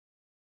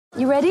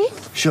You ready?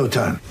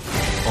 Showtime.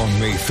 On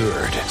May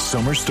 3rd,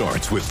 summer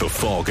starts with The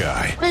Fall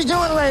Guy. Let's do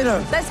it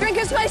later. Let's drink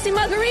a spicy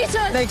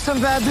margarita. Make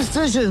some bad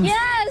decisions.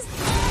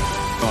 Yes!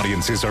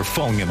 Audiences are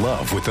falling in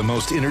love with the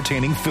most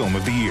entertaining film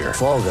of the year.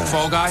 Fall Guy.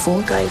 Fall Guy?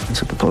 Fall Guy.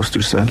 That's what the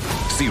poster said.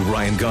 See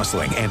Ryan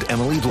Gosling and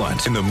Emily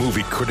Blunt in the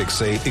movie critics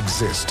say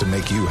exists to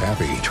make you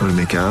happy. Trying to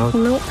make it out?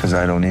 Nope. Because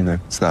I don't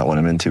either. It's not what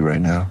I'm into right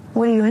now.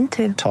 What are you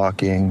into?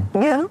 Talking.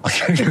 Yeah.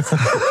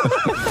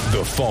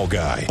 The Fall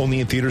Guy.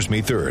 Only in theaters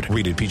May 3rd.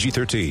 Rated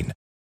PG-13.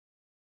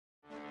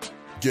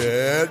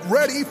 Get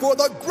ready for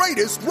the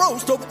greatest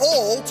roast of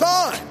all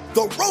time.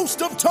 The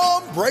Roast of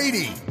Tom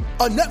Brady.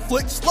 A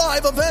Netflix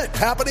live event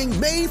happening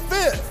May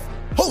 5th.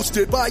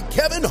 Hosted by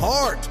Kevin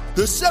Hart.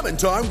 The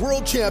 7-time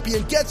world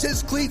champion gets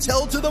his cleats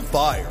held to the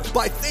fire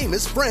by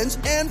famous friends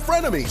and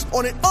frenemies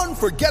on an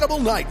unforgettable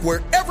night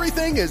where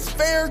everything is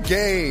fair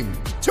game.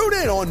 Tune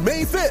in on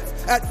May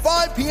 5th at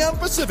 5 p.m.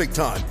 Pacific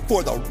time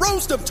for the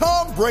Roast of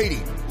Tom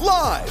Brady.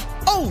 Live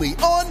only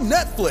on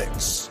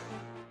Netflix.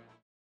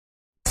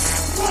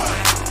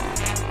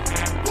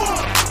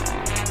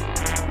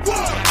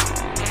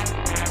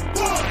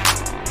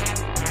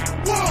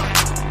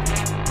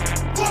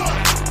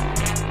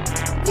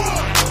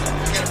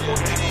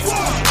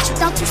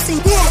 Stop to sing.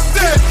 Walk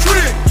that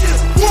trick,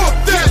 walk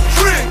that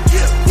trick,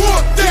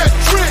 walk that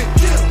trick,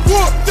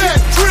 walk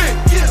that trick,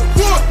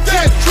 walk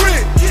that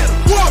trick,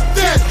 walk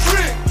that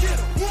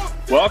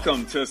trick.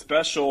 Welcome to a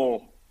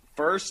special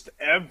first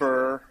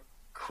ever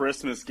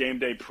Christmas game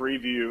day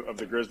preview of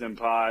the Grizz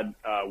Pod.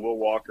 Will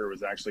Walker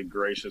was actually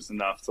gracious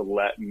enough to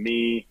let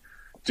me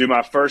do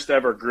my first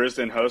ever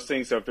Grizz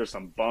hosting. So if there's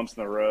some bumps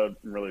in the road,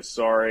 I'm really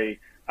sorry.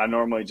 I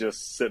normally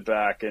just sit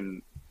back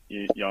and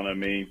y'all know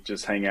me,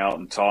 just hang out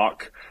and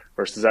talk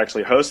versus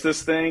actually host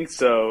this thing.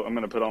 So I'm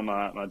going to put on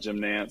my Jim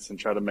Nance and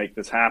try to make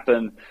this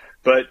happen.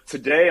 But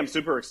today I'm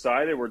super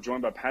excited. We're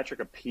joined by Patrick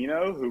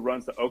Epino, who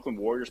runs the Oakland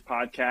Warriors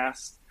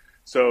podcast.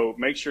 So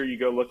make sure you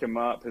go look him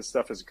up. His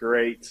stuff is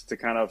great to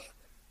kind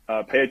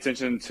of pay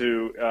attention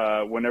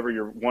to whenever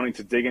you're wanting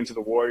to dig into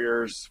the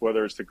Warriors,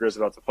 whether it's the Grizz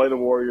about to play the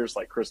Warriors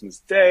like Christmas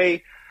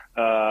Day,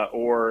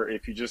 or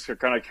if you just are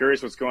kind of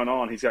curious what's going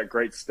on. He's got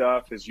great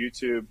stuff. His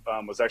YouTube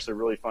was actually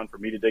really fun for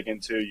me to dig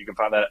into. You can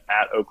find that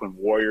at Oakland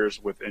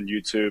Warriors within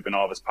YouTube and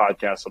all of his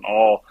podcasts on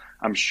all,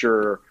 I'm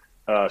sure,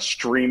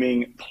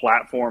 streaming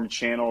platform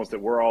channels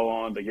that we're all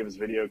on. They give us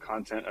video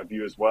content of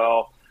you as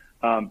well.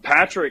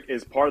 Patrick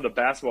is part of the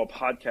Basketball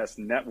Podcast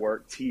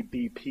Network,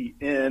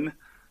 TBPN,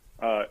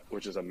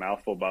 which is a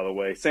mouthful, by the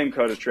way. Same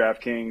code as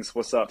DraftKings.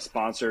 What's up,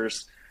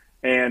 sponsors?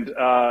 And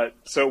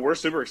so we're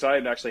super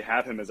excited to actually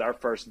have him as our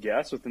first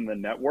guest within the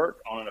network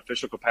on an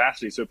official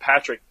capacity. So,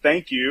 Patrick,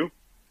 thank you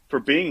for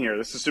being here.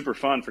 This is super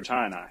fun for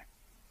Ty and I.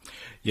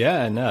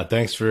 Yeah, no,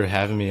 thanks for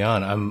having me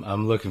on.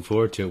 I'm looking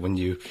forward to it. When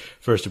you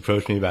first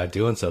approached me about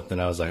doing something,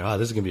 I was like, oh,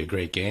 this is going to be a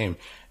great game.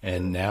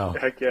 And now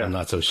yeah. I'm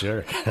not so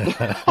sure.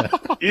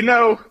 You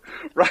know,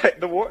 right,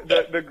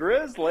 the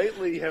Grizz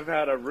lately have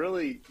had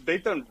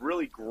they've done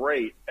really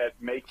great at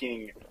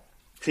making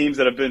teams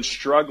that have been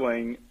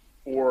struggling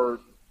or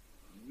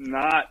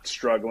not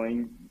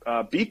struggling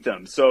beat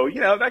them. So,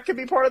 that could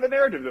be part of the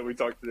narrative that we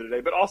talked to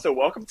today. But also,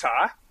 welcome,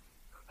 Ty.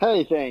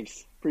 Hey,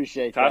 thanks.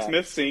 Appreciate Ty that.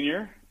 Smith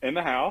Sr. in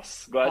the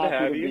house. Glad to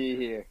have you. Happy to be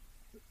here.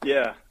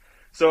 Yeah.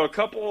 So a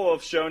couple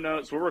of show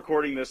notes. We're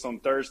recording this on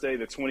Thursday,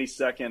 the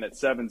 22nd at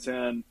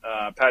 7:10.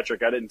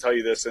 Patrick, I didn't tell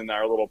you this in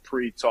our little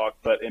pre-talk,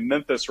 but in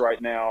Memphis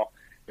right now,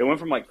 it went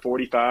from like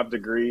 45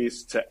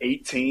 degrees to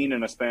 18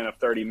 in a span of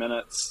 30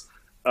 minutes.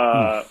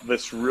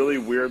 This really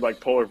weird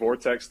polar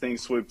vortex thing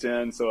swooped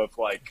in. So if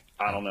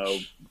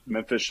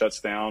Memphis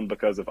shuts down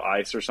because of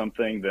ice or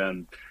something,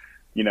 then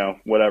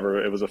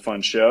whatever. It was a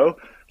fun show.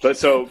 But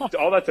so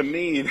all that to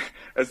mean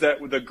is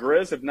that the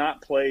Grizz have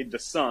not played the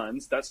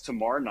Suns. That's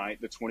tomorrow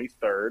night, the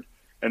 23rd.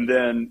 And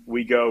then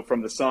we go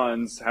from the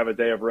Suns, have a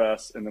day of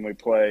rest, and then we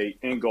play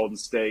in Golden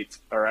State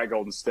or at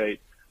Golden State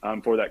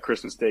for that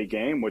Christmas Day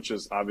game, which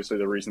is obviously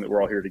the reason that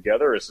we're all here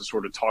together, is to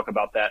sort of talk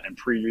about that and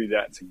preview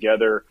that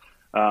together.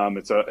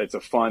 It's a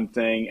fun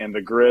thing. And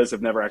the Grizz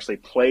have never actually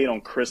played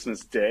on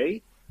Christmas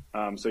Day.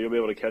 So you'll be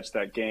able to catch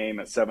that game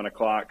at 7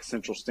 o'clock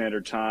Central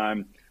Standard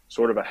Time,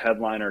 sort of a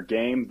headliner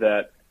game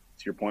that,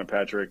 to your point,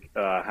 Patrick,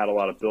 had a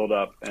lot of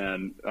buildup,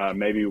 and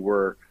maybe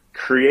we're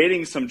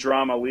creating some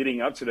drama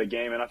leading up to the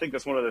game. And I think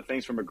that's one of the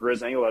things from a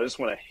Grizz angle I just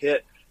want to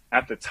hit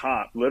at the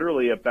top.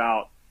 Literally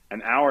about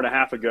an hour and a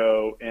half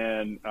ago,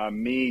 and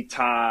me,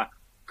 Ty,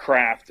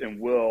 Kraft, and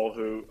Will,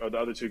 who are the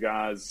other two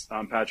guys,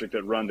 Patrick,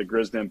 that run the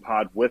Grizz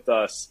Pod with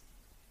us,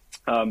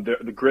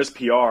 the Grizz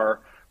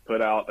PR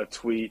put out a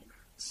tweet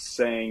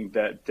saying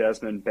that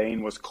Desmond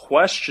Bane was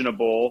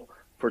questionable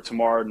for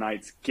tomorrow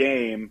night's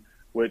game,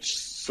 which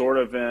sort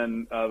of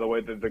in the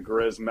way that the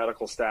Grizz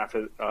medical staff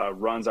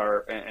runs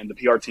and the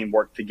PR team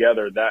work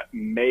together, that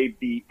may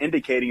be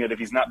indicating that if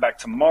he's not back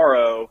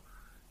tomorrow,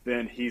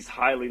 then he's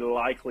highly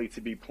likely to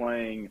be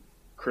playing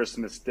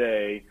Christmas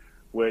Day,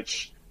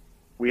 which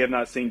we have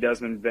not seen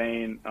Desmond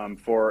Bane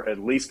for at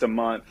least a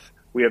month.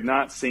 We have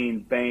not seen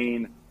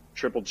Bane,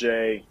 Triple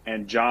J,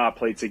 and Ja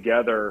play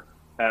together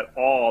at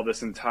all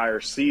this entire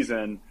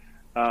season.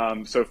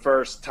 So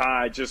first,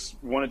 Ty, just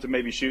wanted to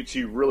maybe shoot to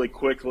you really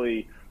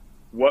quickly.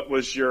 What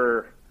was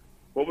your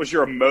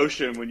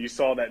emotion when you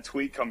saw that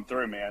tweet come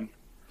through, man?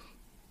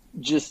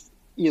 Just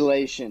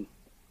elation.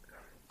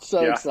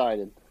 So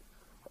excited.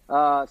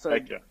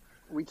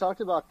 We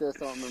talked about this,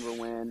 I don't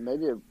remember when.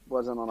 Maybe it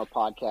wasn't on a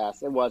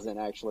podcast. It wasn't,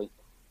 actually.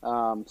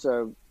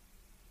 So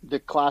the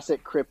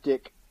classic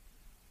cryptic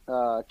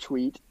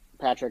tweet.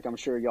 Patrick, I'm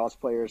sure y'all's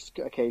players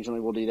occasionally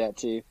will do that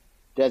too.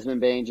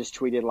 Desmond Bain just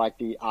tweeted like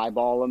the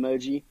eyeball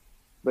emoji,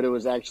 but it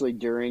was actually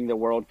during the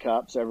World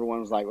Cup. So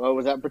everyone was like, oh,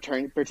 was that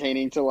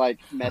pertaining to like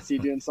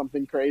Messi doing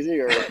something crazy,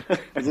 or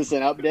is this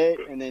an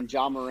update? And then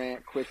John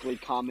Morant quickly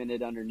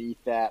commented underneath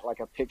that,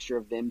 like a picture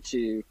of them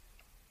two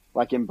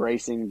like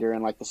embracing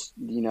during like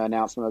the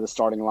announcement of the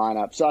starting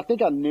lineup. So I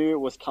think I knew it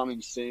was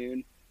coming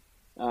soon.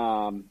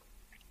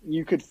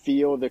 You could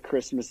feel the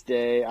Christmas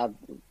Day. I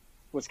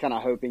was kind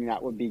of hoping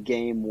that would be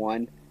game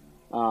one.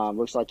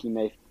 Looks like he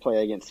may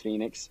play against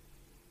Phoenix.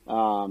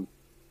 But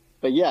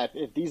yeah,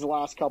 if these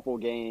last couple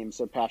games,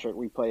 so Patrick,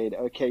 we played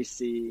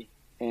OKC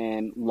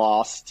and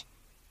lost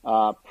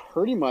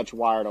pretty much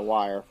wire to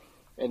wire,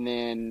 and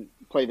then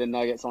played the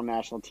Nuggets on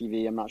national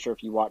TV. I'm not sure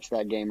if you watched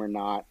that game or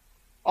not.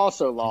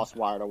 Also lost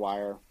wire to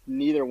wire.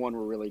 Neither one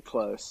were really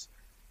close.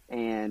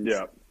 And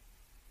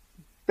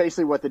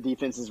basically what the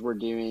defenses were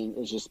doing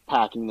is just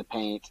packing the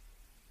paint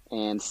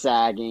and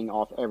sagging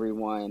off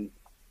everyone.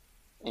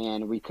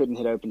 And we couldn't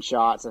hit open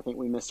shots. I think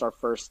we missed our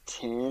first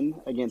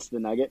 10 against the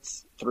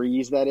Nuggets,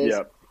 threes, that is.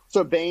 Yep.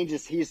 So Bain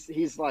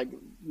he's like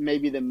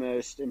maybe the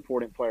most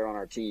important player on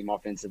our team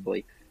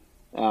offensively.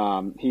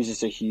 He's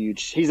just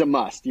he's a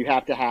must. You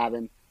have to have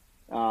him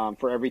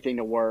for everything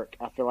to work.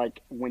 I feel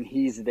like when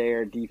he's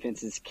there,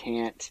 defenses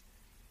can't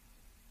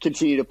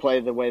continue to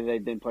play the way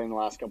they've been playing the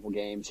last couple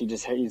games.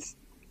 He's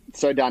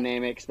so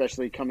dynamic,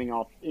 especially coming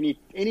off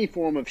any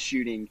form of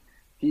shooting.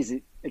 He's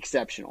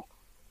exceptional.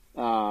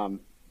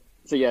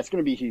 So, yeah, it's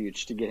going to be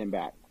huge to get him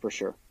back for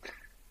sure.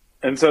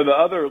 And so the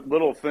other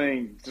little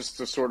thing, just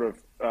to sort of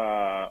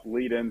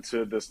lead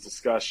into this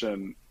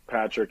discussion,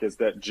 Patrick, is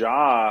that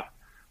Ja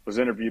was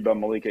interviewed by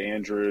Malika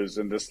Andrews,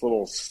 and this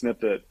little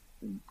snippet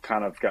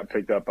kind of got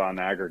picked up on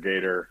an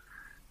aggregator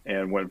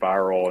and went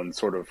viral and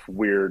sort of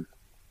weird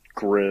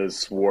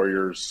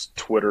Grizz-Warriors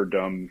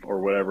Twitterdom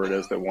or whatever it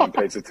is that one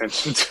pays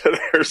attention to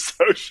their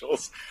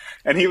socials.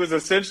 And he was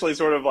essentially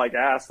sort of like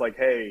asked, like,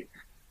 hey,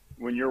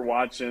 when you're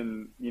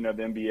watching, the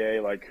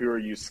NBA, like, who are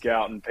you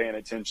scouting, paying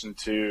attention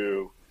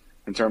to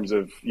in terms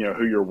of,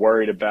 who you're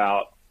worried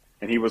about?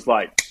 And he was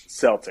like,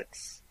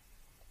 Celtics.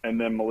 And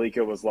then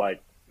Malika was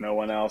like, no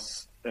one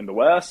else in the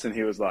West? And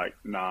he was like,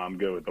 nah, I'm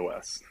good with the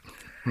West.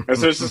 And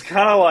so it's just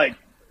kind of like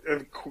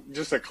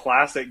just a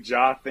classic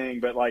Ja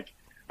thing. But, like,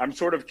 I'm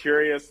sort of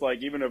curious,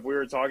 like, even if we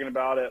were talking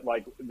about it,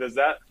 like,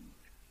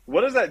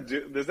 what does that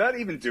do? Does that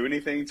even do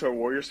anything to a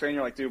Warriors fan?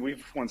 You're like, dude,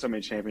 we've won so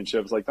many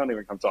championships. Like, don't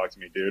even come talk to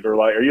me, dude. Or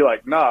like, are you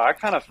like, nah, I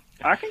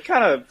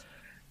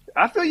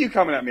feel you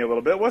coming at me a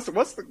little bit. What's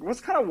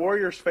kind of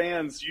Warriors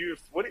fans?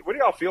 What do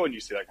y'all feel when you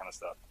see that kind of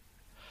stuff?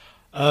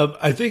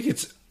 I think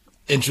it's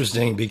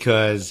interesting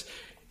because,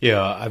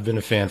 I've been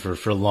a fan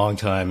for a long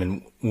time,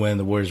 and when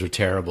the Warriors were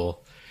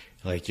terrible,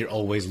 like, you're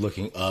always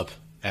looking up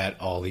at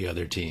all the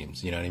other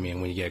teams. You know what I mean?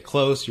 When you get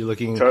close, you're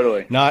looking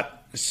not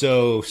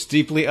so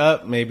steeply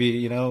up,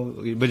 maybe,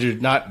 but you're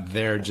not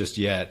there just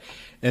yet.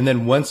 And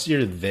then once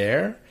you're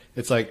there,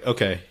 it's like,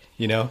 okay,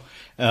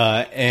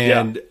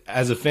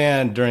 as a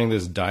fan during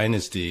this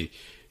dynasty,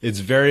 it's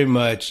very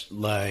much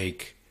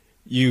like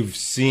you've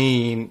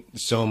seen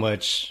so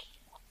much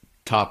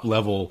top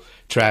level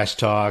trash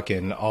talk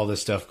and all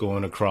this stuff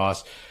going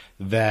across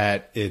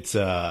that it's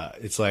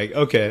like,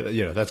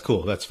 okay, that's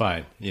cool. That's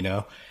fine.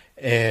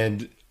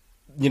 And,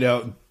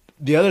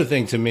 the other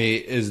thing to me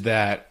is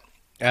that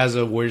as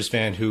a Warriors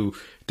fan who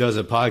does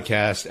a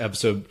podcast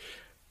episode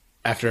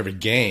after every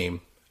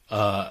game,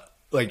 I'm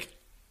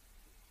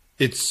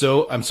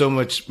so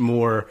much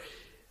more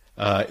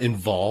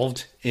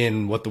involved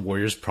in what the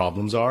Warriors'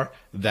 problems are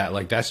that,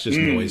 like, that's just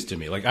noise to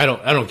me. Like, I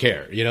don't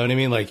care. You know what I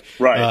mean? Like,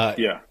 right.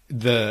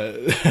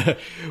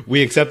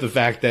 We accept the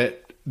fact that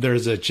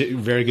there's a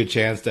very good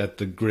chance that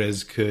the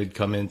Grizz could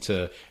come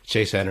into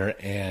Chase Center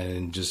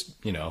and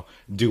just,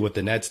 do what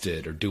the Nets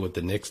did or do what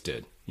the Knicks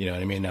did. You know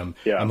what I mean? I'm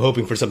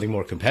hoping for something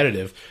more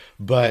competitive,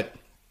 but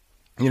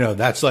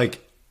that's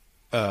like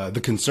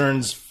the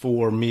concerns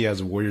for me as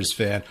a Warriors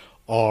fan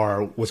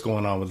are what's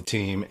going on with the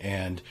team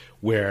and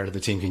where the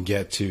team can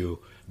get to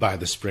by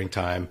the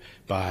springtime,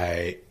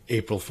 by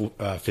April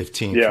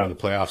 15th when the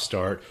playoffs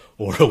start,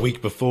 or a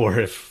week before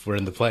if we're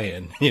in the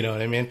play-in. You know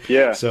what I mean?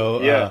 Yeah.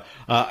 So,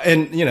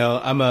 and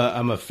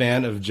I'm a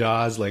fan of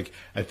Jaws. Like,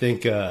 I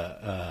think,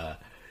 I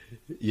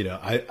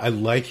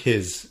like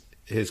his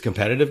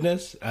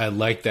competitiveness. I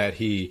like that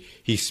he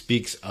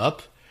speaks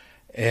up.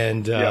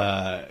 And,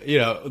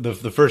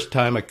 the first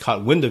time I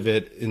caught wind of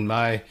it in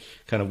my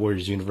kind of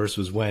Warriors universe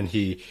was when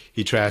he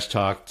trash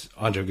talked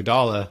Andre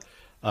Iguodala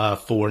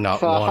for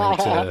not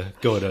wanting to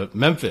go to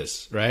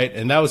Memphis, right?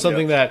 And that was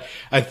something that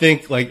I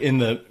think, like, in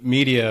the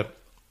media,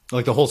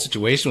 like, the whole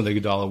situation with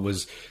Iguodala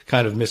was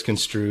kind of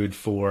misconstrued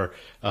for,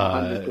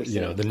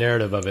 the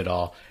narrative of it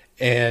all.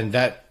 And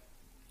that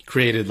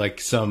created,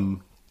 like,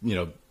 some,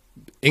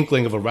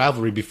 inkling of a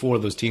rivalry before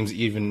those teams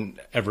even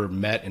ever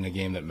met in a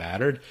game that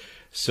mattered.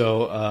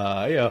 So,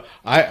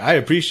 I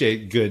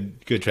appreciate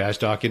good trash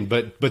talking,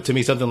 but to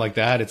me, something like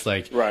that, it's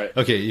like, right.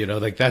 Okay,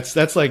 like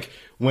that's like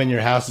when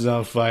your house is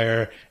on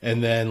fire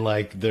and then,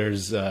 like,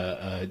 there's,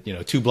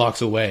 2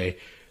 blocks away,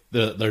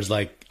 there's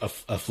like a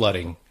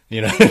flooding,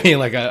 you know what I mean?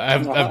 Like, I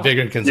have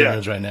bigger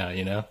concerns right now,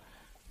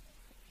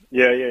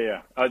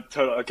 Yeah.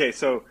 Totally. Okay.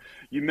 So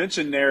you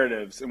mentioned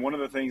narratives, and one of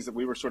the things that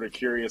we were sort of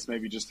curious,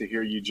 maybe just to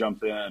hear you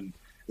jump in,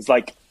 is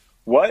like,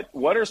 what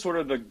are sort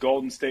of the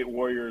Golden State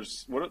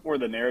Warriors? What were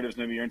the narratives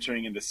maybe you're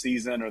entering in the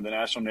season, or the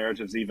national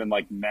narratives even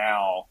like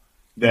now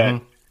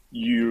that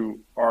you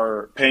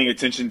are paying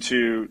attention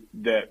to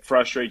that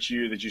frustrates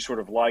you, that you sort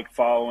of like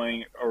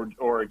following,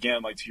 or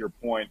again, like to your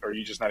point, are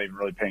you just not even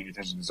really paying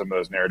attention to some of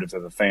those narratives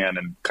as a fan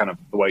and kind of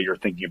the way you're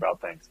thinking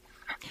about things?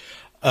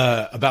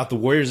 About the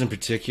Warriors in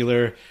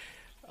particular,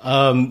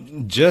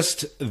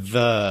 just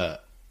the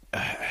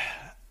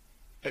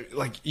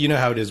like, you know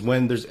how it is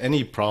when there's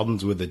any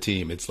problems with the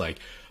team, it's like,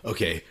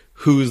 okay,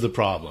 who's the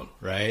problem,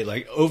 right?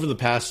 Like, over the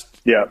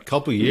past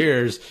couple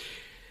years,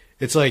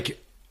 it's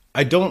like,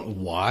 I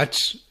don't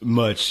watch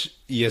much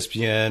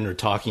ESPN or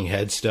talking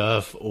head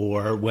stuff,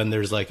 or when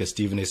there's like a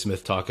Stephen A.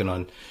 Smith talking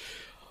on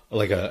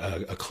like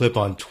a clip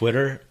on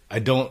Twitter. I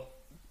don't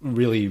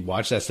really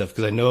watch that stuff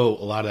because I know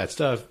a lot of that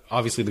stuff.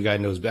 Obviously, the guy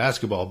knows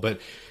basketball,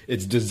 but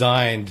it's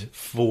designed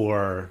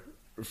for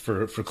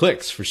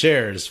clicks, for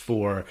shares,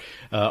 for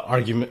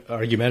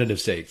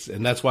argumentative sakes.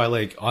 And that's why,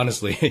 like,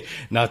 honestly,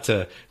 not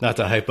to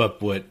hype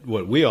up what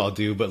we all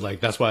do, but like,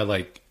 that's why I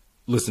like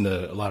listen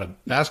to a lot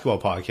of basketball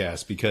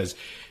podcasts, because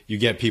you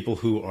get people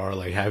who are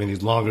like having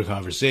these longer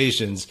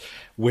conversations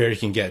where you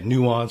can get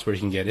nuance, where you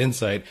can get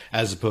insight,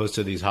 as opposed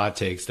to these hot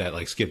takes that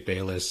like Skip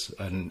Bayless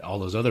and all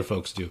those other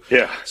folks do.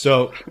 Yeah.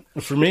 So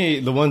for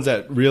me, the ones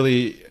that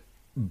really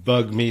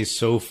bug me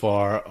so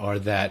far are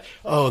that,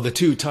 the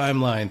 2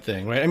 timeline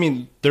thing, right? I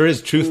mean, there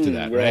is truth to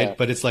that, right?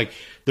 But it's like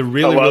they're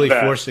really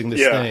forcing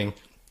this thing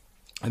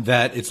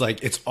that it's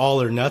like it's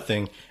all or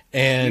nothing.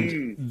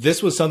 And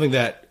this was something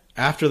that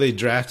after they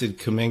drafted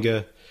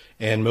Kuminga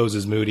and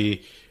Moses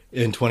Moody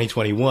in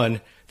 2021,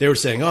 they were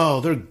saying,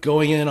 they're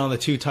going in on the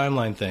 2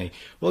 timeline thing.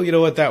 Well, you know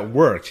what? That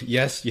worked.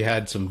 Yes, you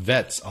had some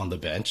vets on the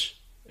bench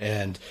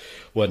and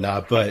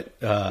whatnot, but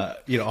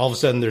all of a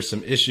sudden there's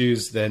some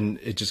issues. Then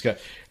it just got,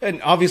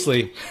 and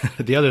obviously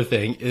the other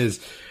thing is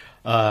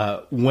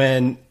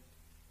when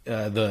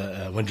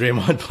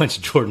Draymond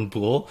punched Jordan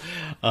Poole,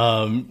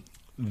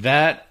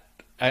 that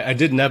I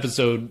did an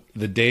episode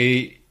the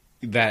day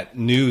that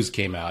news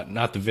came out,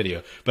 not the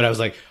video, but I was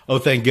like, oh,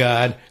 thank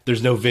God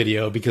there's no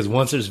video, because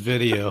once there's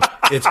video,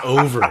 it's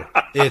over.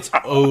 It's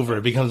over.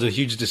 It becomes a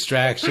huge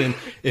distraction.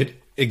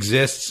 It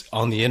exists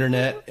on the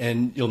internet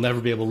and you'll never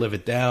be able to live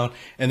it down.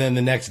 And then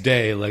the next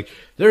day, like,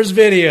 there's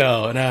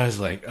video. And I was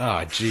like,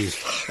 oh, geez.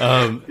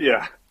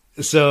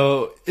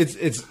 So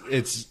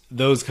it's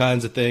those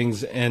kinds of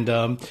things. And,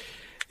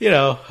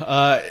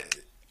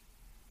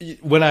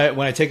 when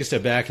I take a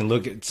step back and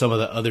look at some of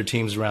the other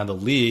teams around the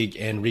league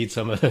and read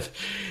some of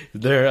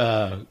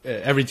their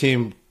every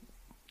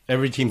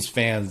team's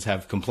fans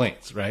have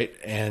complaints, right?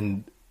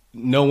 And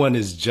no one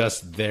is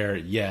just there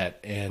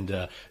yet.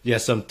 And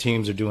yes, some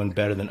teams are doing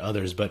better than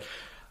others, but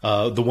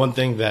the one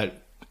thing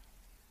that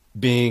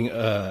being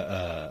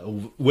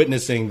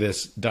witnessing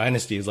this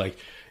dynasty is like,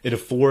 it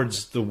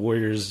affords the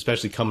Warriors,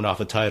 especially coming off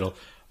a title,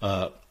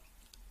 an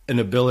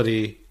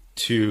ability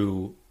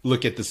to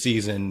look at the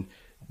season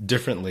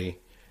differently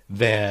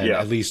than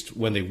at least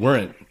when they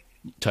weren't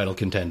title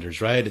contenders,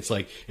 right? It's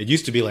like, it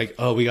used to be like,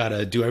 we got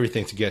to do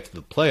everything to get to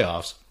the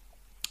playoffs.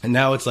 And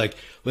now it's like,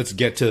 let's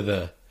get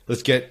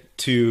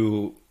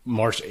to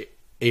March,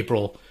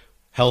 April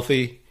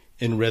healthy,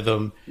 in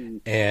rhythm,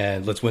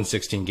 and let's win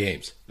 16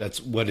 games.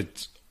 That's what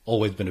it's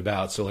always been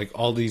about. So like,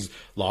 all these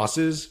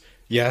losses,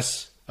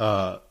 yes,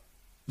 the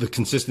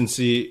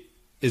consistency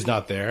is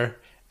not there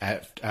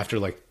after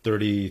like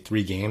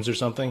 33 games or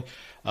something.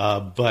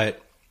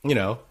 But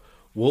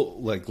we'll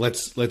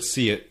let's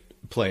see it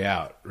play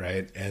out,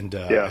 right? And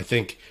I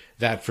think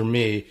that for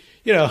me,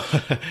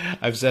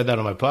 I've said that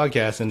on my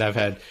podcast, and I've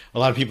had a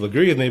lot of people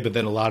agree with me, but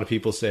then a lot of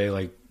people say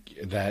like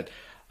that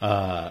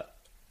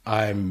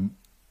I'm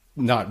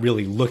not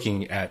really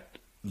looking at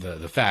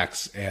the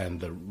facts and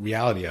the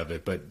reality of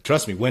it. But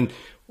trust me, when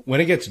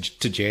it gets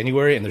to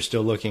January and they're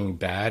still looking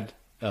bad,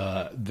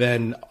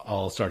 then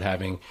I'll start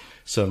having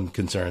some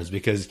concerns,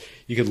 because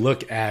you could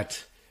look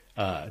at,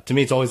 to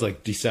me, it's always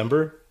like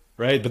December,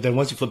 right? But then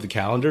once you flip the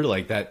calendar,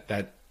 like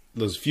that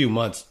those few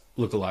months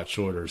look a lot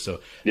shorter. So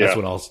that's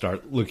what I'll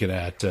start looking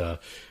at.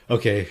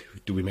 Okay,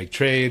 do we make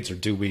trades, or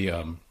do we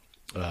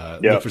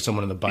look for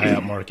someone in the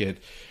buyout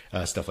market,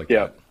 stuff like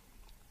that.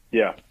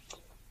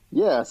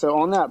 Yeah. So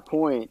on that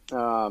point,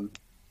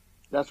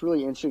 that's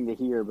really interesting to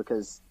hear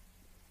because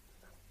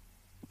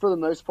for the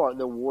most part,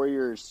 the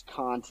Warriors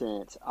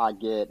content I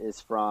get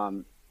is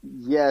from,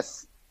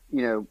 yes,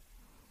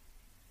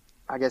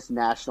 I guess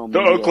national the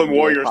media. Oakland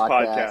Warriors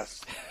podcast.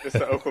 podcast. It's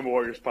the Oakland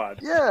Warriors pod.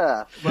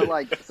 Yeah,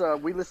 but so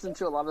we listen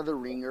to a lot of the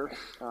Ringer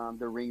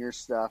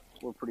stuff.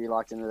 We're pretty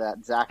locked into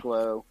that. Zach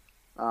Lowe,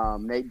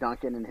 Nate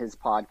Duncan and his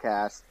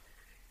podcast.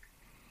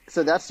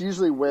 So that's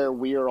usually where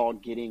we are all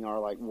getting our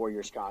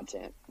Warriors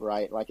content,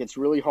 right? It's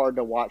really hard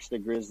to watch the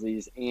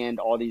Grizzlies and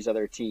all these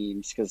other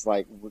teams because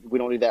we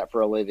don't do that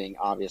for a living,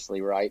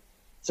 obviously, right?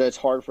 So it's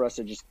hard for us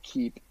to just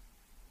keep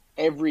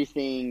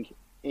everything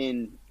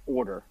in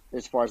order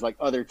as far as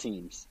other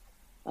teams.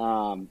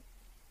 So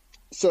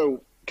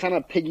kind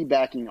of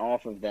piggybacking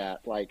off of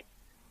that,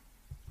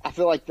 I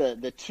feel like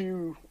the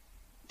two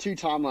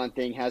timeline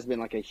thing has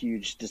been a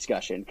huge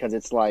discussion because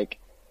it's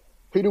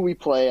who do we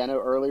play? I know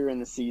earlier in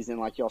the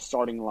season, y'all's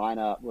starting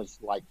lineup was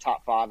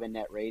top 5 in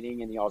net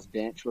rating, and y'all's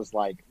bench was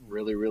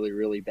really, really,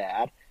 really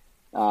bad.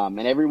 And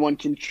everyone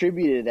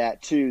contributed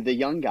that to the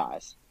young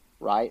guys,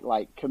 right?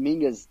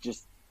 Kuminga's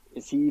just,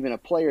 is he even a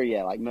player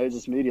yet?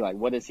 Moses Moody,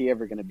 what is he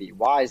ever going to be?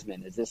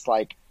 Wiseman, is this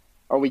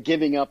are we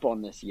giving up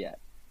on this yet?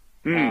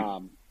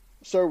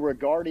 So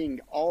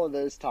regarding all of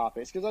those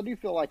topics, because I do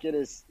feel like it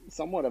is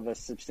somewhat of a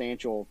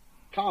substantial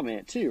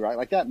comment too,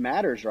 right? That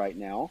matters right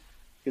now.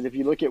 Because if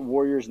you look at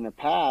Warriors in the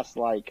past,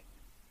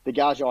 the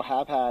guys y'all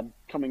have had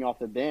coming off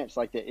the bench,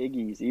 the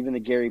Iggy's, even the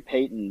Gary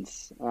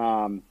Paytons.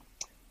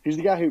 Who's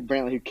the guy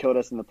who killed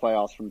us in the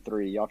playoffs from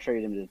 3? Y'all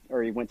traded him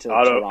or he went to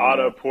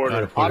Otto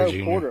Porter.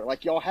 Otto Porter.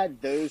 Y'all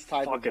had those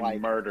type fucking of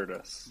murdered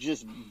us.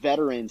 Just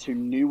veterans who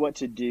knew what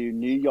to do,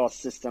 knew y'all's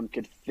system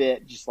could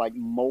fit, just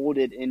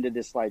molded into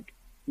this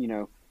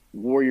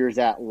Warriors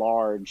at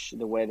large,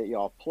 the way that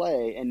y'all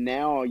play. And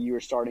now you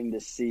are starting to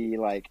see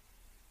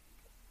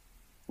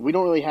we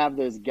don't really have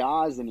those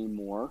guys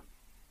anymore,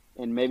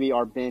 and maybe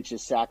our bench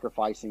is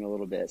sacrificing a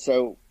little bit.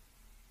 So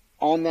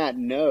on that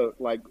note,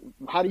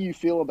 how do you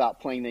feel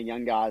about playing the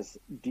young guys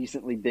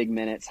decently big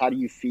minutes? How do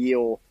you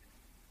feel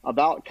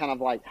about kind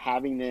of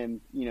having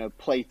them,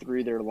 play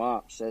through their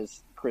lumps,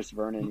 as Chris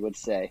Vernon would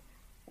say,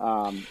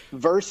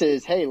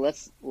 versus, hey,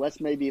 let's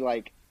maybe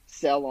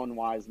sell on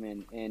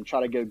Wiseman and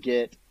try to go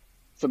get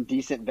some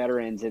decent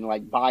veterans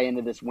and buy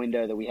into this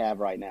window that we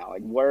have right now?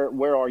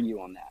 Where are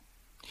you on that?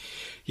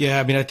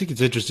 Yeah, I mean, I think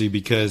it's interesting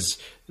because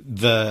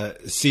the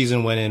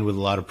season went in with a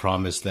lot of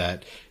promise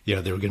that, they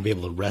were going to be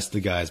able to rest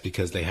the guys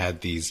because they had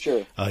these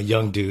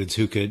young dudes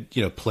who could,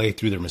 play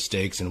through their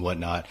mistakes and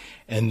whatnot.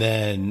 And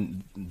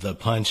then the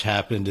punch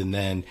happened, and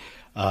then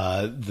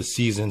the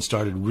season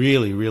started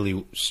really,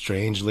 really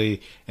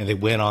strangely, and they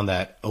went on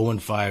that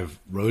 0-5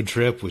 road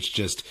trip, which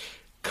just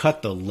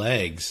cut the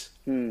legs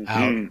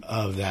out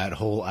of that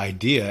whole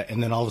idea.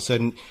 And then all of a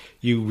sudden,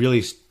 you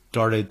really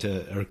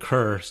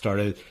Kerr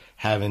started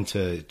having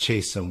to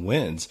chase some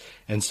wins.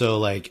 And so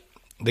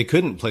they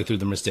couldn't play through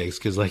the mistakes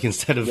because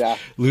instead of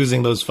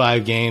losing those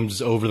 5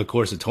 games over the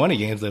course of 20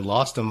 games, they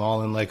lost them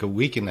all in a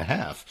week and a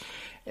half.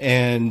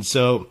 And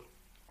so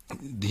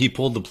he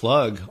pulled the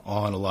plug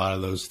on a lot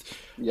of those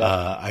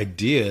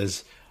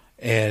ideas.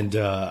 And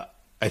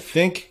I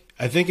think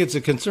it's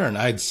a concern.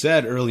 I'd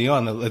said early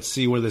on that let's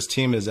see where this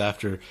team is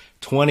after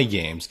 20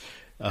 games,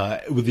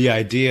 with the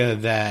idea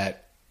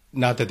that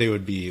not that they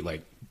would be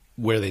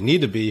where they need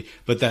to be,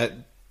 but that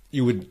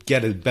you would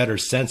get a better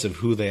sense of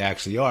who they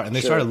actually are. And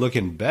they started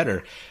looking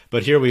better.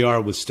 But here we are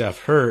with Steph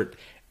hurt,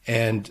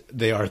 and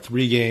they are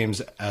 3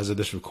 games as of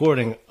this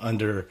recording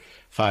under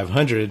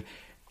 500.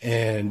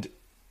 And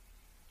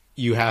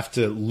you have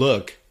to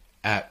look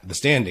at the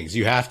standings.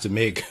 You have to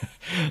make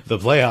the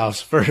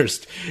playoffs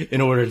first in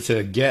order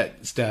to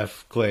get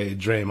Steph, Clay,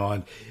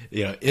 Draymond,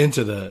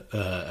 into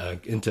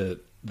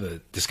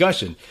the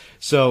discussion.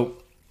 So,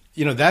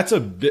 that's a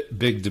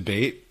big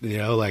debate,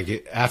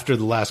 after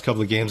the last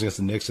couple of games against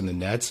the Knicks and the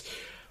Nets,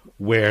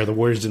 where the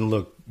Warriors didn't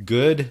look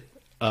good.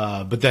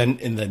 But then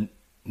in the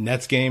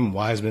Nets game,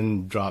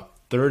 Wiseman dropped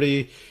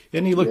 30,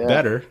 and he looked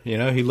better.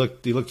 He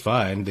looked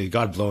fine. They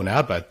got blown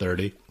out by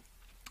 30.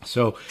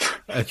 So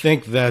I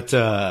think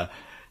that,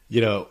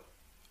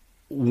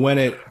 when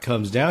it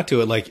comes down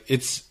to it,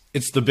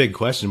 it's the big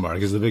question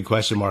mark. It's the big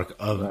question mark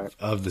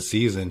of the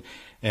season.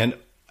 And,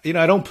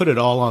 I don't put it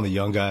all on the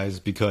young guys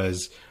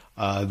because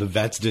the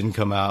vets didn't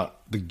come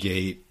out the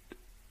gate,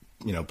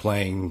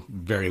 playing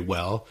very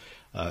well.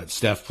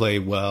 Steph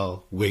played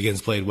well.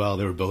 Wiggins played well.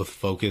 They were both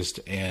focused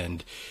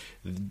and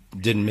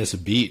didn't miss a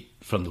beat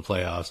from the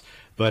playoffs.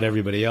 But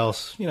everybody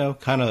else,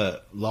 kind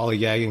of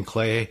lollygagging.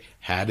 Clay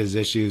had his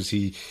issues.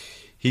 He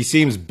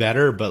seems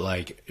better,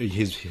 but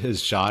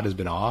his shot has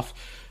been off.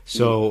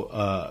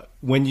 So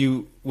when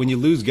you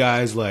lose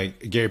guys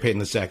like Gary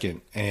Payton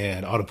II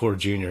and Otto Porter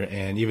Jr.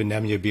 and even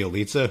Nemanja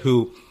Bjelica,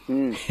 who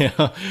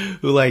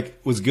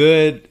was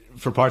good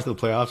for parts of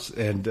the playoffs,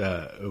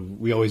 and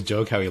we always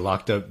joke how he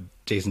locked up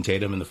Jason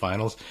Tatum in the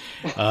finals.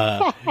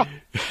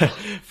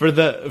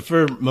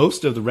 For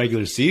most of the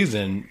regular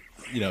season,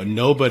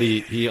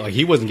 nobody,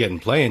 he wasn't getting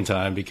playing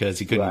time because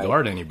he couldn't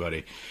guard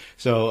anybody.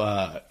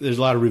 So there's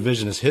a lot of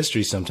revisionist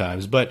history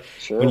sometimes. But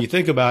when you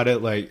think about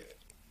it, like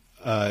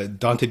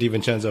Dante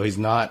DiVincenzo, he's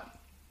not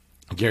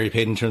Gary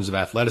Payton in terms of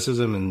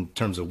athleticism, in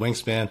terms of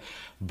wingspan,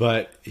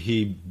 but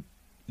he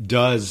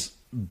does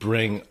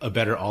bring a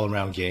better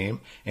all-around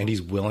game, and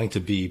he's willing to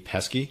be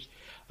pesky.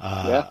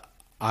 I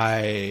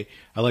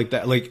like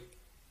that. Like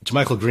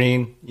JaMychal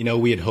Green,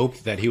 we had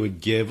hoped that he would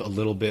give a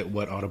little bit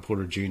what Otto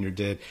Porter Jr.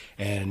 did,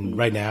 and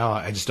right now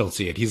I just don't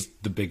see it. He's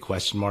the big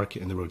question mark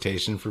in the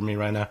rotation for me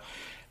right now.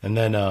 And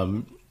then,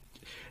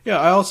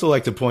 I also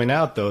like to point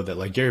out though that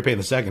like Gary Payton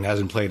II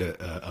hasn't played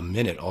a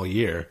minute all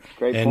year,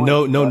 and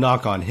no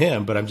knock on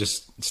him, but I'm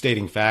just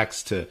stating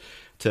facts to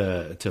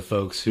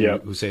folks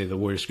who say the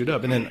Warriors screwed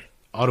up. And then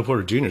Otto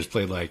Porter Jr. has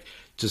played like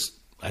just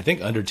I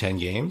think under 10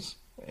 games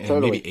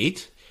and maybe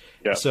 8.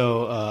 Yeah.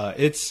 So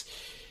it's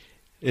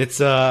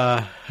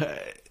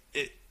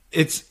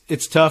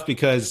tough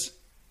because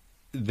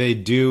they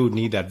do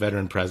need that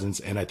veteran presence,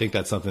 and I think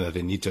that's something that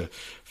they need to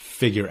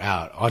figure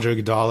out. Andre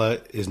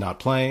Iguodala is not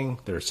playing.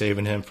 They're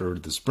saving him for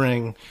the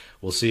spring.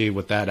 We'll see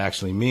what that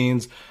actually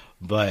means.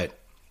 But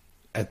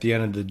at the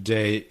end of the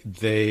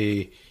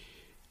day,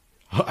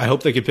 I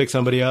hope they could pick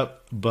somebody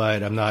up,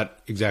 but I'm not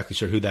exactly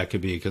sure who that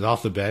could be because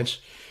off the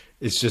bench,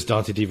 it's just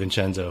Dante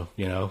DiVincenzo.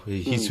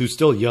 Who's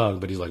still young,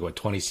 but he's like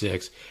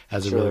 26,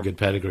 has a really good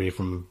pedigree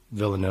from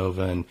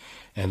Villanova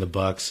and the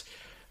Bucks.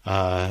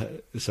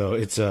 So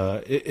it's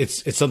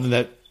something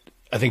that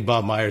I think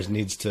Bob Myers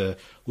needs to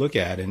look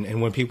at.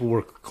 And when people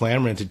were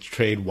clamoring to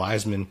trade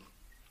Wiseman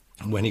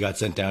when he got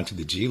sent down to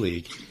the G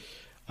League,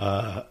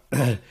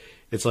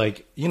 it's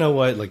like, you know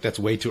what? Like that's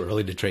way too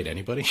early to trade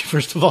anybody,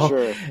 first of all.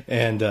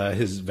 And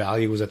his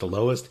value was at the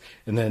lowest.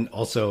 And then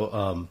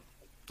also,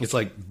 it's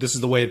like this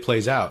is the way it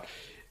plays out.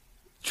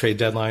 Trade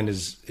deadline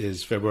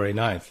is February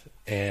 9th,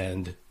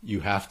 and you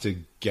have to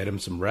get him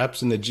some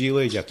reps in the G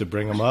League. You have to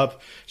bring him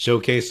up,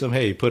 showcase him.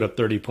 Hey, he put up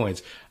 30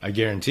 points. I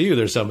guarantee you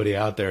there's somebody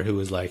out there who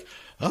is like,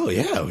 oh,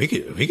 yeah, we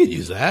could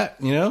use that,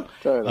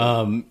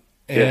 Totally.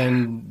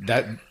 And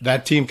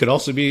that team could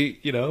also be,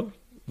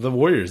 the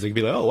Warriors. They could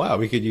be like, oh, wow,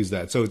 we could use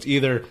that. So it's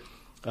either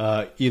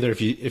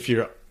if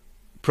you're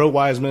pro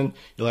Wiseman,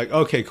 you're like,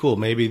 okay, cool,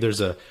 maybe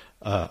there's a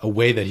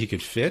way that he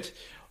could fit.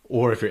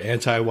 Or if you're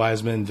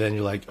anti-Wiseman, then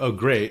you're like, oh,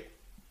 great,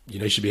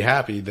 you should be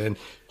happy. Then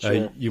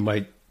you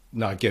might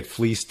not get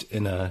fleeced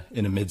in a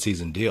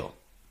mid-season deal.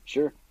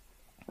 Sure.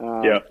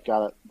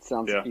 Got it.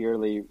 Sounds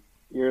eerily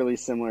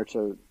similar to,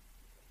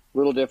 a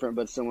little different,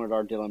 but similar to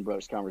our Dylan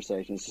Brooks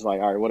conversation. It's just like,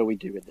 all right, what do we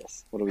do with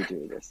this?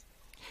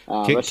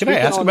 Can I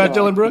ask about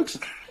Dylan Brooks?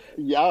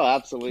 Yeah,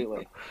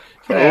 absolutely.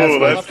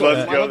 Let's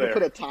go there. To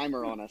put a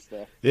timer on us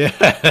there.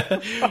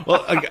 Yeah.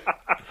 Well,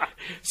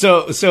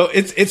 so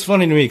it's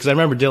funny to me because I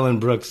remember Dylan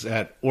Brooks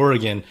at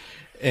Oregon,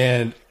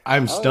 and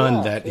I'm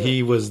stunned that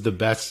he was the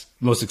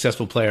most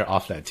successful player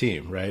off that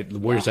team. Right, the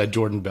Warriors had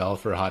Jordan Bell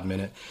for a hot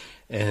minute,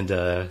 and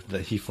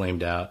that he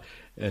flamed out.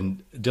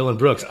 And Dylan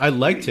Brooks, I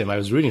liked him. I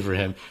was rooting for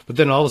him, but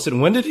then all of a sudden,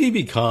 when did he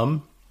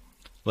become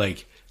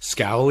like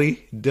scowly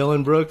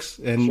Dylan Brooks?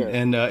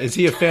 And is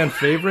he a fan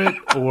favorite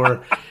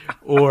or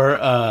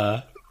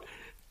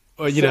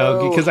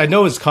because I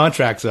know his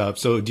contract's up.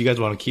 So do you guys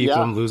want to keep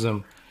him, lose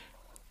him?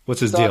 What's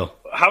his deal?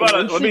 How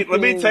about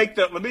let me take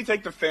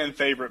the fan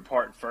favorite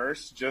part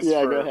first,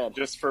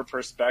 just for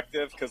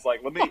perspective, because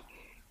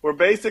we're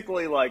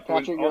basically like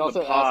Patrick, you're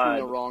also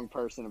asking the wrong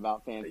person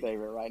about fan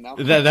favorite right now.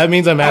 That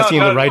means I'm asking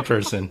the right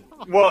person.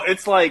 Well,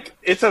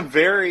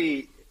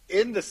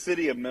 in the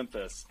city of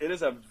Memphis, it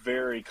is a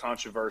very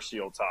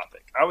controversial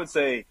topic. I would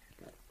say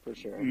for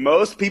sure.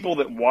 Most people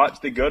that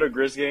go to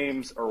Grizz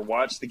games or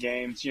watch the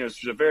games,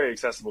 it's a very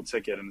accessible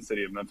ticket in the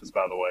city of Memphis,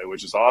 by the way,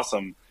 which is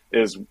awesome,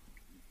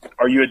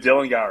 are you a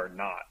Dylan guy or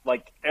not?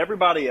 Like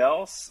everybody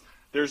else,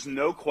 there's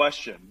no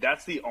question.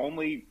 That's the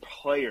only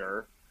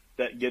player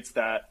that gets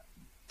that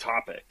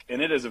topic.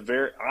 And it is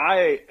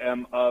I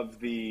am of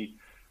the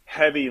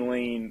heavy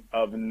lean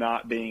of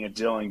not being a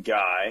Dylan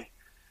guy,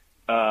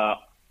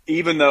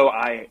 even though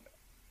I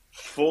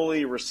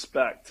fully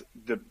respect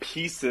the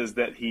pieces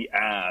that he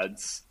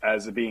adds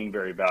as being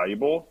very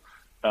valuable.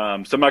 So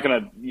I'm not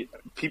going to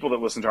 – people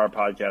that listen to our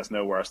podcast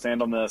know where I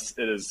stand on this.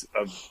 It is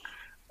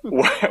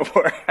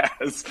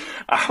whereas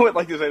I would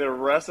like to say the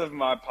rest of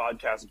my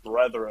podcast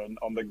brethren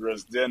on the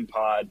Grizz Den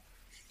pod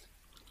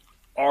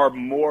are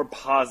more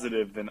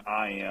positive than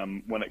I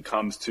am when it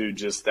comes to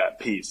just that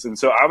piece. And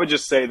so I would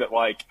just say that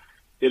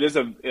it is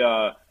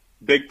a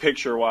big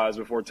picture wise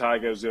before Ty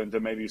goes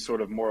into maybe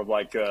sort of more of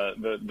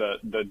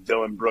the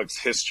Dylan Brooks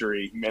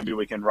history. Maybe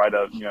we can write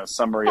a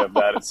summary of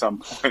that at some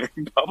point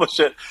and publish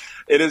it.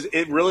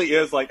 It really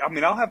is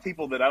I'll have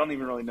people that I don't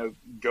even really know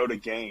go to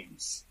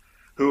games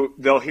who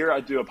they'll hear I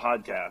do a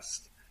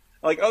podcast.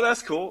 Oh,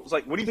 that's cool. It's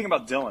what do you think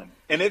about Dylan?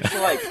 And it's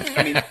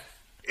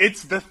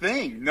it's the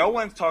thing. No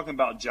one's talking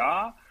about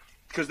Ja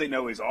because they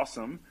know he's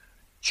awesome.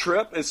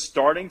 Tripp is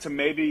starting to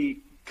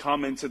maybe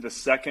come into the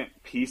second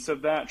piece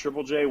of that,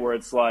 Triple J, where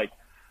it's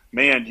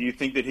man, do you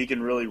think that he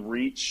can really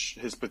reach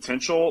his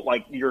potential?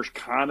 Like, you're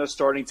kind of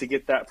starting to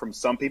get that from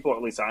some people, or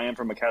at least I am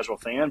from a casual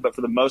fan. But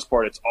for the most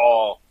part, it's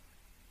all,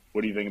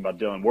 what do you think about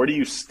Dylan? Where do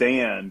you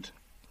stand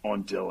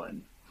on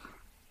Dylan?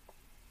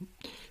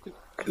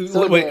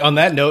 So, wait, on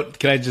that note,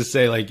 can I just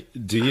say, like,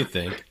 do you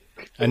think,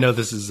 I know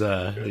this is,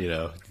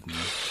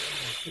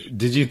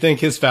 did you think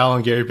his foul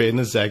on Gary Payton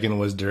II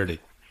was dirty?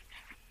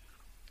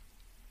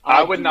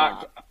 I would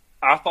not.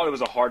 I thought it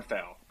was a hard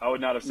foul. I would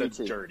not have said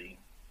dirty.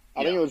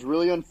 I think it was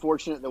really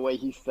unfortunate the way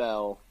he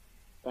fell,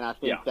 and I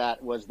think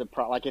that was the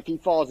problem. Like, if he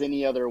falls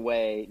any other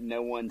way,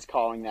 no one's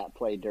calling that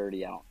play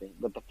dirty, I don't think.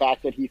 But the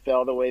fact that he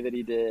fell the way that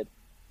he did,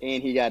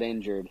 and he got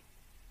injured,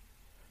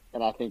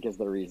 and I think is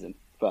the reason.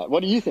 But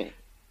what do you think?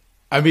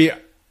 I mean,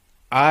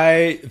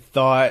 I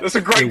thought that's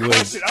a great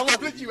question. I love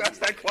that you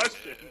asked that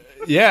question.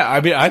 Yeah, I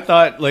mean, I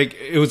thought like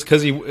it was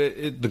because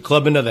the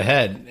club into the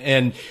head,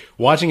 and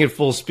watching it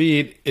full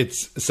speed,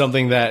 it's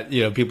something that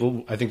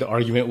people. I think the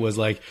argument was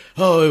like,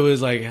 oh, it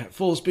was like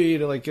full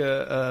speed, like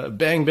a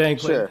bang bang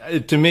play. Sure.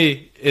 To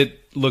me,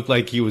 it looked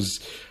like he was,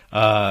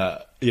 going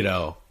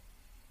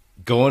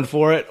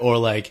for it, or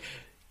like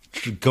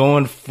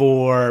going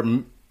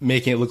for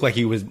making it look like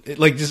he was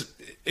like just.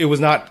 It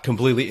was not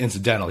completely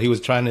incidental. He was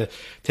trying to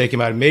take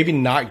him out, maybe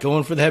not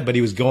going for the head, but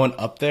he was going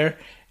up there.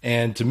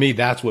 And to me,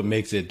 that's what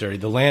makes it dirty.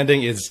 The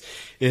landing is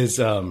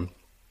a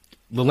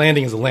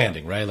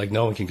landing, right? Like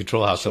no one can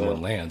control how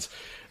someone lands.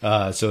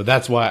 So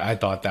that's why I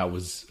thought that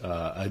was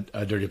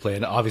a dirty play.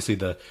 And obviously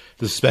the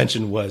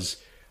suspension was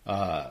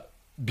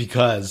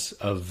because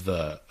of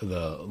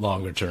the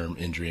longer term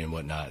injury and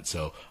whatnot.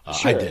 So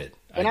I did.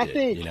 I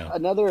think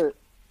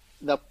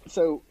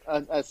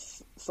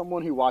as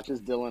someone who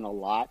watches Dylan a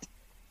lot,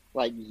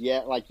 like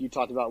you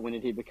talked about, when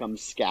did he become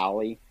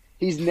scally?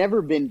 He's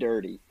never been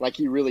dirty. Like,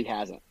 he really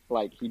hasn't.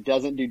 Like, he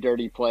doesn't do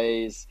dirty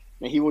plays.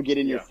 And he will get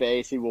in your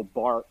face. He will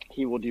bark.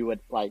 He will do it,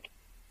 like,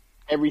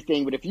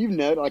 everything. But if you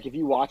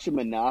watch him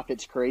enough,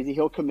 it's crazy.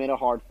 He'll commit a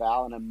hard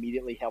foul and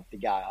immediately help the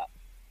guy up.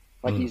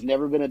 Like, he's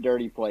never been a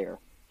dirty player.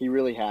 He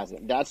really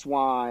hasn't. That's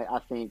why I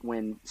think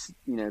when,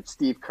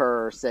 Steve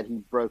Kerr said he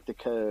broke the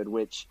code,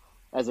 which –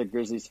 as a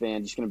Grizzlies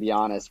fan, just going to be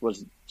honest,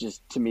 was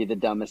just, to me, the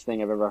dumbest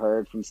thing I've ever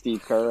heard from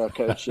Steve Kerr, a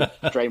coach of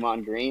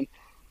Draymond Green,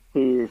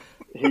 who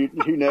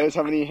knows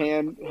how many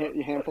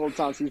handful of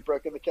times he's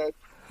broken the code.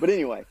 But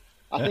anyway,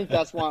 I think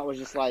that's why it was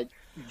just like,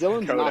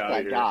 Dylan's not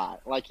that guy.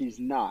 Like, he's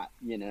not,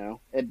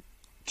 And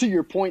to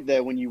your point,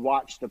 though, when you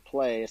watch the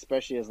play,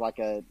 especially as like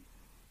a,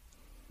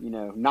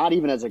 not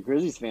even as a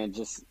Grizzlies fan,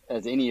 just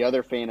as any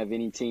other fan of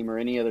any team or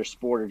any other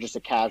sport or just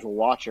a casual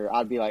watcher,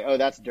 I'd be like, oh,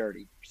 that's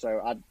dirty.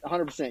 So I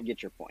 100%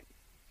 get your point.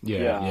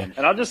 Yeah.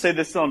 And I'll just say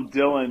this on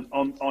Dylan,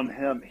 on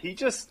him. He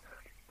just,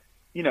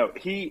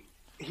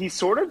 he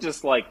sort of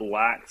just like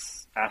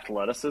lacks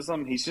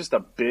athleticism. He's just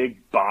a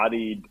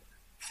big-bodied,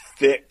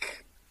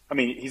 thick. I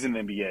mean, he's in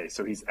the NBA,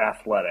 so he's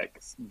athletic.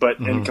 But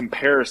in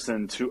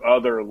comparison to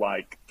other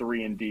like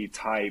 3-and-D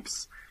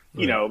types,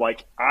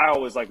 like I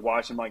always like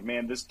watch him. Like,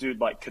 man, this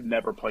dude like could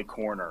never play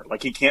corner.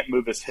 Like, he can't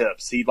move his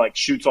hips. He like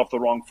shoots off the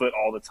wrong foot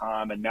all the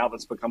time, and now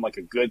that's become like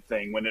a good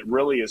thing. When it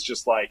really is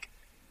just like.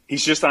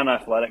 He's just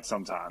unathletic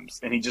sometimes,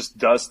 and he just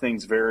does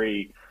things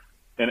very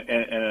in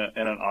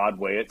an odd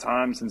way at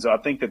times. And so I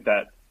think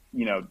that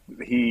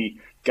he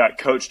got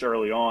coached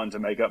early on to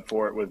make up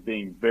for it with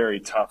being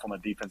very tough on the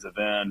defensive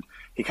end.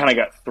 He kind of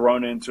got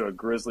thrown into a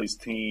Grizzlies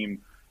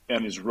team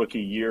in his rookie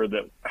year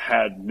that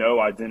had no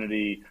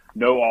identity,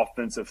 no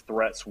offensive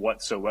threats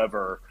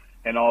whatsoever,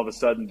 and all of a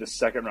sudden this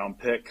second-round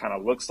pick kind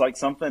of looks like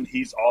something.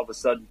 He's all of a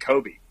sudden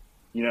Kobe,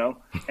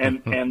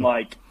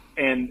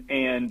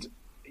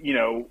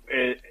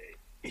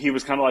 he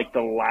was kind of like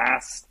the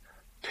last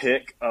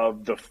pick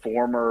of the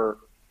former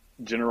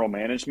general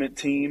management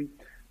team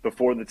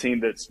before the team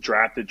that's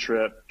drafted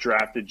Tripp,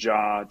 drafted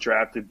Ja,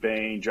 drafted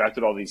Bane,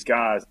 drafted all these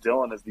guys.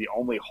 Dylan is the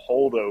only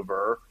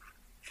holdover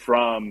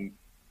from,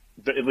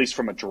 at least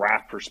from a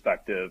draft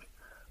perspective,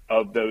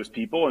 of those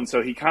people. And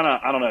so he kind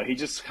of, I don't know, he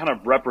just kind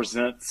of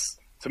represents,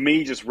 to me,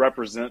 he just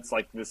represents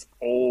like this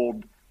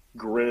old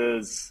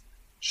Grizz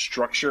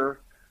structure.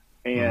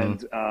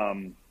 And,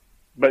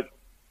 but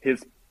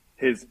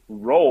his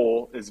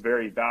role is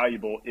very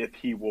valuable if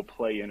he will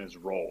play in his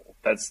role.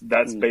 That's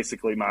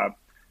basically my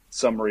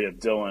summary of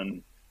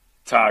Dylan.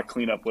 Ty,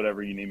 clean up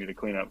whatever you need me to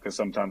clean up, because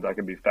sometimes I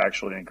can be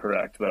factually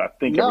incorrect. But I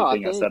think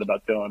everything I said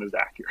about Dylan is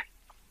accurate.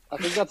 I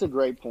think that's a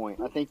great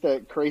point. I think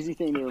the crazy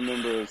thing to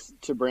remember is,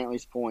 to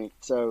Brantley's point,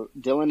 so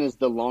Dylan is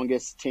the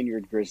longest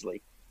tenured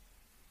Grizzly.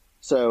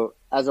 So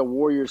as a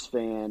Warriors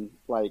fan,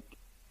 like,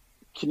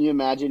 can you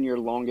imagine your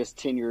longest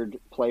tenured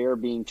player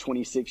being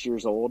 26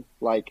 years old?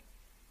 Like,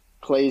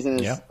 Clay's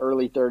in his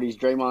early 30s,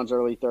 Draymond's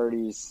early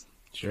 30s,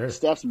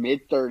 Steph's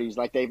mid-30s.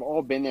 Like, they've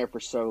all been there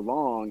for so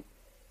long.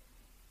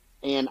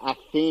 And I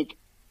think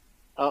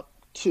up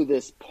to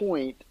this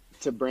point,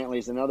 to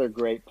Brantley's another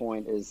great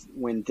point, is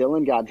when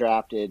Dylan got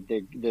drafted,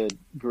 the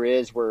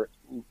Grizz were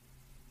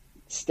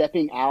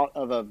stepping out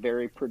of a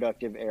very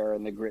productive era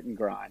in the grit and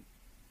grind.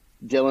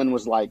 Dylan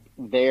was like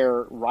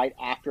there right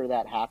after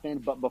that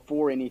happened, but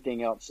before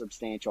anything else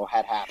substantial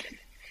had happened.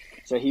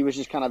 So he was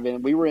just kind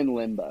of we were in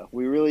limbo.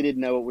 We really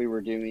didn't know what we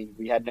were doing.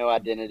 We had no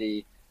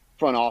identity.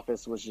 Front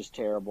office was just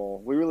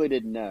terrible. We really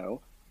didn't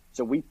know.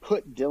 So we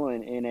put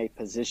Dylan in a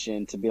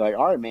position to be like,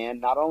 all right, man,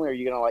 not only are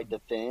you going to like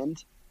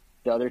defend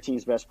the other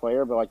team's best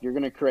player, but like you're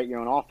going to create your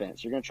own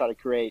offense. You're going to try to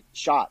create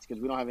shots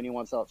because we don't have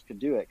anyone else could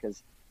do it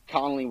because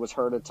Conley was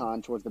hurt a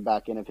ton towards the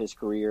back end of his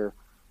career.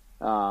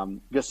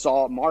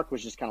 Mark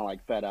was just kind of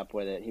like fed up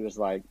with it. He was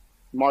like,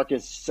 Mark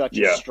is such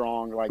a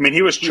strong, like, I mean,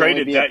 he was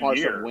traded that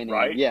year,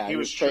 right? Yeah, he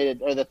was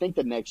traded, or I think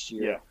the next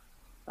year.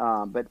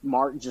 Yeah. But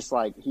Mark just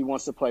like, he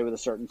wants to play with a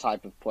certain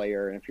type of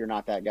player. And if you're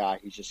not that guy,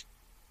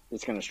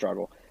 it's going to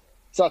struggle.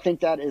 So I think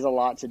that is a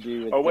lot to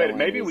do with. Oh wait, Dylan.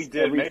 maybe we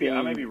did. Maybe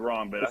I may be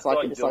wrong, but it's I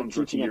like feel it's like like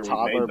teaching a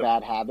toddler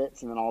bad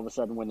habits, and then all of a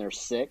sudden, when they're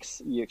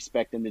 6, you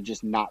expect them to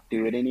just not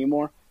do it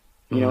anymore.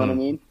 You know what I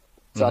mean?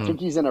 So I think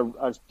he's in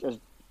a.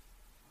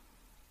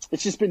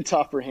 It's just been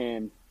tough for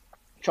him,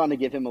 trying to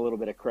give him a little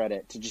bit of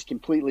credit to just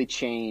completely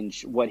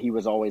change what he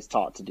was always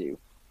taught to do.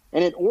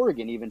 And at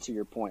Oregon, even to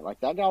your point,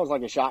 like that guy was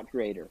like a shot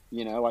creator,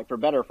 like for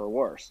better or for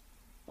worse.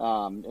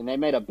 And they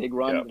made a big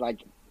run. Yeah.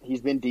 Like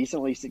he's been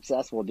decently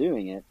successful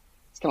doing it.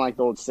 It's kind of like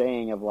the old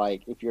saying of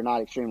like, if you're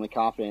not extremely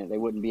confident, they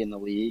wouldn't be in the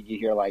league. You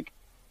hear like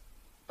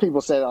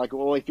people say like,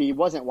 well, if he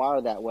wasn't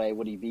wired that way,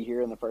 would he be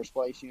here in the first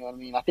place? You know what I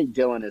mean? I think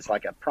Dylan is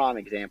like a prime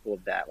example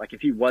of that. Like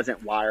if he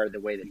wasn't wired the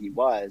way that he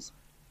was,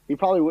 he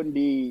probably wouldn't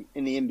be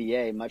in the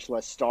NBA, much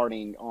less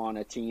starting on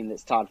a team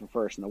that's tied for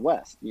first in the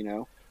West,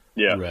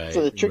 Yeah. Right,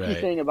 So the tricky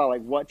thing about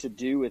like what to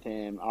do with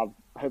him, I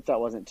hope that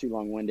wasn't too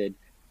long-winded.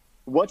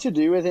 What to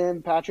do with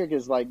him, Patrick,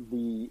 is like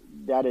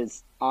that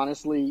is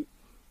honestly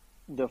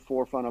the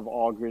forefront of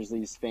all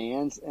Grizzlies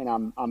fans, and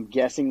I'm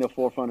guessing the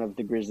forefront of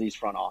the Grizzlies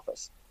front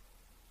office.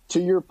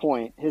 To your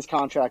point, his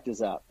contract is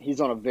up.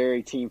 He's on a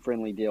very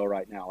team-friendly deal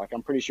right now. Like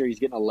I'm pretty sure he's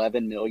getting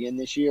 $11 million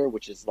this year,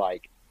 which is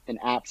like an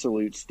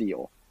absolute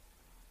steal.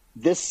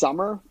 This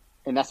summer,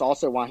 and that's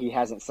also why he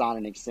hasn't signed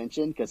an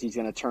extension, because he's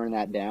going to turn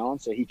that down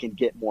so he can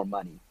get more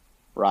money,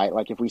 right?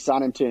 Like if we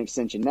sign him to an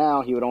extension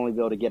now, he would only be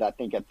able to get, I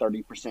think, a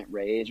 30%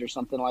 raise or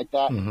something like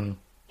that. Mm-hmm.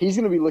 He's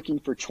going to be looking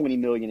for $20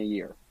 million a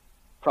year,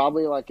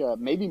 probably like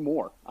maybe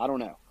more. I don't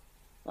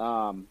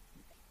know.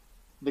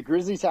 The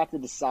Grizzlies have to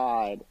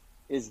decide: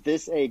 is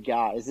this a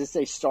guy? Is this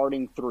a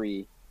starting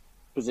 3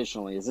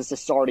 positionally? Is this a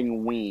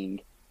starting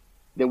wing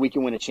that we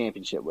can win a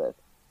championship with?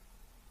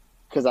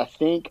 Because I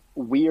think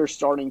we are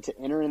starting to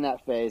enter in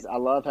that phase. I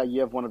love how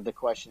you have one of the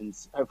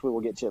questions. Hopefully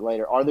we'll get to it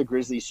later. Are the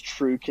Grizzlies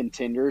true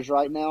contenders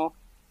right now?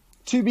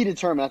 To be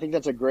determined. I think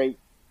that's a great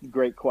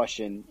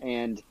question.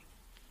 And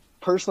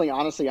personally,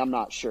 honestly, I'm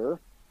not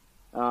sure.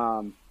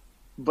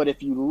 But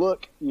if you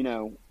look,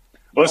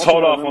 let's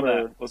hold off on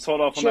that. Let's hold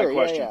off on that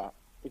question. Yeah.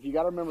 If you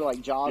got to remember,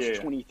 like Josh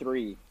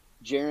 23,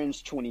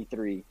 Jaren's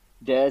 23,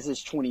 Dez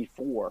is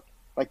 24.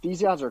 Like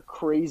these guys are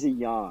crazy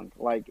young.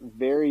 Like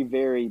very,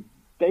 very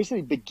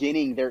basically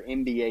beginning their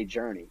NBA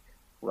journey,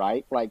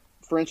 right? Like,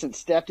 for instance,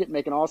 Steph didn't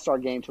make an All-Star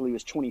game till he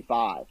was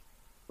 25,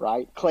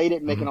 right? Clay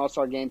didn't make an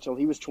All-Star game till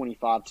he was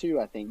 25 too,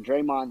 I think.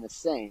 Draymond the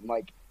same.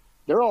 Like,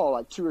 they're all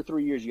like 2 or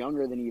 3 years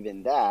younger than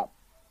even that.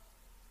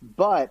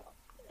 But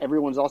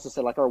everyone's also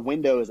said, like, our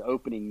window is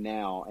opening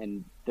now.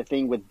 And the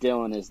thing with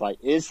Dylan is, like,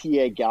 is he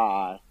a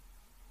guy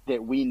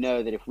that we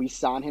know that if we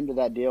sign him to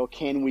that deal,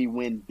 can we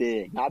win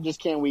big? Not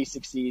just can we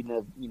succeed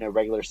in the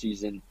regular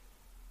season,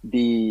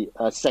 be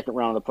a second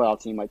round of the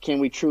playoff team. Like, can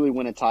we truly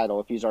win a title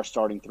if he's our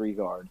starting 3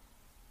 guard?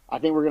 I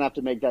think we're going to have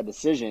to make that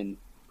decision,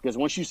 because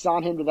once you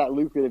sign him to that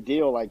lucrative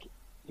deal, like,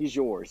 he's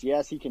yours.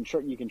 Yes, you can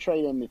trade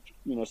him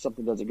if,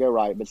 something doesn't go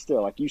right, but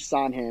still, like, you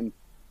sign him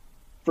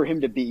for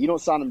him to be, you don't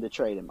sign him to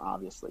trade him,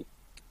 obviously.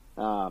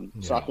 So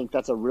I think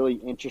that's a really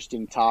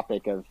interesting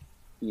topic of,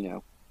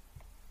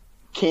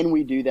 can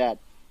we do that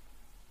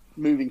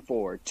moving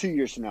forward 2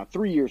 years from now,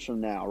 3 years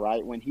from now,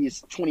 right? When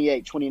he's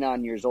 28,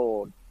 29 years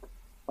old,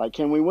 like,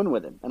 can we win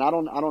with him? And I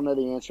don't know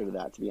the answer to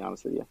that, to be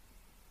honest with you.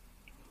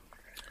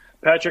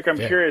 Patrick, I'm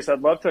curious.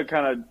 I'd love to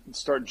kind of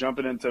start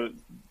jumping into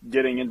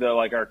getting into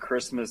like our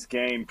Christmas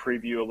game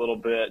preview a little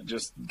bit,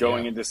 just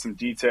going into some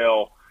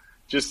detail,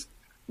 just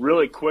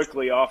really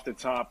quickly off the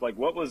top. Like,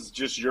 what was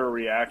just your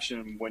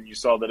reaction when you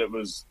saw that it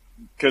was,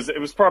 because it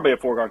was probably a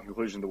foregone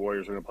conclusion the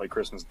Warriors were going to play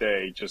Christmas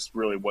Day, just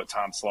really what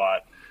time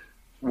slot.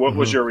 What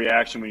was your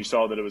reaction when you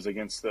saw that it was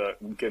against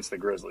the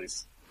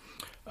Grizzlies?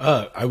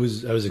 I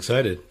was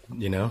excited.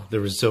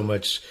 There was so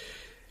much.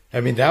 I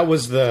mean, that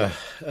was the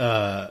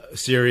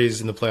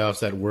series in the playoffs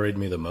that worried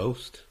me the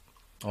most,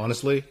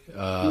 honestly.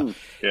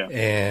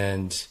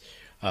 And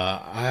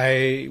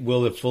I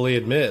will fully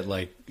admit,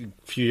 like a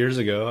few years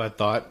ago, I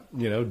thought,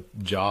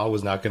 Ja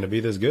was not going to be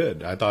this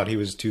good. I thought he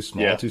was too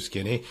small, too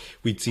skinny.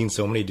 We'd seen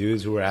so many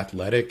dudes who were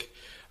athletic.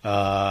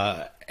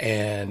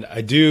 And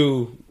I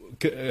do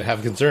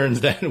have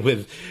concerns that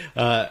with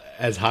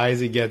as high as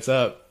he gets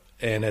up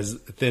and as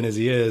thin as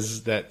he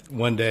is, that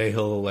one day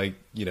he'll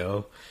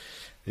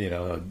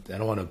I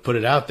don't want to put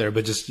it out there,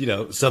 but just,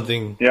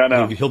 something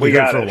he'll be We good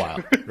got for a it.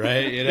 while,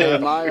 right? Yeah,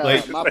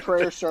 my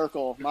prayer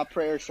circle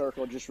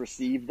just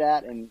received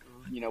that, and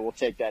we'll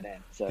take that in.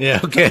 So.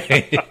 Yeah,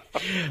 okay.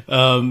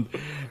 And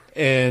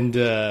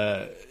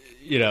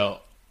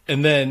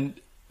then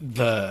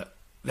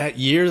that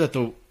year that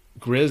the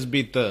Grizz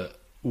beat the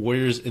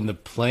Warriors in the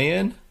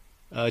play-in,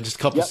 just a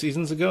couple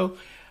seasons ago.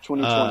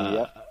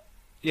 2020,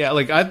 Yeah,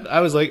 like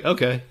I was like,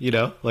 okay,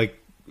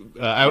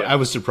 I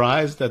was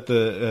surprised that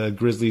the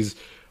Grizzlies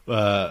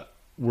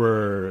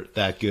were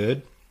that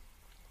good.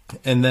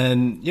 And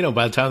then,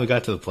 by the time we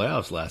got to the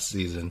playoffs last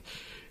season,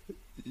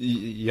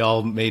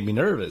 y'all made me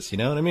nervous, you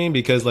know what I mean?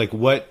 Because,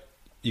 what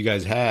you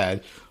guys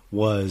had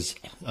was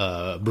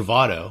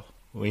bravado,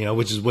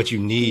 which is what you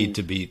need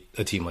to beat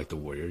a team like the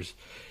Warriors.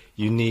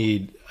 You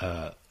need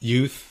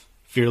youth,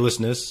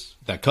 fearlessness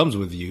that comes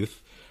with youth,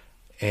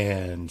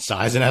 and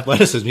size and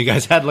athleticism. You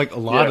guys had, a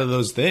lot of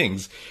those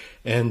things.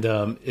 And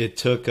it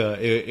took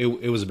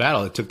it was a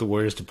battle. It took the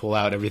Warriors to pull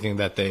out everything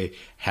that they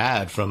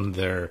had from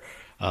their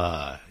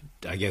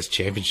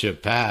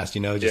championship past,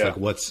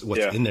 what's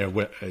in their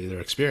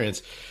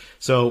experience.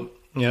 So,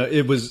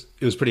 it was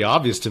pretty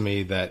obvious to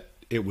me that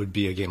it would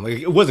be a game.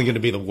 It wasn't going to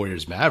be the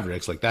Warriors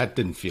Mavericks. That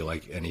didn't feel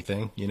like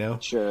anything,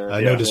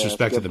 Sure. No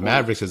disrespect to the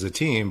Mavericks as a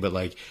team,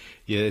 but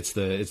it's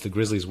the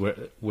Grizzlies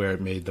where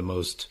it made the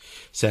most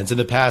sense. In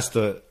the past,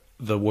 the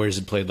Warriors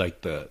had played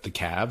the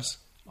Cavs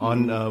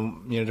on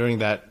during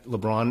that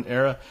LeBron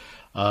era,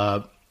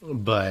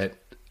 but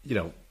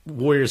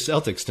Warriors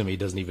Celtics to me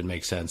doesn't even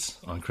make sense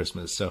on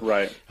Christmas. So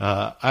right,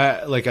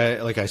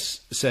 I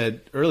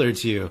said earlier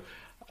to you,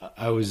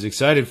 I was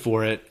excited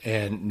for it,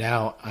 and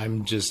now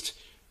I'm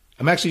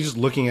actually just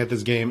looking at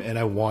this game, and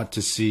I want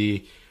to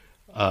see.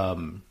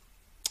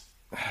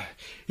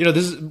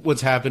 This is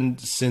what's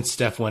happened since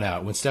Steph went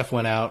out. When Steph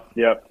went out,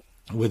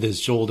 with his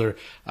shoulder,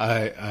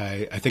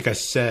 I think I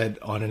said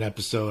on an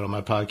episode on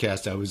my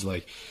podcast, I was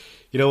like,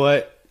 you know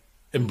what?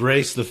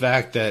 Embrace the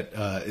fact that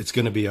it's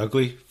going to be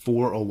ugly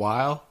for a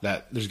while,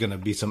 that there's going to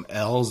be some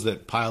L's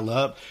that pile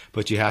up,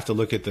 but you have to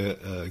look at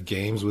the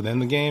games within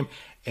the game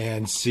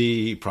and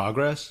see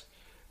progress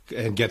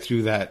and get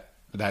through that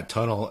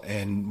tunnel.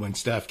 And when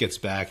Steph gets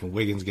back and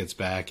Wiggins gets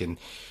back and,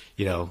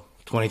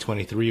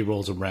 2023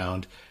 rolls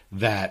around,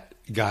 that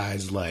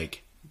guys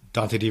like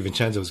Dante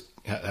DiVincenzo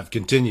have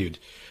continued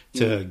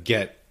to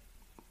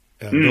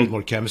build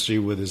more chemistry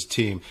with his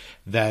team,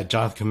 that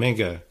Jonathan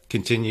Kuminga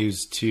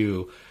continues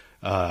to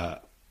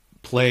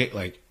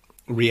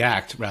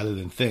react rather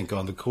than think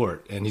on the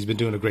court. And he's been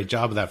doing a great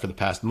job of that for the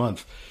past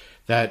month.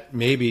 That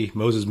maybe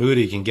Moses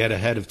Moody can get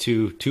ahead of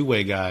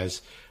two-way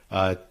guys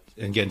and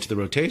get into the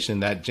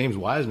rotation, that James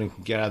Wiseman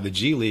can get out of the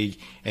G League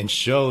and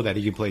show that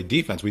he can play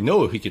defense. We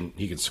know he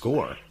can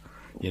score.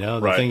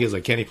 The thing is,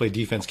 can he play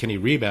defense? Can he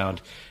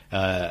rebound?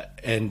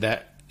 And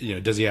that,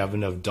 does he have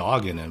enough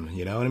dog in him?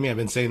 You know what I mean? I've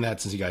been saying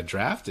that since he got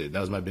drafted. That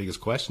was my biggest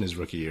question his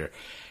rookie year.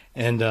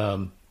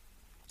 And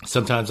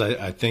sometimes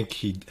I think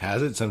he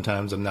has it.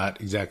 Sometimes I'm not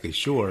exactly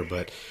sure,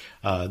 but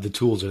the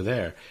tools are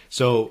there.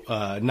 So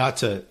not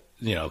to,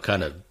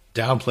 kind of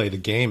downplay the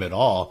game at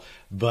all,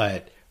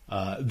 but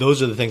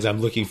those are the things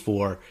I'm looking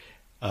for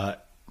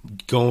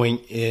going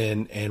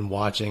in and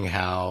watching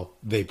how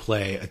they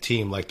play a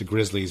team like the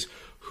Grizzlies,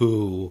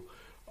 who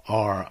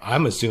are,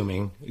 I'm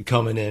assuming,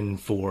 coming in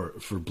for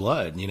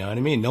blood. You know what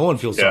I mean? No one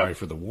feels sorry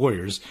for the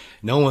Warriors.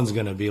 No one's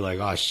going to be like,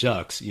 oh,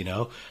 shucks,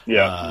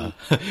 Yeah.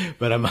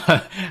 But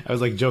I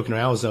was joking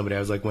around with somebody. I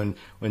was like, when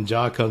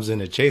Ja comes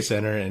in at Chase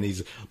Center and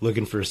he's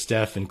looking for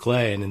Steph and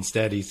Clay, and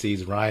instead he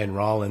sees Ryan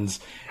Rollins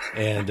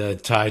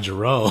and Ty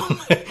Jerome,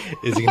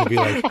 is he going to be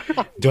like,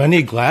 do I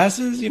need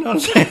glasses? You know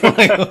what I'm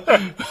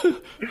saying?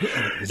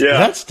 Is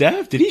that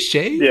Steph? Did he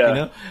shave?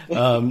 Yeah.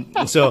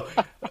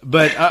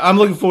 But I'm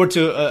looking forward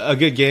to a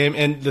good game.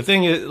 And the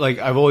thing is,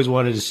 I've always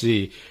wanted to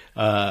see,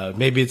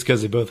 maybe it's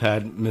because they both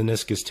had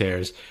meniscus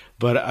tears,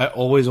 but I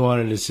always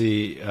wanted to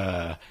see,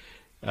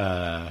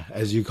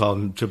 as you call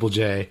him, Triple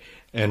J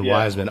and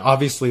Wiseman.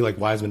 Obviously,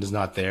 Wiseman is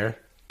not there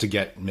to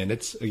get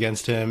minutes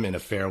against him in a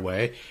fair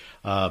way.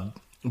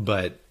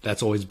 But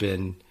that's always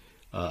been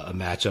a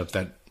matchup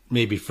that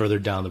maybe further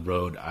down the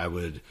road I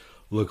would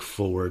look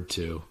forward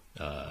to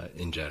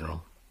in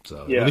general.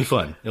 So it'll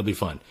be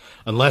fun.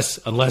 Unless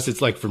it's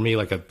for me,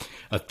 a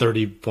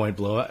 30-point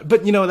blowout.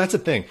 But that's the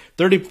thing.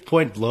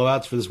 30-point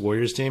blowouts for this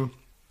Warriors team.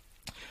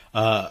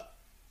 I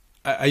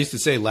used to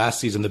say last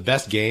season, the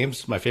best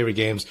games, my favorite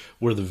games,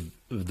 were the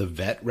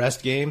vet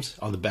rest games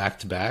on the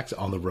back-to-backs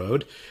on the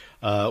road,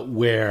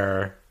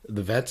 where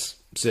the vets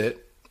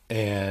sit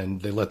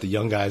and they let the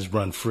young guys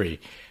run free.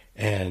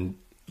 And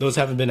those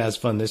haven't been as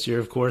fun this year,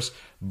 of course,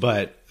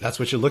 but that's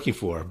what you're looking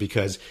for,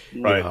 because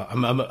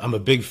I'm a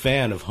big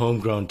fan of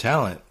homegrown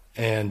talent,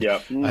 and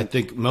I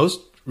think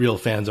most real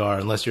fans are,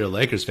 unless you're a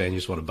Lakers fan, you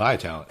just want to buy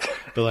talent.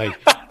 But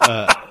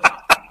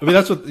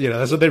that's what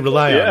that's what they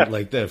rely on,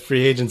 the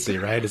free agency,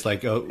 right? It's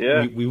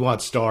we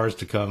want stars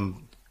to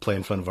come play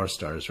in front of our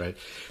stars, right?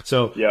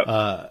 So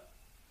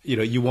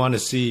you want to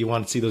see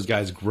those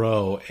guys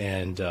grow,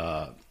 and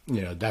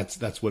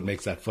that's what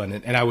makes that fun.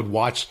 And I would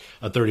watch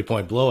a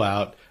 30-point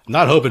blowout. I'm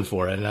not hoping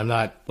for it, and I'm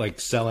not like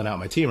selling out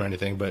my team or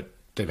anything, but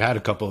they've had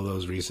a couple of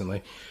those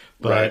recently.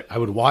 But Right. I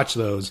would watch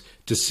those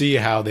to see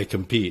how they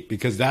compete,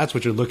 because that's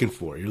what you're looking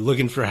for. You're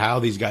looking for how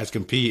these guys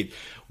compete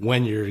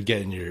when you're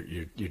getting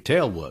your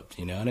tail whooped.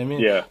 You know what I mean?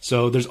 Yeah.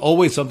 So there's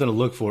always something to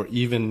look for,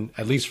 even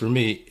at least for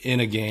me, in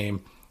a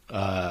game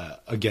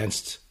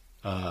against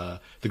the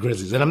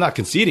Grizzlies. And I'm not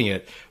conceding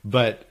it,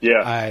 but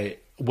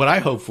what I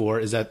hope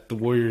for is that the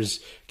Warriors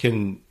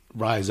can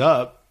rise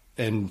up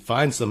and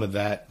find some of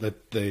that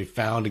they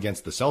found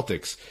against the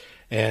Celtics.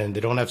 And they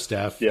don't have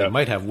Steph. Yeah. They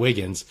might have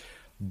Wiggins,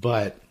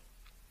 but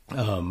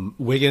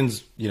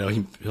Wiggins,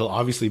 he'll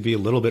obviously be a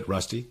little bit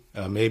rusty,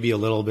 maybe a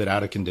little bit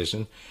out of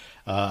condition.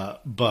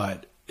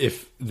 But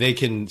if they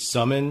can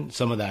summon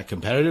some of that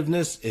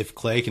competitiveness, if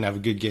Clay can have a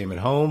good game at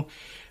home,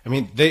 I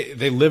mean,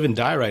 they live and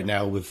die right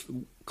now with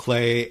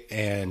Clay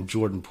and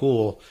Jordan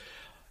Poole,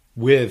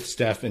 with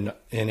Steph and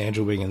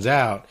Andrew Wiggins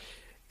out.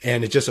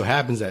 And it just so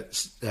happens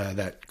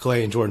that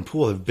Clay and Jordan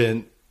Poole have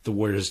been the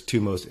Warriors' two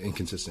most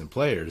inconsistent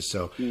players.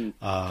 So,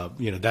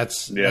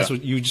 that's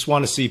what you just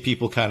want to see,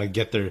 people kind of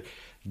get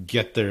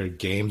their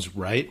games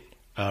right,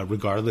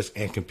 regardless,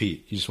 and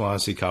compete. You just want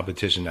to see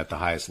competition at the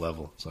highest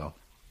level. So,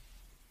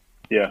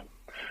 yeah.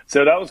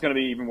 So that was going to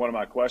be even one of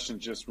my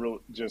questions. Just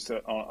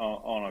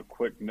on a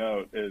quick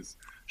note, is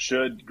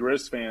should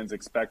Grizz fans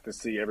expect to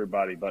see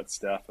everybody but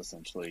Steph,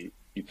 essentially,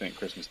 you think,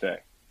 Christmas Day?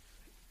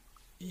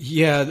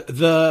 Yeah,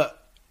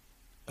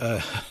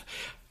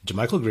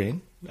 JaMychal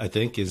Green, I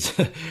think, is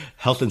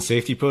health and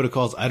safety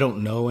protocols. I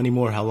don't know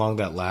anymore how long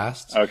that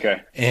lasts.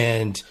 Okay.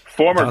 And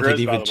Former Dante Grizz, by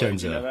the way,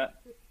 DiVincenzo. you know that?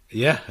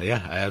 Yeah,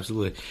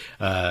 absolutely.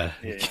 Yeah.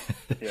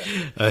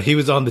 He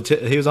was on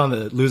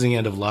the losing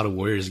end of a lot of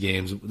Warriors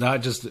games,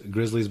 not just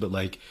Grizzlies, but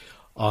like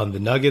on the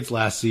Nuggets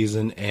last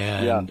season,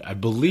 and I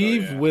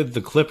believe with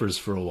the Clippers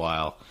for a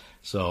while.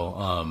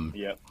 So,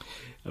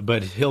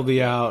 but he'll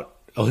be out.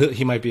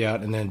 He might be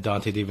out, and then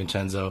Dante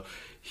DiVincenzo,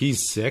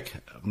 he's sick.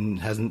 They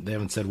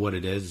haven't said what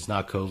it is. It's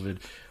not COVID,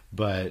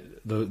 but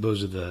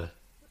those are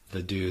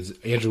the dudes.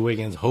 Andrew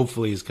Wiggins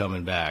hopefully is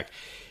coming back.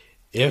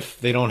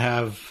 If they don't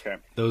have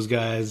those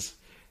guys,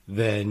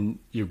 then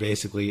you're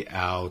basically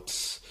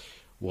out,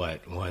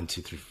 1,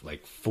 2, 3,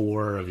 like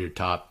 4 of your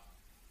top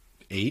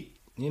 8,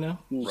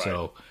 Right.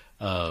 So,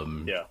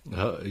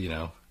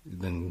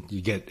 then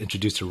you get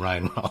introduced to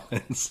Ryan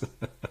Rollins.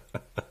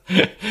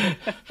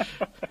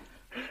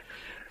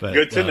 But,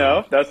 good to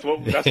know. That's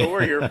what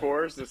we're here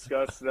for, is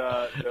discuss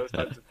those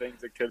types of things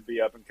that could be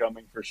up and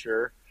coming for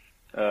sure.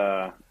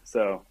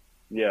 So,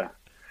 yeah.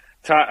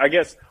 Ty, I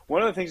guess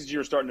one of the things that you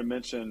were starting to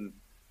mention,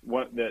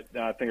 that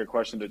I think a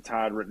question that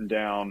Ty had written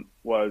down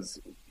was,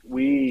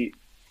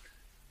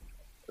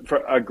 for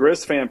a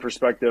Grizz fan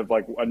perspective,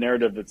 like a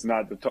narrative that's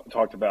not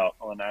talked about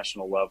on a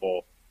national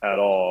level at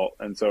all,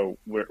 and so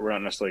we're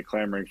not necessarily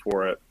clamoring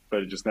for it,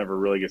 but it just never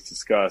really gets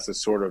discussed,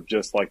 is sort of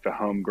just like the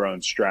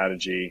homegrown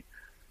strategy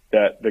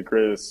that the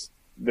Grizz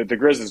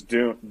is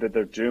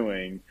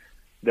doing,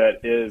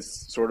 that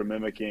is sort of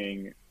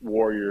mimicking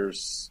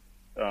Warriors'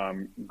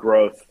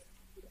 growth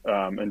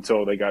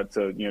until they got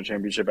to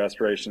championship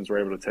aspirations, were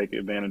able to take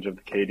advantage of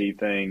the KD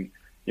thing,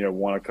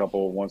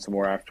 won some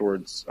more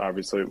afterwards,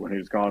 obviously, when he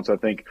was gone. So I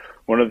think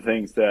one of the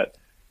things that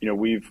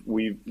we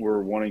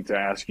were wanting to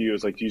ask you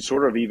is, like, do you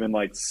sort of even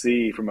like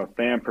see from a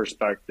fan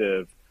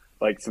perspective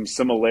like some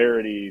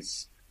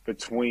similarities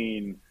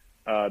between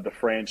the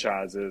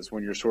franchises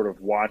when you're sort of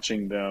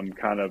watching them,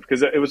 kind of,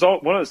 because it was all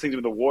one of those things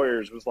with the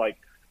Warriors was like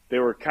they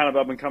were kind of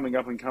up and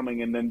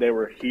coming, and then they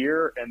were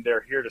here, and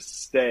they're here to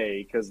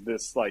stay because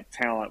this like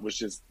talent was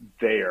just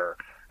there.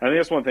 And I think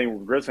that's one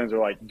thing where Grizz fans are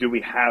like, do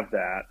we have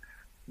that?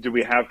 Do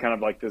we have kind of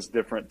like this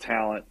different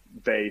talent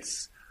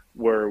base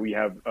where we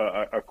have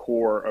a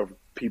core of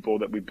people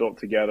that we built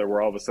together,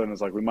 where all of a sudden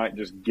it's like we might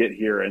just get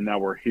here and now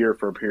we're here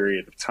for a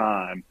period of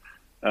time?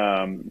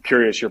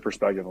 Curious your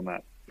perspective on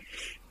that.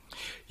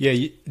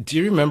 Yeah, do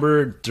you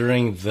remember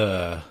during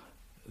the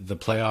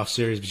playoff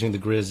series between the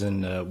Grizz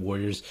and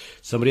Warriors,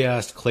 somebody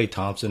asked Klay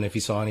Thompson if he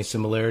saw any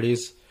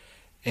similarities,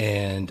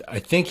 and I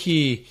think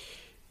he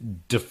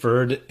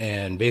deferred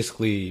and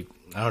basically,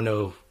 I don't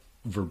know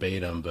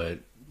verbatim, but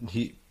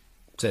he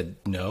said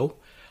no.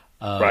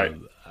 Right.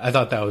 I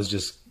thought that was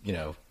just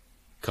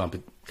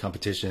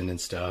competition and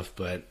stuff,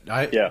 but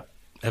I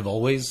have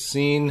always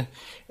seen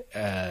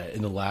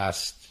in the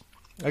last,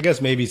 I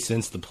guess maybe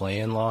since the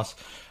play-in loss,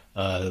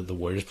 the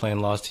Warriors play-in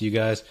loss to you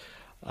guys,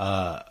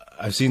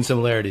 I've seen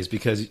similarities,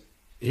 because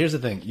here's the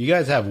thing: you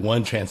guys have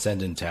one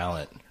transcendent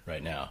talent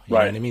right now. You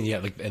know what I mean?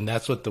 Yeah, and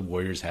that's what the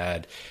Warriors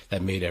had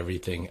that made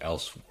everything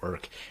else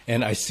work.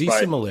 And I see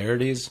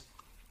similarities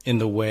in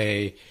the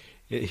way.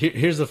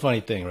 Here's the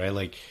funny thing, right?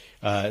 Like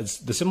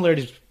the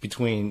similarities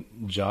between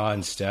Ja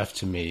and Steph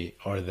to me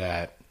are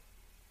that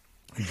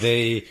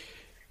they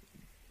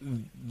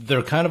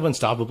they're kind of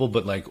unstoppable,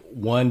 but like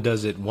one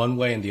does it one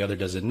way and the other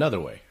does it another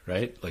way,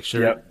 right? Like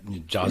sure,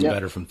 Ja's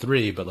better from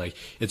three, but like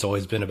it's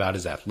always been about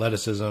his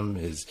athleticism,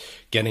 his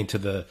getting to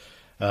the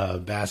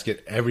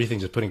basket, everything,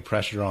 just putting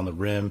pressure on the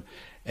rim.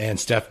 And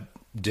Steph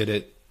did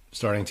it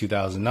starting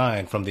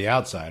 2009 from the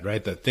outside,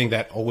 right? The thing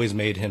that always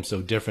made him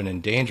so different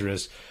and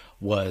dangerous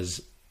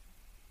was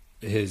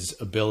his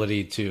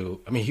ability to,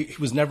 I mean, he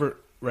was never,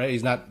 right?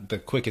 He's not the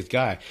quickest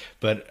guy,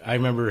 but I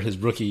remember his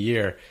rookie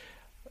year,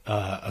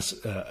 a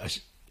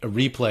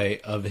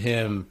replay of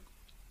him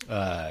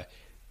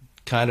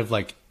kind of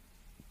like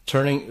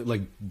turning,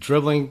 like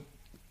dribbling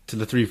to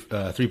the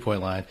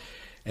 3-point line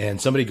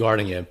and somebody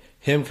guarding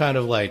him kind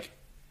of like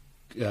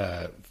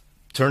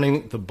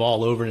turning the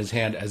ball over in his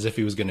hand as if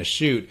he was going to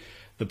shoot,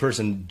 the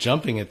person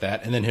jumping at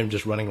that, and then him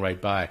just running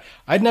right by.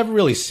 I'd never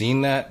really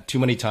seen that too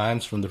many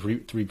times from the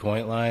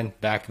 3-point line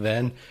back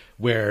then,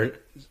 where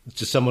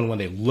just someone, when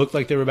they looked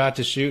like they were about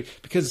to shoot,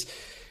 because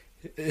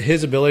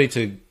his ability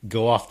to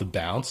go off the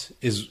bounce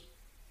is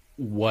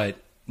what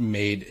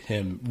made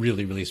him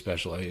really, really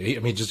special. I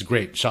mean, just a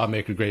great shot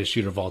maker, greatest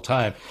shooter of all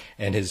time,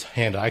 and his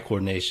hand-eye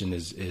coordination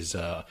is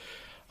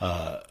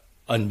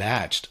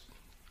unmatched,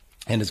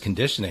 and his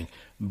conditioning.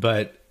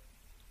 But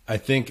I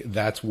think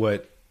that's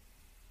what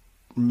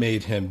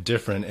made him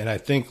different. And I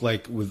think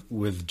like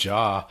with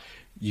Ja,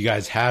 you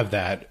guys have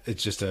that.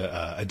 It's just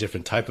a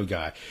different type of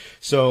guy.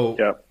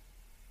 So,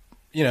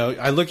 you know,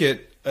 I look at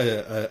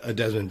a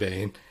Desmond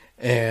Bane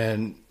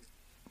and,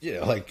 you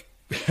know, like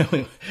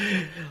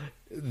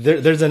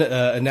there's an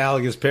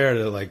analogous pair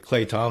to like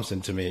Klay Thompson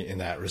to me in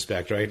that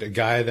respect, right? A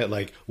guy that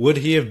like, would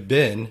he have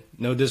been,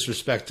 no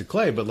disrespect to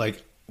Klay, but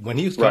like when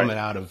he was coming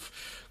out of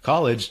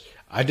college,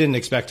 I didn't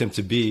expect him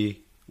to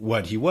be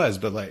what he was,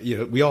 but like, you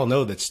know, we all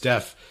know that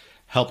Steph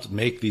helped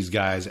make these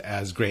guys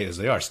as great as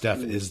they are. Steph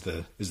is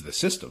the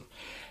system.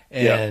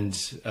 And,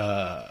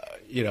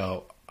 you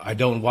know, I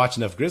don't watch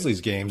enough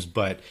Grizzlies games,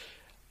 but,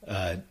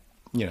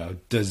 you know,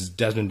 does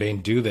Desmond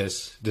Bane do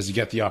this? Does he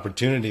get the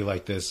opportunity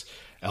like this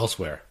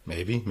elsewhere?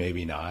 Maybe,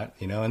 maybe not,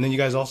 you know? And then you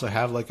guys also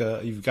have like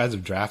you guys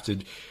have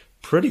drafted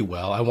pretty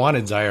well. I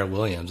wanted Zaire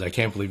Williams. I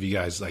can't believe you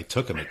guys like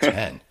took him at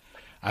 10.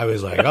 I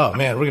was like, oh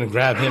man, we're going to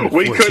grab him at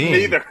 14. We couldn't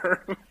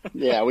either.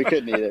 Yeah, we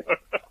couldn't either.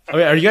 I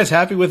mean, are you guys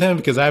happy with him?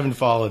 Because I haven't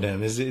followed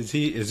him. Is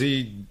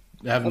he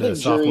having the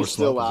sophomore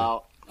still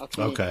slump? out.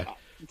 Okay.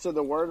 So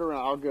the word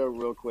around, I'll go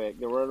real quick.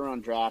 The word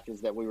around draft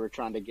is that we were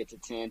trying to get to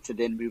 10 to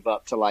then move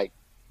up to like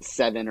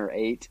 7 or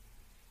 8.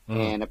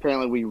 And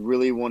apparently we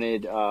really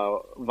wanted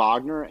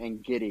Wagner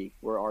and Giddey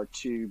were our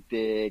two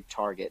big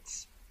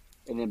targets.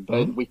 And then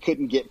both we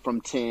couldn't get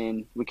from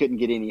 10. We couldn't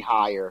get any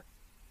higher.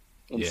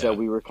 And so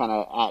we were kind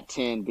of at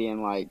 10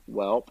 being like,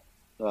 well,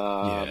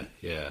 we're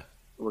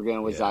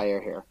going with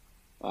Zaire here.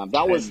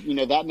 That was, you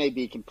know, that may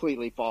be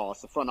completely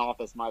false. The front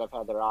office might have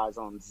had their eyes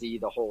on Z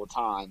the whole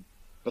time,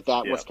 but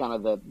that was kind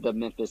of the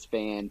Memphis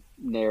fan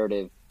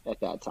narrative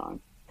at that time.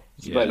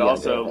 Yeah. But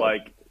also,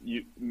 like,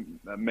 you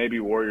maybe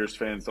Warriors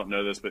fans don't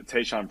know this, but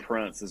Tayshaun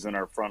Prince is in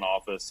our front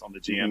office on the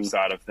GM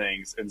side of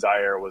things, and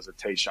Zaire was a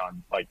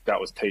Tayshaun, like that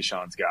was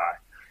Tayshaun's guy.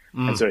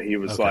 And so he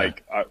was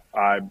like,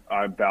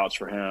 I vouch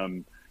for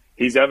him.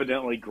 He's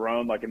evidently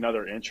grown like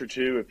another inch or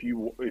two. If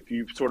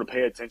you sort of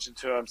pay attention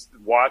to him,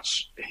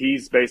 watch.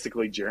 He's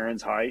basically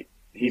Jaren's height.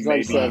 He's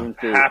like maybe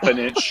half an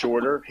inch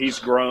shorter. He's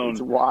grown.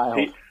 It's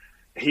wild.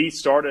 He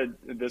started.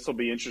 This will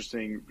be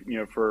interesting, you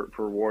know, for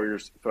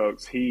Warriors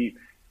folks. He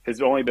has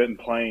only been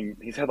playing.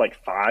 He's had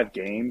like 5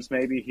 games,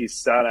 maybe. He's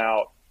sat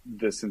out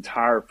this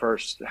entire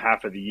first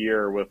half of the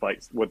year with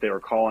like what they were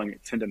calling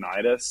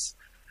tendonitis.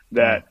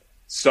 That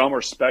some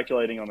are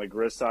speculating on the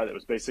Grizz side that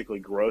was basically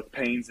growth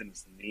pains in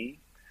his knee.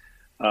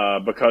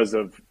 Because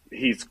of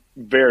he's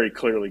very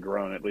clearly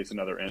grown at least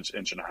another inch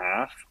and a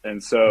half,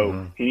 and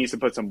so he needs to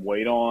put some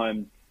weight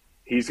on.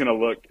 He's going to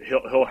look.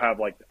 He'll have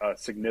like a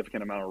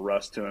significant amount of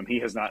rust to him. He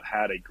has not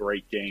had a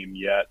great game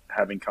yet,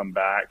 having come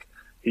back.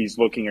 He's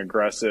looking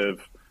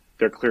aggressive.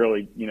 They're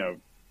clearly, you know,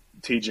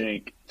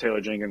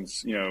 Taylor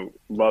Jenkins, you know,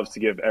 loves to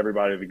give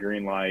everybody the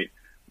green light,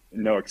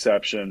 no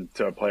exception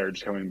to a player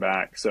just coming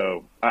back.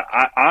 So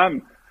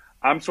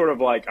I'm sort of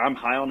like, I'm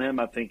high on him.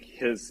 I think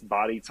his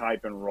body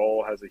type and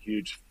role has a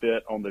huge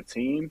fit on the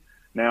team.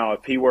 Now,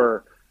 if he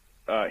were,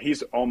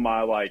 he's on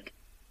my like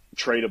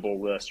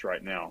tradable list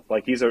right now.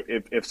 Like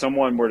if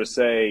someone were to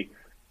say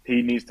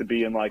he needs to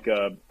be in like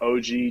a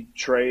OG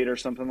trade or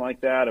something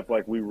like that, if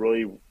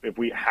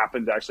we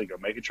happen to actually go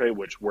make a trade,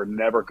 which we're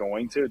never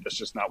going to, that's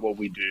just not what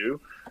we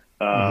do.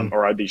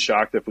 Or I'd be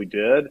shocked if we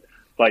did.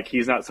 Like,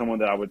 he's not someone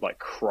that I would like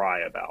cry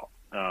about.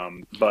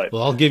 But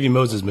well, I'll give you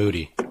Moses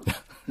Moody.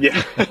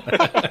 Yeah.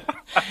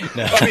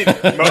 No. I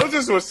mean,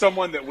 Moses was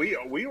someone that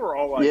we were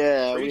all like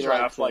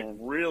pre-draft, like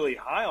really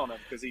high on him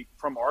because he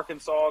from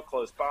Arkansas,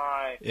 close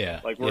by. Yeah.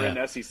 Like we're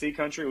in SEC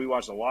country. We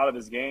watched a lot of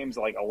his games.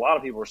 Like a lot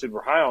of people were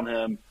super high on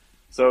him.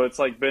 So it's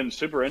like been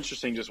super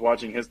interesting just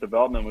watching his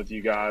development with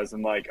you guys.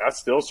 And like I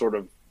still sort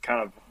of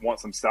kind of want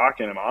some stock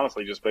in him,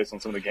 honestly, just based on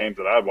some of the games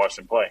that I've watched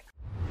him play.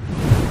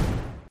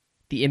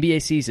 The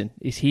NBA season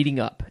is heating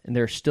up, and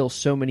there are still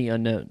so many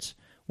unknowns.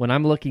 When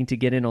I'm looking to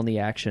get in on the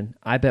action,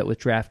 I bet with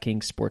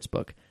DraftKings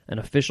Sportsbook, an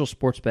official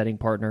sports betting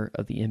partner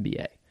of the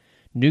NBA.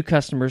 New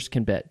customers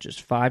can bet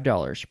just $5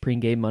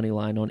 pregame money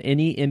line on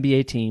any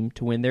NBA team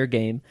to win their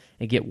game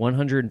and get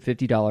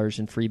 $150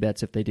 in free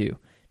bets if they do.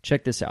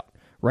 Check this out.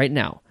 Right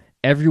now,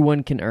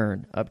 everyone can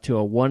earn up to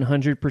a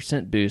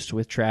 100% boost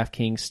with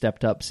DraftKings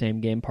stepped-up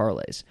same-game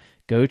parlays.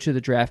 Go to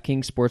the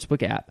DraftKings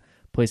Sportsbook app,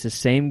 place a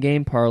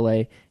same-game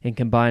parlay, and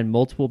combine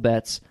multiple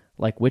bets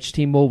like which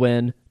team will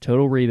win,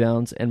 total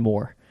rebounds, and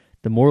more.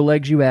 The more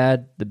legs you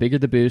add, the bigger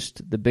the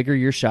boost, the bigger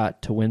your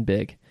shot to win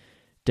big.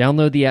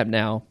 Download the app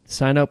now,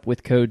 sign up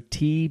with code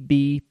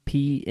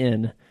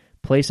TBPN,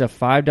 place a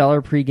 $5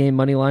 pregame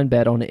moneyline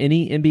bet on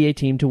any NBA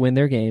team to win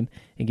their game,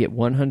 and get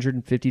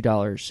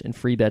 $150 in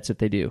free bets if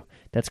they do.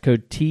 That's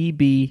code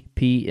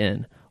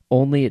TBPN,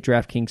 only at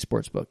DraftKings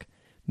Sportsbook.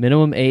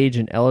 Minimum age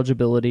and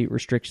eligibility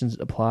restrictions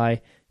apply.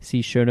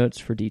 See show notes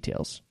for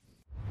details.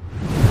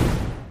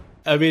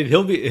 I mean,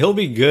 he'll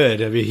be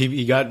good. I mean,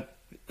 he got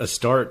a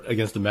start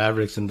against the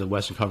Mavericks in the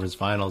Western Conference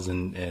Finals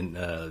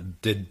and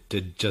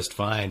did just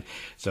fine.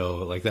 So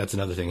like that's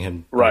another thing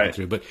him right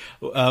through. But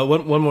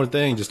one more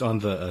thing, just on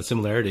the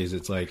similarities,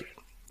 it's like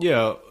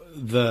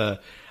the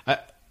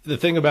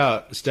thing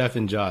about Steph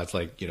and Ja, it's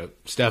like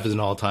Steph is an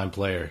all-time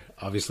player.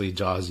 Obviously,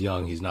 Ja's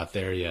young; he's not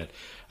there yet.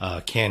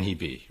 Can he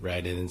be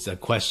right? And it's a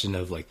question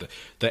of like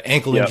the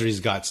ankle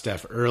injuries got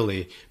Steph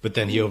early, but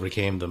then he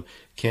overcame them.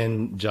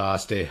 Can Ja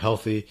stay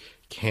healthy?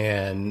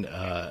 Can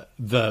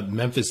the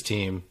Memphis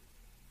team,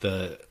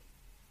 the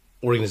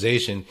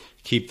organization,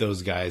 keep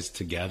those guys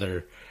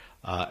together?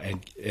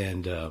 And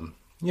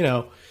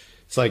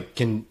it's like,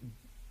 can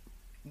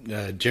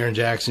Jaren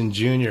Jackson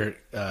Jr.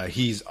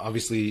 He's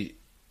obviously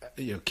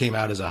came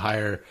out as a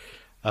higher,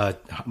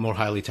 more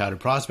highly touted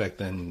prospect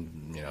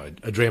than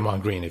a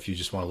Draymond Green. If you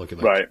just want to look at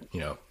like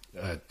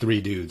three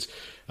dudes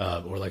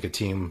or like a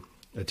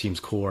team's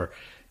core,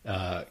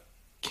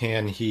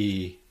 can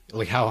he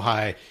how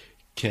high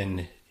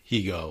can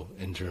he go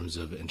in terms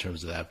of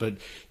that? But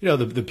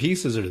the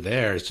pieces are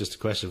there. It's just a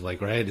question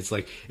of right. It's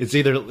like it's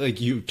either like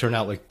you turn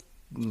out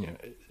you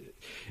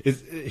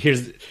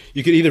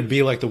could either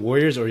be like the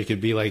Warriors or you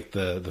could be like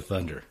the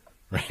Thunder,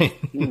 right?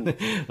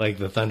 Like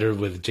the Thunder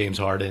with James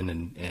Harden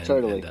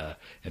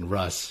and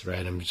Russ,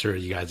 right? I'm sure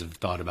you guys have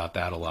thought about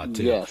that a lot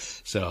too.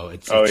 Yes. So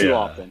it's too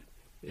often.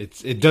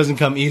 It doesn't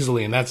come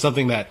easily, and that's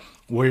something that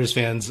Warriors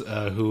fans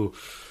who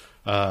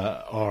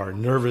are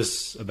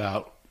nervous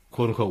about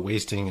quote unquote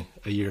wasting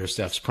a year of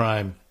Steph's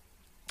prime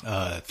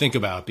think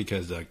about,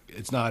 because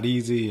it's not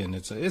easy, and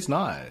it's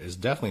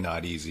definitely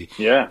not easy.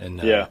 Yeah. And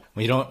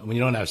when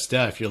you don't have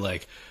Steph, you're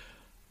like,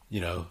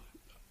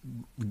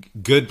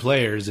 good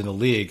players in the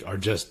league are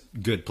just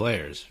good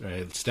players,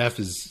 right? Steph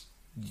is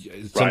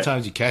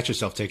sometimes you catch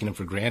yourself taking him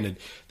for granted,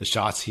 the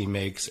shots he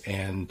makes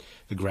and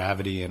the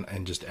gravity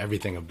and just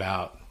everything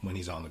about when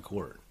he's on the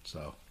court.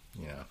 So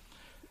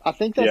I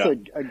think that's a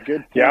good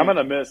point. Yeah, I'm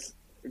gonna miss.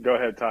 Go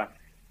ahead, Ty.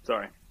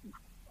 Sorry.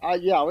 I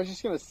was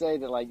just going to say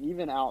that,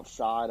 even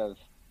outside of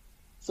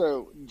 –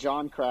 so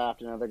John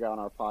Kraft, another guy on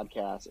our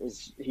podcast,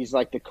 he's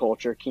like the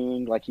culture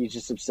king. Like, he's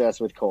just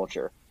obsessed with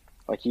culture.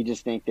 Like, he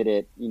just thinks that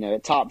it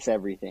tops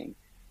everything.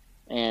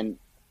 And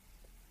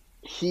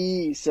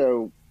he's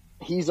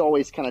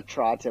always kind of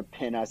tried to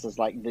pin us as,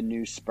 the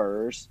new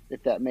Spurs,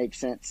 if that makes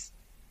sense.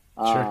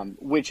 Sure.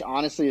 Which,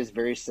 honestly, is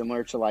very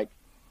similar to,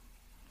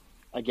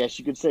 I guess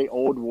you could say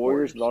old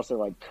Warriors, but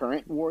also,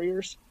 current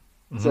Warriors.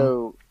 Mm-hmm.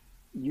 So –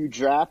 you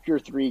draft your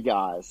three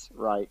guys,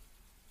 right?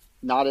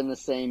 Not in the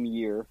same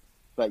year,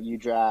 but you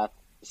draft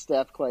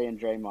Steph, Clay, and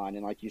Draymond,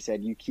 and like you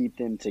said, you keep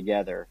them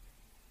together.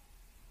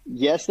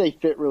 Yes, they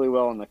fit really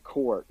well on the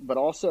court, but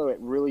also it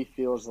really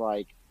feels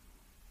like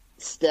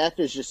Steph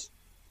is just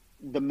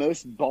the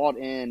most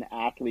bought-in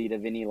athlete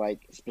of any,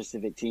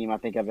 specific team I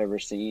think I've ever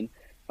seen.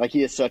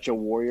 He is such a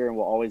warrior and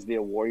will always be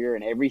a warrior,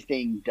 and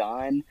everything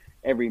done,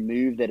 every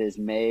move that is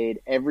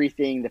made,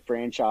 everything the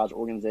franchise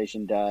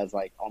organization does,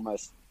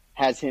 almost –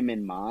 has him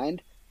in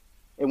mind.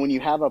 And when you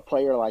have a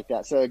player like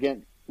that, so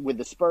again, with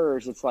the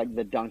Spurs, it's like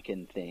the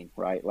Duncan thing,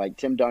 right?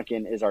 Tim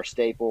Duncan is our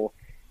staple.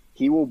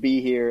 He will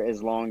be here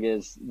as long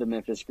as the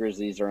Memphis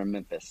Grizzlies are in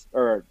Memphis,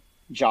 or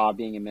Ja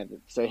being in Memphis.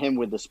 So him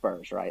with the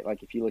Spurs, right?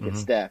 If you look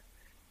at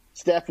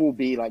Steph will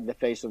be the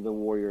face of the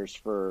Warriors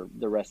for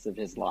the rest of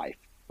his life,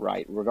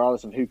 right?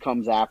 Regardless of who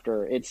comes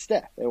after, it's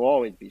Steph. It will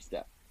always be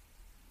Steph.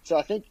 So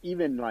I think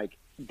even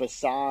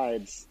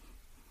besides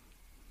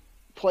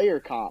player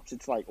comps,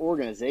 it's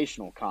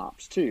organizational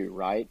comps too,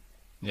 right?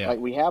 Yeah.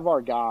 We have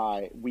our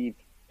guy,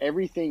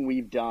 everything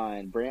we've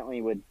done,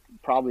 Brantley would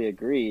probably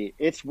agree,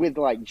 it's with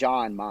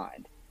Ja in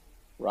mind,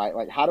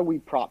 right? How do we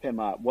prop him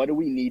up? What do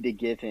we need to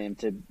give him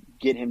to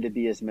get him to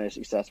be as most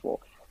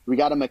successful? We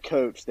got him a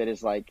coach that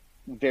is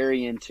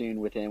very in tune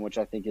with him, which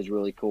I think is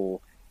really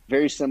cool.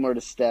 Very similar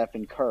to Steph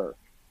and Kerr,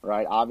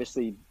 right?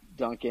 Obviously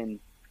Duncan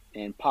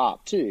and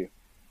Pop too.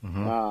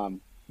 Mm-hmm.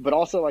 But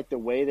also the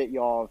way that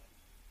y'all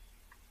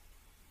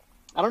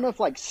I don't know if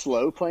like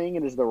slow playing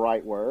it is the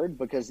right word,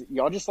 because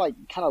y'all just like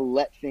kind of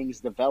let things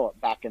develop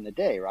back in the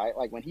day, right?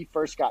 Like when he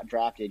first got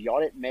drafted, y'all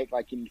didn't make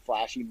like any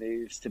flashy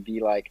moves to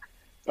be like,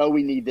 oh,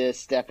 we need this,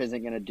 Steph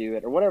isn't going to do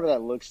it, or whatever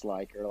that looks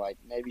like, or like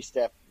maybe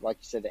Steph, like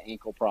you said, the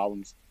ankle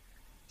problems.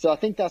 So I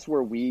think that's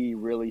where we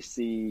really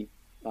see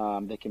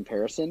the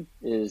comparison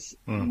is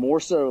more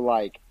so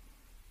like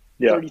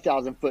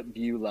 30,000 foot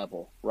view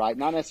level, right?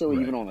 Not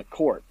necessarily even on the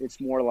court.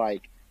 It's more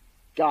like,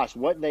 gosh,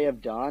 what they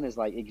have done is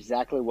like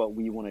exactly what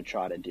we want to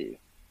try to do.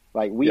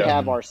 Like we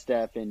have our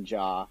Steph and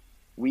Ja,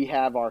 we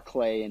have our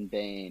Clay and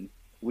Bane,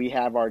 we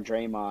have our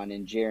Draymond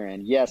and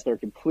Jaren. Yes, they're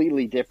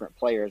completely different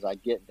players. I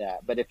get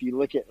that. But if you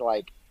look at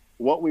like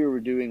what we were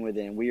doing with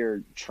them, we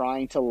are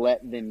trying to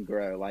let them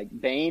grow. Like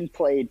Bane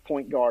played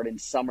point guard in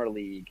Summer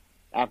League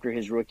after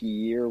his rookie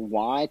year.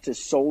 Why? To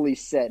solely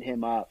set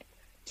him up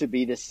to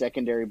be the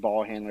secondary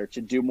ball handler,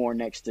 to do more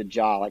next to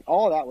Ja. Like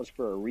all that was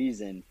for a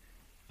reason.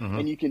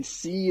 And you can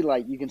see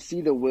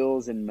the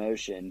wheels in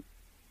motion.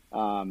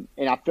 And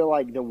I feel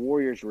like the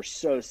Warriors were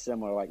so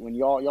similar. Like when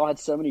y'all had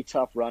so many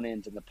tough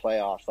run-ins in the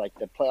playoffs, like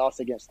the playoffs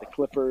against the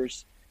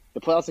Clippers,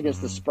 the playoffs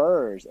against the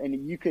Spurs, and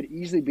you could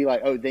easily be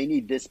like, oh, they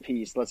need this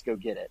piece, let's go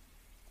get it.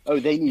 Oh,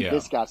 they need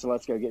this guy, so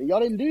let's go get it. Y'all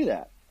didn't do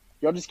that.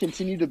 Y'all just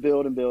continue to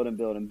build and build and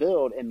build and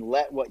build and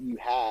let what you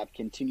have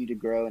continue to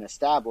grow and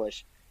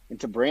establish. And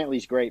to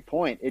Brantley's great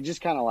point, it just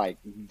kind of like,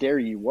 there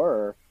you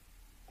were.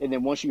 And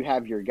then once you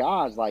have your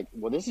guys, like,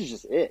 well, this is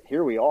just it.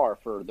 Here we are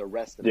for the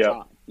rest of the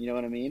time. You know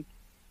what I mean?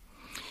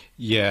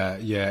 Yeah,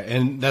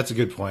 and that's a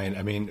good point.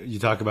 I mean, you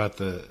talk about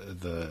the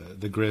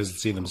Grizz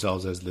see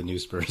themselves as the new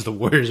Spurs. The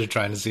Warriors are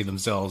trying to see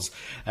themselves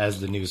as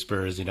the new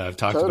Spurs. You know, I've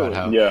talked about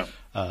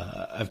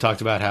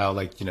how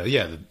like, you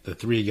know, the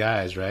three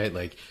guys, right?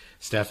 Like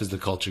Steph is the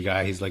culture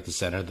guy. He's like the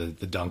center,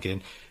 the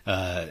Duncan,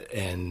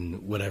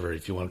 and whatever,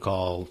 if you want to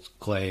call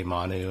Clay,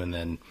 Manu, and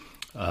then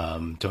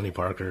Tony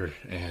Parker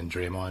and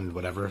Draymond,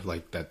 whatever,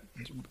 like that,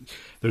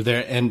 they're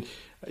there. And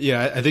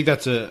I think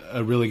that's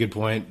a really good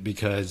point,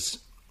 because,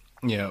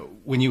 you know,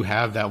 when you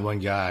have that one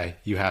guy,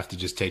 you have to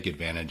just take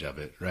advantage of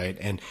it, right?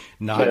 And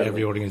not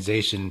every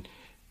organization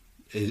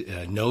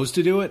knows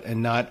to do it,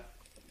 and not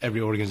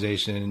every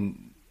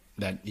organization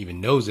that even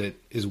knows it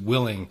is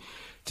willing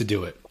to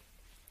do it.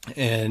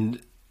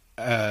 And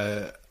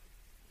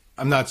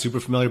I'm not super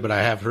familiar, but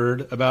I have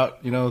heard about,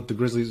 you know, the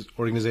Grizzlies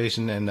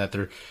organization, and that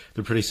they're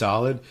pretty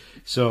solid.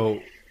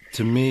 So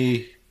to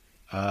me,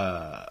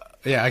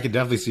 I could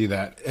definitely see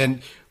that.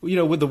 And, you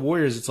know, with the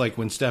Warriors, it's like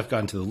when Steph got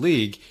into the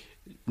league,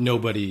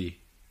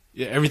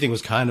 everything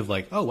was kind of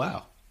like, oh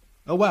wow,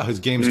 his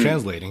game's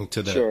translating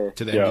to the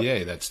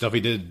NBA. That stuff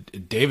he did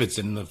at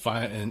Davidson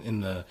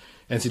in the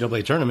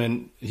NCAA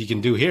tournament, he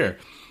can do here.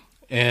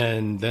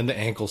 And then the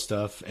ankle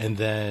stuff, and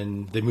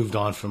then they moved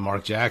on from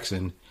Mark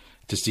Jackson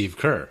to Steve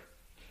Kerr.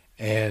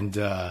 And,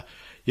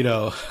 you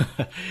know,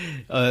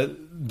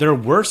 there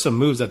were some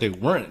moves that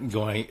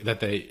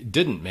they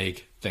didn't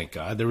make, thank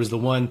God. There was the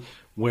one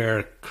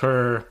where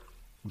Kerr,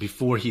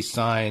 before he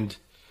signed,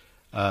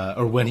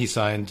 or when he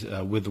signed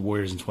with the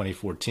Warriors in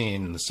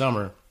 2014 in the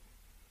summer,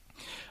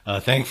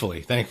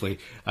 thankfully,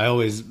 I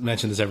always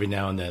mention this every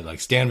now and then,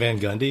 like Stan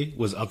Van Gundy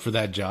was up for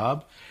that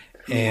job,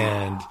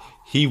 and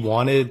he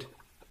wanted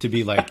to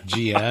be like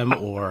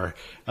GM or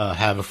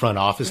have a front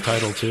office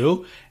title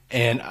too.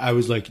 And I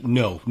was like,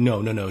 no,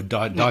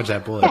 dodge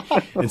that bullet.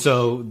 And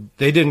so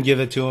they didn't give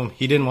it to him.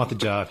 He didn't want the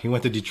job. He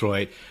went to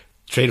Detroit,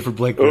 traded for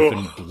Blake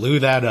Griffin, blew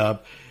that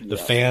up. The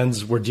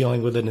fans were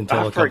dealing with it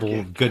until a couple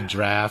of good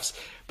drafts.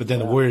 But then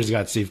the Warriors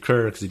got Steve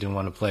Kerr because he didn't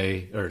want to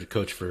play or to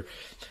coach for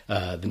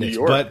the Knicks.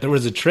 But there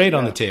was a trade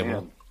on the table.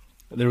 Man.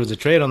 There was a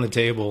trade on the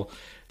table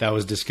that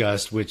was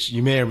discussed, which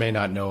you may or may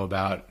not know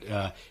about,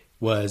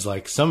 was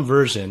like some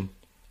version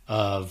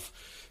of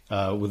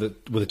with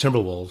the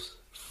Timberwolves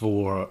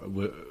for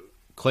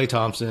Klay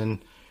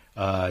Thompson,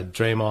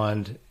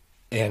 Draymond,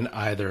 and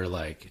either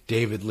like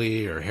David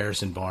Lee or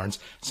Harrison Barnes,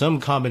 some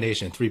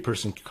combination,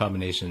 3-person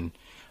combination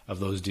of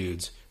those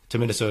dudes to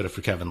Minnesota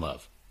for Kevin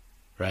Love,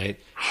 right?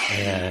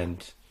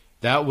 And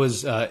that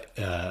was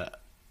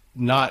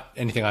not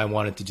anything I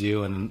wanted to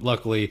do. And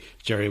luckily,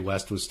 Jerry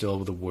West was still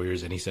with the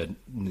Warriors, and he said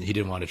he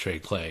didn't want to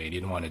trade Klay. He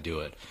didn't want to do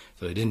it,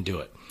 so they didn't do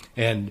it.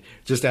 And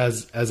just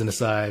as an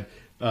aside,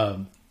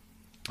 I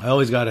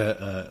always got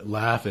to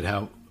laugh at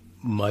how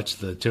much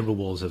the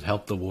Timberwolves have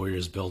helped the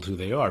Warriors build who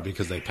they are,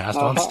 because they passed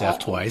on Steph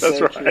twice.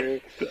 That's right.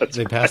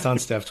 They passed on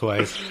Steph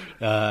twice.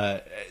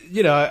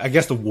 You know, I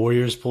guess the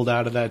Warriors pulled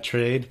out of that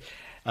trade.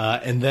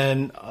 And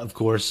then, of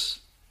course,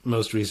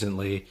 most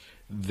recently,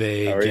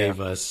 they gave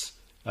us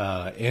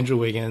Andrew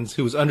Wiggins,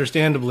 who was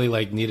understandably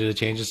like needed a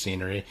change of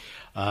scenery.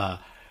 But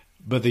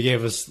they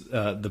gave us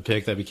the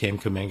pick that became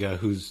Kuminga,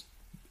 who's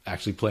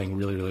actually playing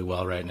really, really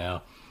well right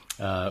now.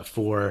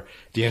 For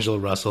D'Angelo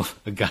Russell,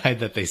 a guy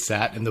that they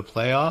sat in the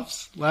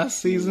playoffs last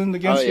season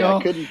against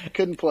y'all.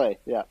 Couldn't play.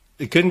 Yeah,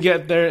 they couldn't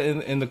get there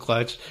in the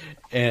clutch,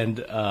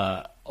 and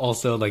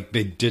also like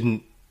they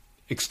didn't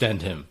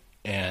extend him,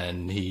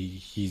 and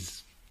he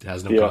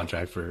has no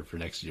contract for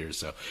next year.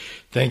 So,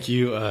 thank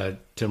you,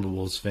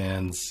 Timberwolves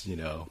fans. You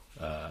know,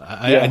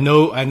 I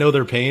know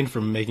they're paying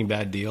from making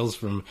bad deals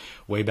from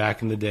way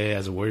back in the day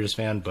as a Warriors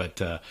fan,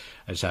 but I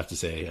just have to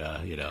say,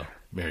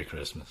 Merry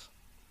Christmas.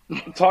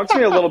 Talk to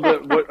me a little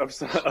bit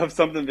of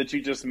something that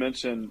you just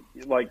mentioned.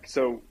 Like,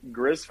 so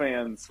Grizz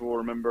fans will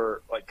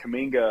remember, like,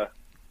 Kuminga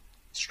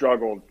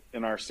struggled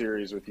in our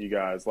series with you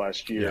guys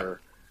last year.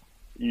 Yeah.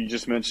 You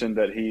just mentioned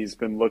that he's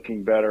been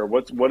looking better.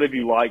 What have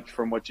you liked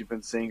from what you've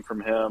been seeing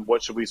from him?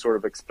 What should we sort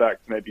of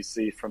expect, maybe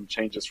see from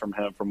changes from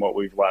him from what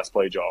we've last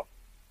played y'all?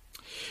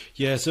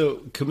 Yeah, so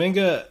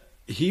Kuminga,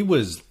 he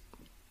was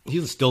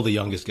still the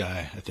youngest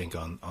guy, I think,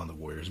 on the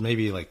Warriors,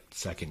 maybe like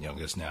second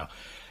youngest now.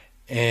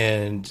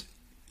 And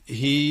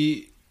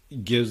he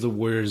gives the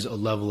Warriors a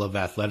level of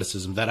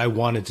athleticism that I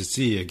wanted to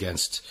see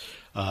against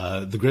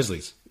the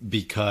Grizzlies,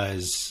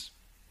 because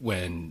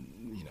when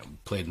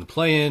played in the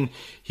play-in,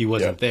 he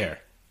wasn't there.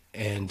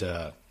 And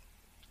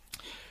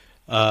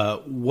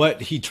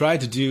what he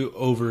tried to do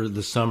over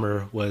the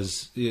summer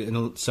was,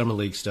 in summer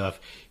league stuff,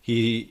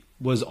 he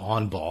was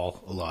on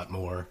ball a lot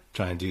more,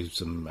 trying to do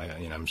some,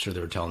 I'm sure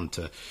they were telling him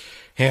to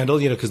handle,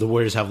 because the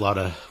Warriors have a lot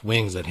of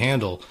wings that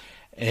handle,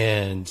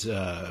 and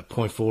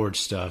point forward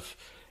stuff.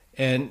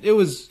 And it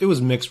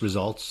was mixed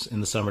results in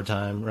the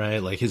summertime, right?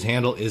 Like, his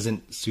handle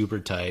isn't super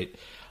tight.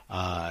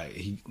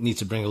 He needs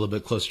to bring a little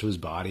bit closer to his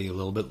body, a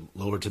little bit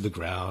lower to the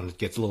ground,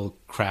 gets a little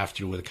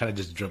craftier with it, kind of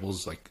just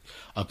dribbles like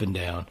up and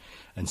down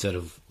instead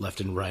of left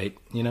and right,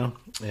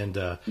 And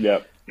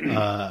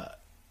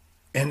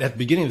and at the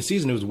beginning of the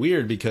season, it was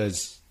weird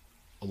because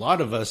a lot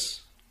of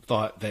us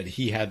thought that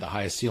he had the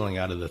highest ceiling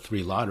out of the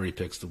 3 lottery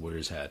picks the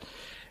Warriors had.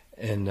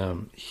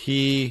 And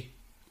he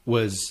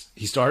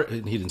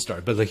didn't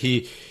start, but like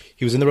he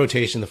was in the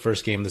rotation the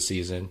first game of the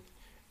season,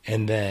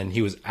 and then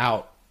he was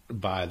out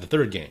by the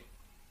third game.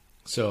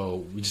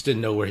 So we just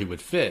didn't know where he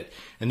would fit.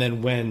 And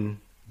then when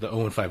the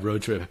 0-5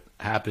 road trip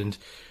happened,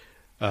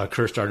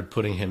 Kerr started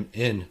putting him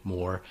in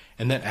more.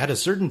 And then at a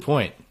certain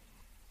point,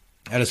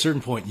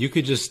 you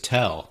could just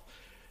tell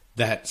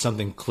that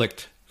something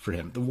clicked for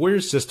him. The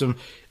Warriors system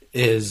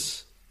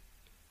is,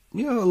 a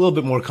little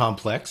bit more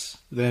complex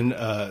than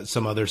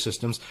some other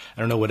systems. I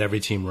don't know what every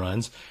team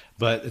runs,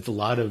 but it's a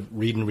lot of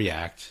read and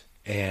react,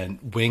 and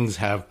wings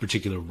have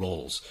particular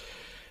roles.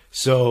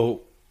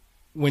 So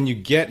when you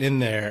get in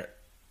there,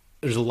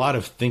 there's a lot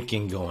of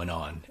thinking going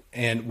on.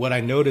 And what I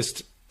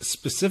noticed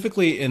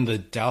specifically in the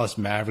Dallas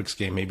Mavericks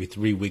game, maybe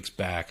 3 weeks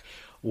back,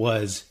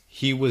 was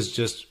he was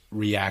just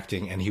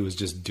reacting and he was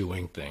just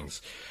doing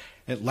things.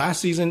 And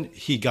last season,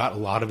 he got a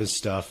lot of his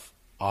stuff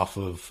off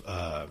of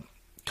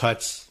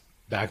cuts,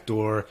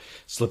 backdoor,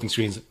 slipping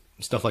screens,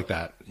 stuff like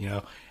that,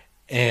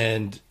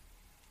 And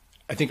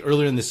I think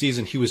earlier in the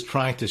season, he was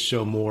trying to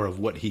show more of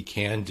what he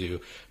can do.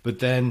 But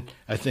then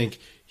I think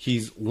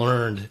he's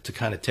learned to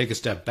kind of take a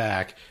step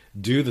back,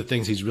 do the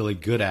things he's really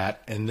good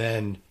at, and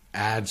then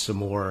add some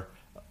more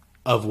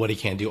of what he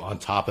can do on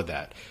top of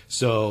that.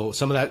 So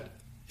some of that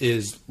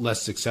is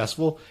less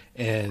successful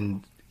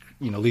and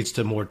leads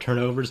to more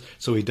turnovers,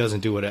 so he doesn't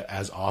do it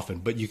as often.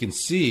 But you can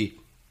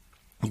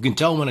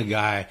tell when a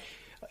guy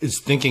is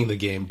thinking the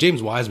game.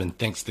 James Wiseman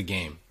thinks the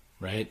game,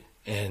 right?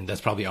 And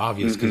that's probably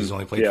obvious because he's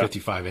only played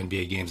 55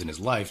 NBA games in his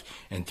life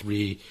and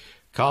 3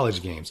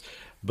 college games.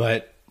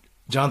 But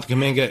Jonathan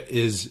Kuminga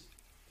is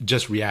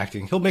just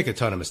reacting. He'll make a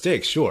ton of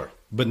mistakes, sure,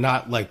 but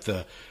not like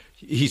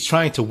he's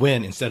trying to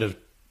win instead of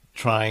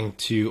trying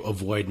to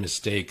avoid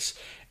mistakes.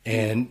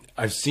 And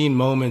I've seen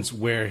moments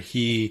where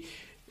he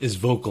is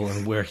vocal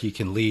and where he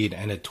can lead.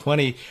 And at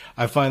 20,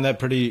 I find that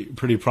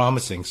pretty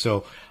promising.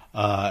 So,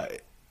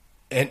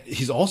 and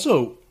he's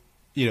also,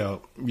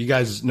 you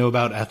guys know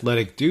about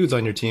athletic dudes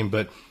on your team,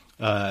 but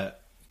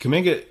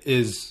Kuminga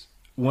is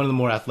one of the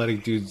more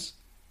athletic dudes.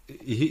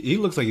 He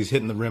looks like he's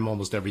hitting the rim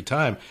almost every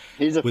time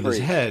with freak. His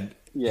head.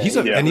 Yeah, he's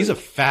a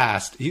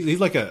fast. He's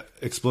like a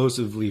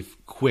explosively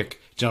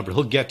quick jumper.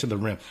 He'll get to the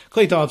rim.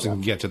 Klay Thompson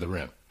can get to the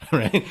rim,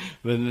 right?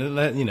 But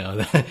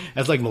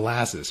that's like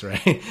molasses,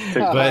 right?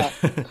 But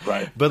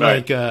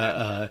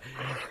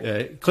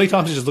Klay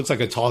Thompson just looks like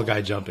a tall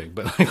guy jumping.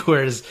 But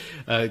whereas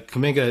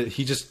Kuminga,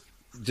 he just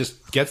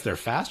gets there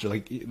faster.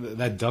 Like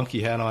that dunk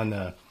he had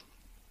on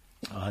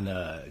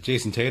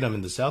Jason Tatum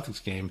in the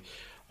Celtics game.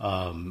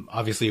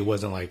 Obviously, it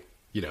wasn't like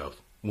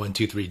 1,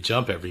 2, 3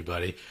 jump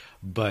everybody,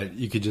 but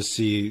you could just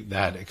see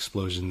that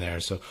explosion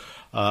there. So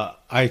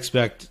I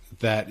expect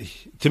that.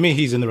 To me,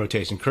 he's in the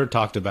rotation. Kurt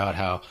talked about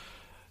how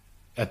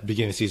at the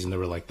beginning of the season there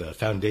were like the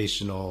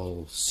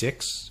foundational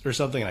 6 or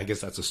something, and I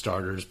guess that's the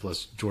starters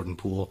plus Jordan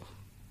Poole.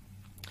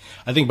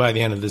 I think by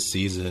the end of this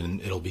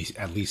season, it'll be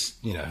at least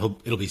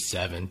it'll be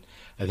 7.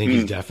 I think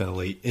he's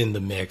definitely in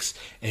the mix.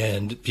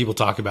 And people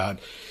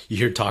you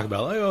hear talk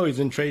about, like, oh, he's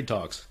in trade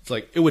talks. It's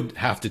like it would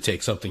have to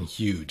take something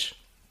huge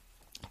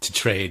to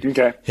trade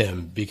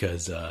him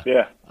because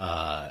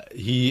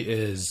he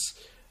is.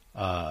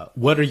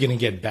 What are you going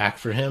to get back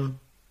for him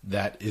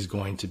that is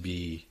going to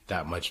be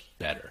that much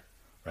better,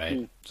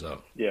 right?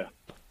 So yeah,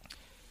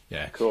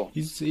 cool.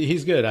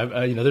 He's good.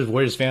 There's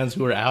Warriors fans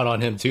who are out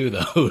on him too,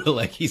 though.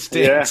 Like he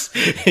stinks.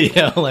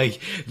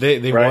 Like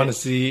they want to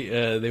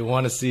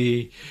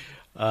see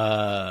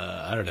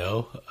I don't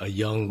know, a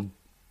young,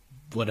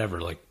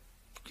 whatever, like,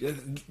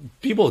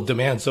 people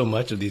demand so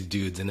much of these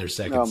dudes in their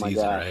second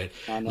season, God.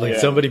 right? Like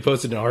somebody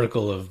posted an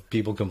article of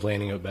people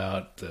complaining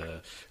about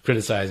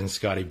criticizing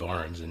Scotty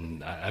Barnes,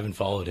 and I haven't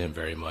followed him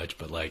very much,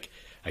 but like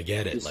I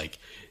get it. Like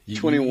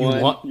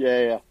 21,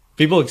 yeah.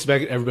 People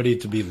expect everybody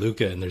to be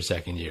Luka in their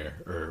second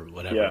year or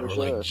whatever, or sure.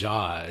 like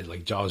Ja.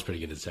 Like Ja was pretty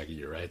good in his second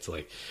year, right? So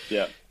like,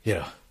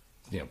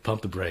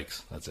 pump the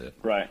brakes. That's it.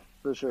 Right.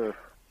 For sure.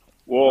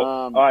 Well,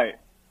 all right.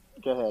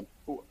 Go ahead.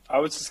 I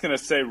was just going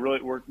to say,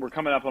 really, we're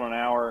coming up on an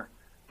hour.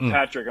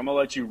 Patrick, I'm going to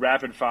let you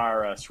rapid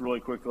fire us really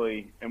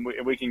quickly, and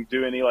we can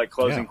do any like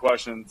closing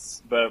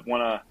questions, but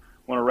want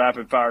to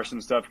rapid fire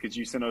some stuff because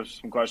you sent us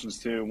some questions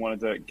too.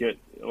 Wanted to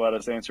let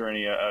us answer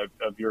any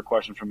of your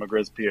questions from a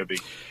Grizz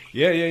POV.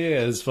 Yeah.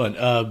 It's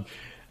fun.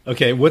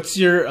 Okay, what's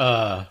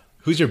your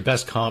who's your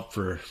best comp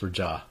for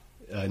Ja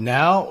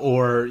now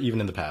or even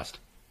in the past?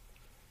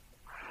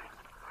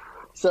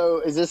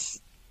 So is this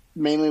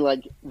mainly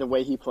like the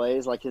way he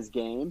plays, like his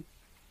game?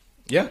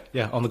 Yeah,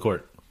 on the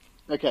court.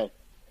 Okay.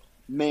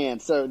 Man,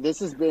 so this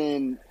has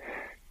been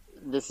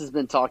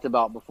talked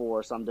about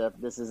before, so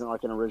this isn't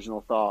like an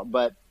original thought,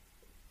 but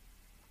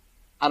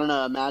I don't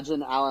know,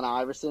 imagine Allen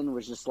Iverson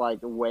was just like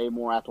way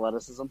more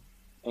athleticism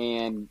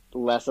and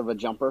less of a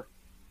jumper.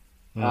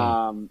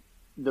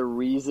 The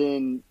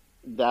reason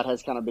that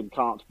has kind of been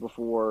comped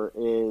before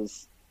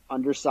is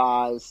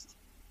undersized,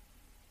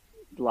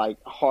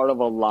 like heart of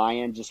a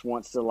lion, just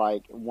wants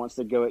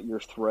to go at your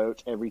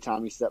throat every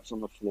time he steps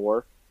on the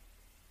floor.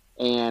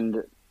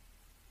 And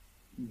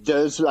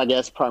those, I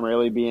guess,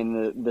 primarily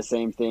being the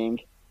same thing.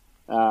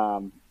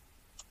 And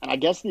I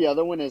guess the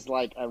other one is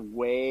like a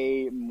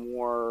way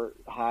more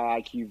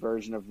high IQ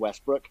version of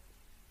Westbrook.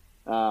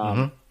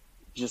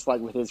 Just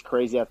like with his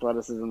crazy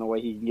athleticism, the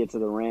way he can get to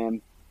the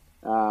rim.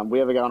 We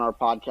have a guy on our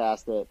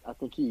podcast that I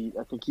think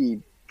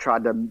he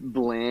tried to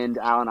blend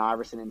Allen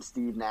Iverson and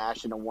Steve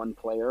Nash into one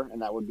player,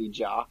 and that would be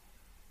Ja.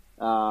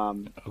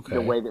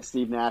 The way that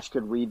Steve Nash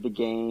could read the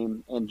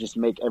game and just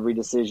make every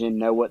decision,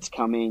 know what's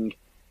coming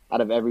out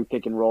of every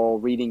pick and roll,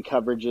 reading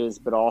coverages,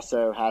 but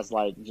also has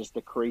like just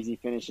the crazy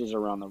finishes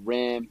around the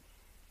rim,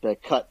 the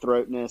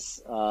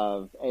cutthroatness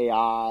of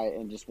AI,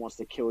 and just wants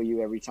to kill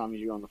you every time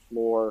you're on the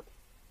floor.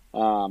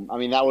 I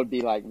mean, that would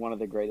be like one of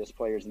the greatest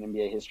players in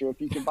NBA history if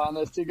you combine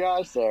those two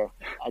guys. So,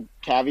 a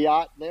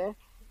caveat there.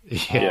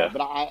 Yeah.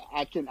 But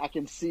I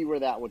can see where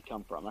that would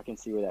come from. I can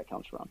see where that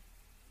comes from.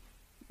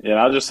 Yeah, and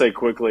I'll just say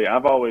quickly,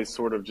 I've always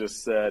sort of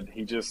just said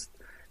he just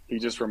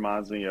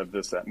reminds me of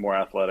this more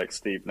athletic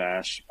Steve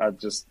Nash. I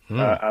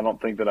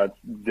don't think that I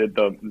did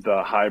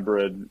the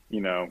hybrid,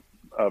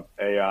 of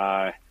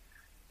AI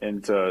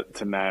into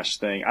Nash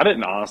thing. I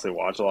didn't honestly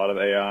watch a lot of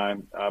AI,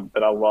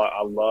 but I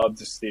loved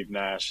Steve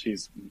Nash.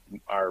 He's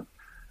our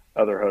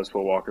other host,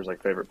 Will Walker's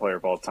favorite player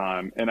of all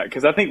time. And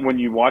because I think when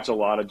you watch a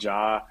lot of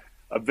Ja,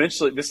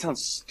 eventually, this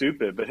sounds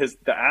stupid, but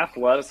the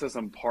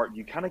athleticism part,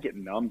 you kind of get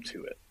numb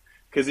to it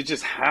because it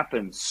just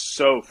happens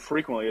so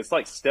frequently. It's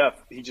like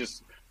Steph, he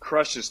just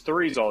crushes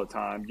threes all the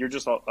time. You're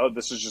just,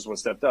 this is just what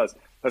Steph does.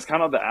 That's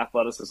kind of the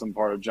athleticism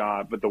part of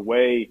Ja, but the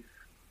way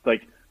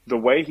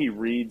he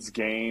reads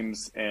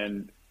games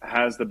and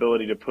has the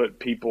ability to put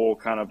people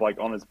kind of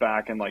on his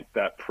back in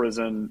that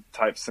prison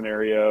type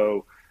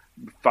scenario,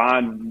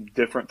 find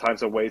different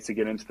types of ways to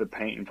get into the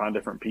paint and find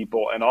different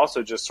people, and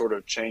also just sort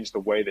of change the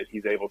way that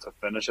he's able to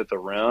finish at the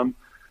rim.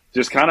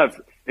 Just kind of,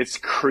 it's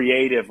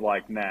creative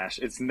like Nash.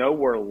 It's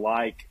nowhere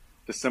like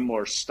the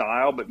similar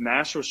style, but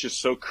Nash was just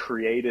so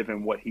creative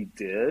in what he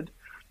did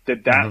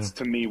that's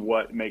to me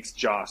what makes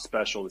Ja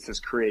special. It's his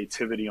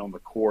creativity on the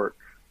court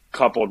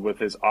coupled with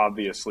his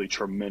obviously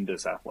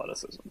tremendous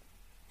athleticism.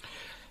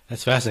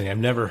 That's fascinating. I've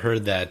never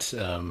heard that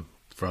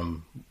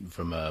from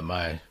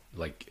my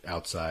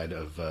outside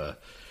of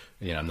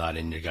I'm not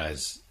in your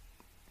guys'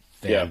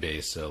 fan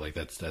base, so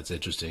that's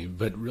interesting.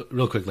 But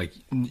real quick,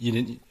 you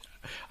didn't.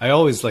 I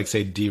always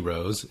say D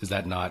Rose. Is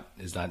that not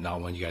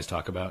one you guys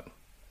talk about?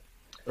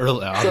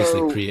 Early,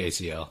 obviously pre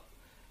ACL.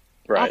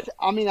 Right.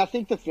 I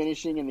think the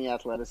finishing and the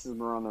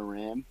athleticism are on the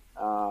rim.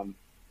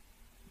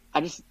 I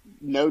just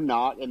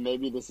and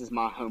maybe this is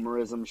my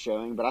homerism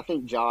showing, but I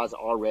think Ja is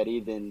already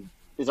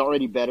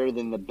better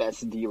than the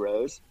best D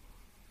Rose.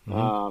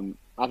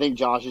 I think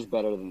Josh is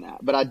better than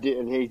that, but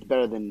he's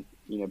better than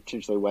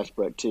potentially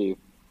Westbrook too.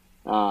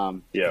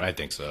 I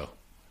think so.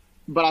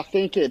 But I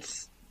think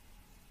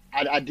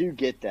I do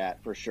get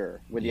that for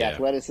sure with the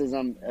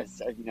athleticism,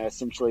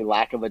 essentially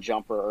lack of a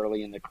jumper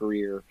early in the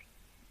career.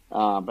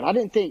 But I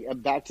didn't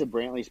think, back to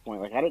Brantley's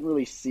point, I didn't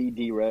really see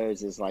D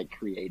Rose as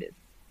creative.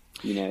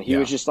 He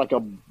was just like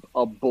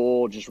a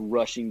bull just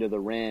rushing to the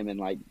rim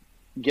and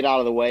get out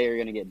of the way or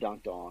you're going to get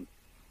dunked on.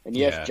 And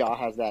yes, Ja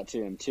has that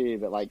to him too,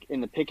 but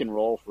in the pick and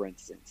roll, for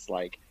instance,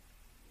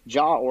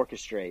 Ja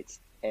orchestrates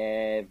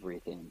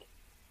everything.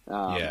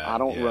 I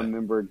don't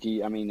remember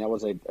that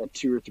was a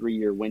 2 or 3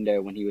 year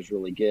window when he was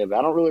really good, but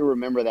I don't really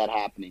remember that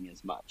happening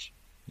as much.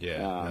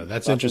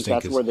 That's so interesting.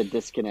 That's where the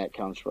disconnect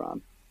comes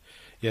from.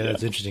 Yeah,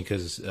 that's interesting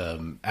because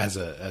as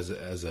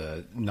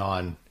a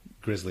non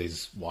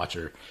Grizzlies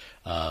watcher,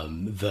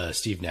 the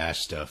Steve Nash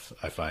stuff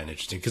I find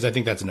interesting because I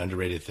think that's an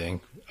underrated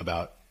thing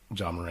about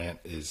Ja Morant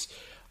is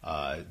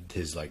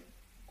his like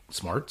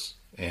smarts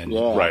and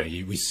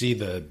we see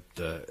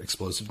the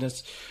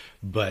explosiveness,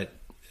 but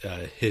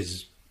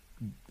his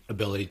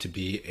ability to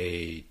be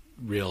a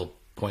real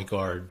point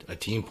guard, a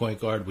team point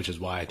guard, which is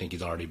why I think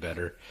he's already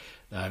better.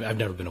 I've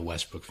never been a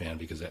Westbrook fan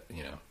because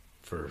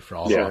for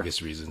all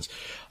obvious reasons.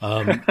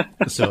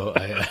 So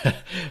I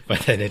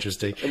find that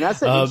interesting. And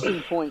that's an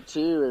interesting point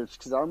too, is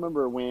because I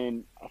remember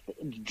when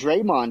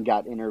Draymond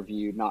got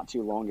interviewed not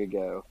too long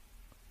ago,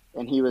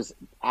 and he was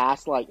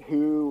asked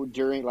who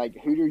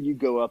do you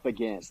go up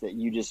against that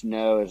you just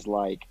know is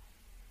like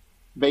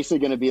basically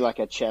going to be like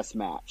a chess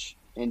match,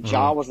 and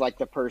Ja was like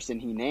the person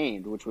he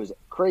named, which was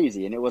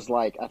crazy, and it was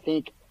like I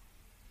think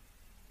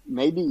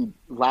maybe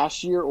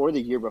last year or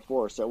the year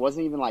before, so it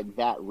wasn't even like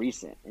that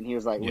recent. And he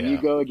was like, when you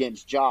go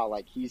against Ja,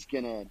 like he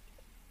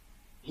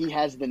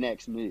has the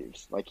next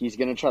moves. Like he's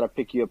gonna try to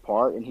pick you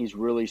apart, and he's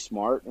really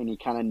smart, and he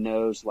kind of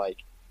knows like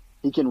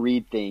he can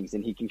read things,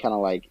 and he can kind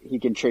of like he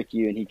can trick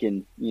you, and he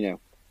can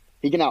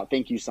he can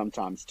outthink you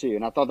sometimes too.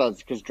 And I thought that was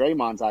because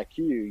Draymond's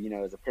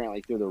IQ is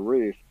apparently through the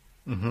roof.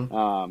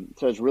 So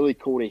it's really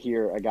cool to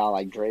hear a guy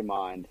like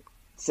Draymond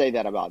say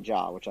that about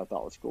Ja, which I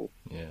thought was cool.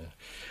 Yeah.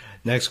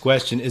 Next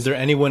question. Is there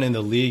anyone in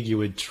the league you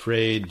would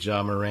trade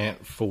Ja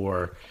Morant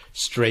for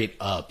straight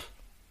up?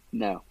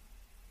 No.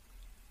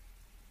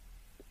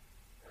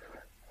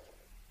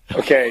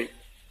 Okay.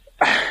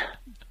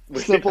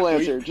 Simple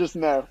answer. Just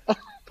no.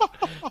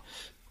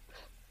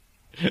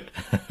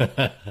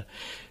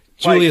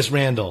 Julius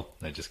Randle.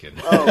 No, just kidding.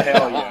 Oh,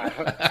 hell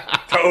yeah.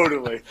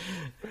 Totally.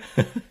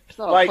 It's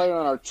not a player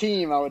on our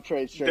team I would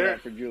trade straight up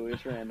for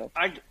Julius Randle.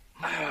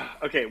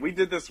 Okay, we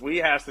did this.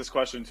 We asked this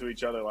question to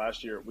each other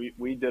last year.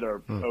 We did our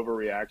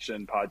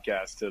overreaction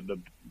podcast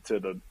to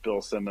the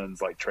Bill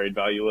Simmons trade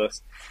value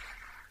list,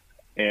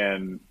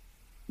 and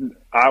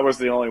I was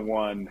the only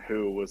one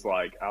who was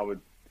like, I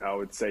would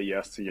say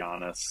yes to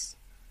Giannis,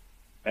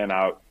 and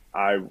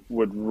I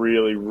would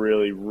really,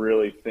 really,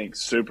 really think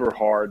super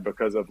hard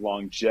because of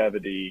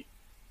longevity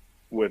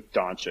with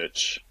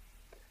Doncic.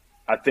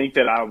 I think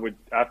that I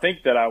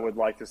would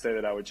like to say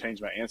that I would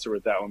change my answer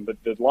with that one,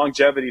 but the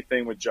longevity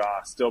thing with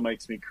Ja still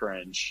makes me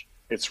cringe.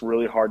 It's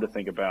really hard to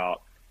think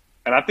about,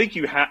 and I think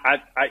you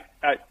I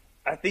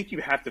think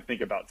you have to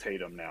think about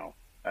Tatum now,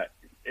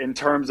 in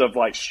terms of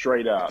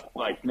straight up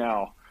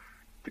now,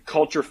 the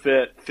culture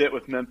fit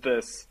with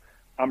Memphis.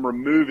 I'm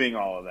removing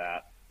all of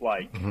that,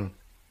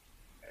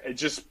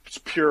 It's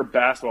just pure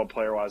basketball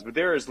player wise. But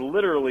there's no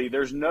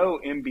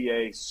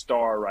NBA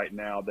star right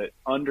now that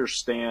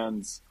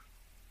understands.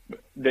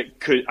 That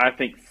could, I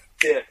think,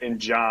 fit and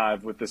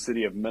jive with the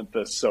city of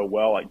Memphis so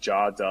well, like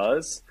Ja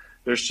does.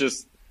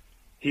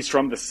 He's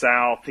from the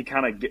South.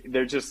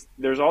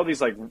 There's all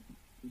these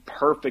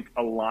perfect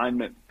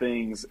alignment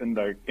things in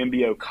the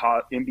NBA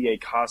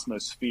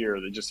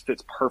cosmosphere that just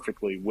fits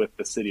perfectly with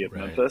the city of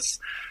Memphis.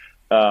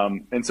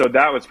 And so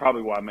that was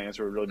probably why my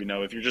answer would really be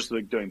no. If you're just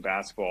doing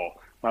basketball,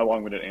 my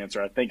long-winded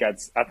answer, I think I'd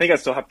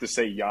still have to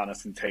say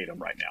Giannis and Tatum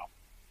right now.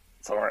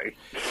 Sorry.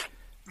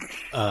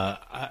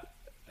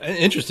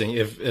 Interesting.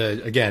 If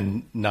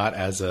again, not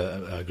as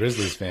a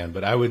Grizzlies fan,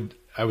 but I would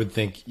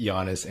think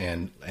Giannis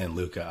and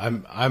Luka.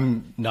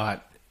 I'm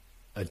not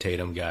a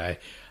Tatum guy.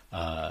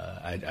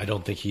 I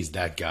don't think he's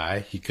that guy.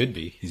 He could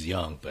be. He's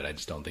young, but I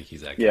just don't think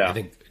he's that guy. Yeah. I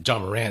think Ja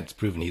Morant's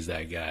proven he's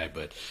that guy.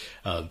 But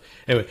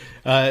anyway,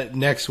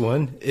 next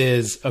one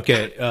is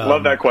okay.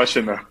 Love that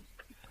question though.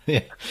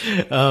 Yeah.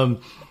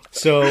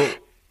 So,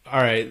 all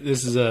right,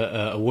 this is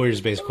a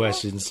Warriors-based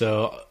question.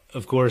 So,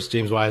 of course,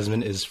 James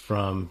Wiseman is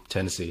from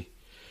Tennessee.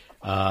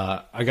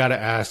 I got to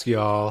ask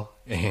y'all,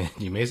 and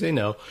you may say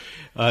no,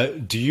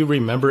 do you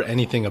remember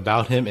anything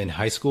about him in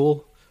high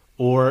school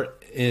or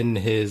in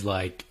his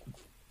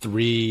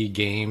 3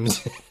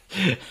 games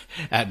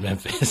at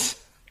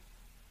Memphis?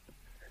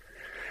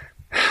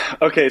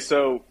 Okay,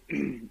 so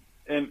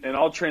in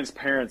all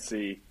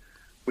transparency,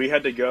 we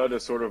had to go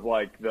to sort of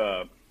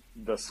the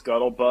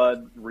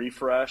scuttlebutt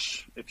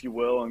refresh, if you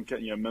will, and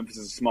Memphis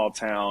is a small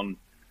town.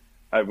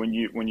 When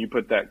you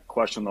put that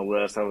question on the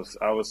list,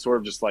 I was sort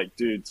of just like,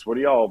 dudes, what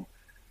do y'all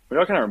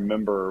kind of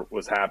remember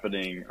was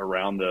happening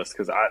around this?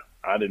 Because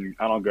I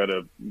don't go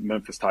to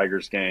Memphis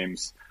Tigers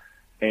games,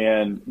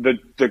 and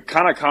the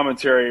kind of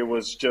commentary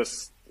was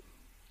just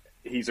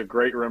he's a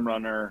great rim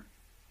runner,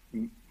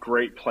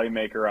 great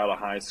playmaker out of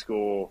high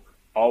school,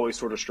 always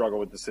sort of struggle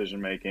with decision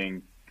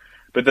making.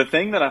 But the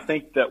thing that I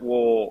think that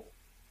will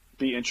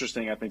be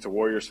interesting, I think, to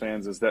Warriors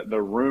fans is that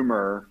the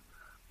rumor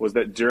was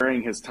that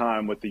during his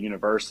time with the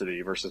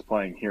university versus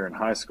playing here in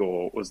high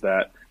school was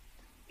that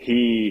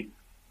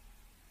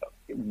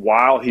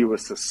while he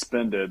was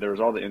suspended, there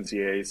was all the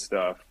NCAA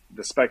stuff.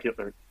 The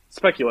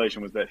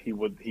speculation was that he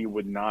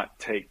would not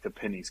take to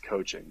Penny's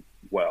coaching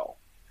well.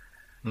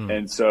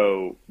 And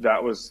so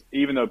that was,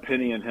 even though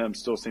Penny and him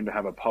still seem to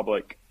have a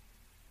public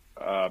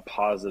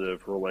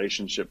positive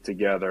relationship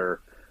together,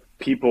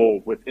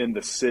 people within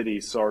the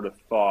city sort of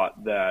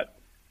thought that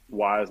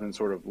Wiseman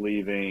sort of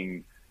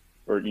leaving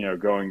or,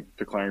 declaring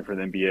for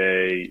the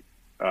NBA,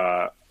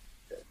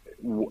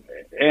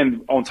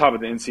 and on top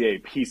of the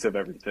NCAA piece of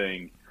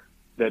everything,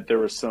 that there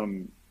was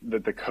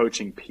that the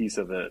coaching piece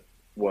of it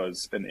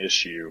was an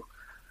issue.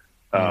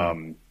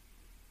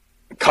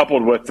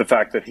 Coupled with the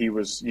fact that he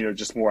was,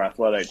 just more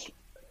athletic,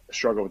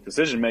 struggled with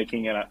decision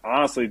making. And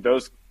honestly,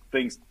 those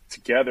things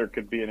together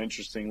could be an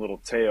interesting little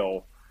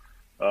tale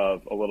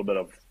of a little bit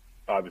of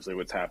obviously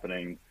what's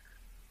happening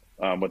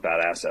with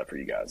that asset for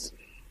you guys.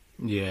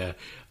 Yeah.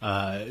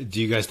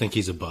 Do you guys think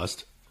he's a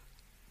bust?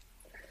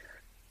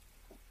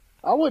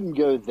 I wouldn't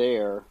go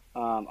there.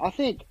 I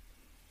think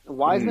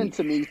Wiseman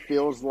to me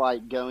feels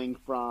like going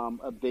from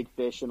a big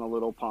fish in a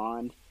little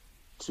pond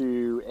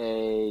to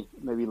a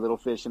maybe little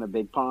fish in a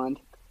big pond.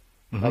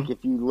 Mm-hmm. Like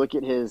if you look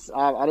at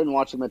I didn't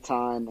watch him a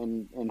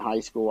ton in high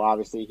school.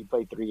 Obviously, he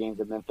played 3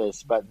 games at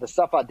Memphis, but the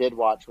stuff I did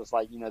watch was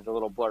like, the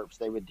little blurps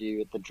they would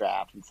do at the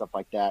draft and stuff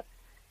like that.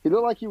 He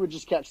looked like he would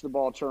just catch the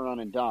ball, turn around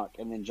and dunk,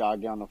 and then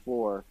jog down the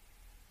floor,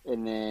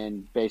 and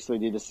then basically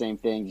do the same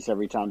thing just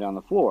every time down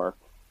the floor.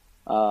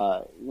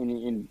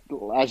 And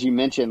as you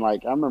mentioned,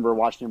 like I remember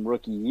watching him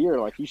rookie year,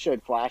 like he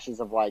showed flashes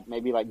of like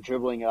maybe like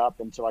dribbling up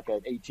into like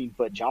an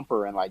 18-foot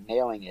jumper and like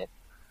nailing it.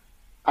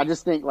 I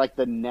just think like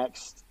the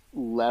next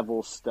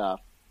level stuff,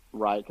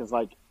 right? Because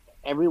like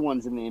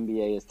everyone's in the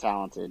NBA is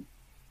talented.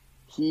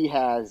 He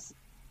has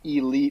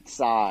elite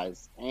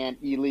size and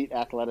elite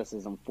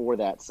athleticism for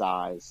that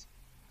size,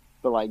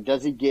 but like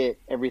does he get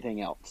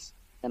everything else?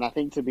 And I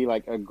think to be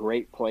like a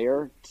great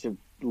player, to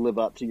live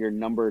up to your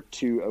number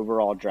 2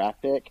 overall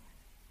draft pick,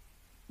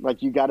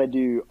 like you got to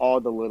do all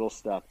the little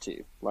stuff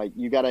too. Like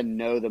you got to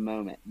know the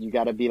moment. You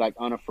got to be like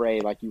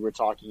unafraid, like you were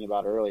talking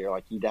about earlier.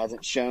 Like he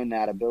hasn't shown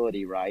that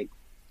ability, right?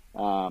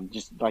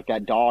 Just like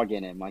that dog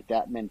in him, like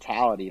that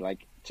mentality.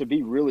 Like to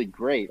be really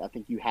great, I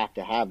think you have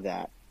to have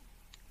that.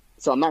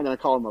 So I'm not going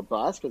to call him a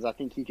bust because I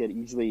think he could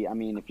easily. I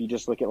mean, if you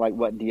just look at like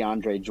what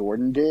DeAndre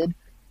Jordan did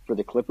for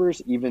the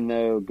Clippers, even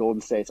though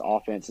Golden State's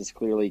offense is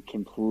clearly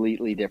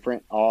completely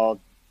different, all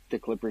the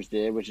Clippers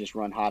did was just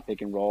run high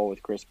pick and roll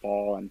with Chris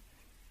Paul and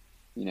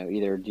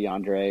either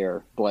DeAndre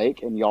or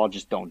Blake, and y'all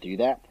just don't do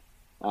that.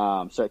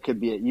 So it could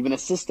be even a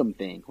system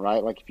thing,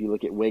 right? Like if you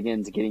look at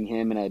Wiggins, getting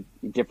him in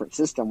a different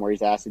system where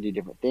he's asked to do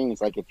different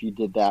things. Like if you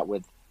did that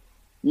with,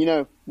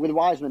 with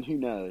Wiseman, who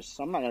knows?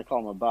 So I'm not going to call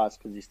him a bust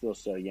because he's still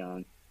so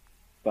young.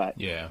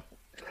 But yeah,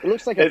 it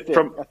looks like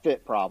a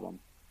fit problem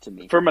to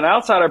me. From an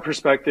outsider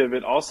perspective,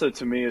 it also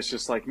to me is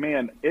just like,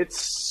 man,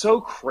 it's so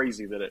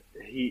crazy that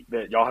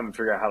that y'all haven't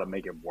figured out how to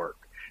make it work.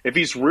 If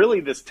he's really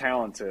this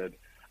talented,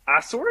 I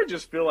sort of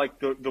just feel like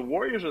the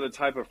Warriors are the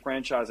type of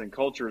franchise and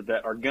culture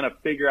that are going to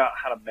figure out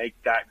how to make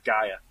that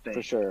guy a thing.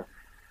 For sure.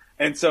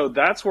 And so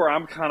that's where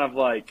I'm kind of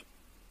like,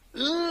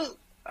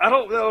 I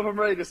don't know if I'm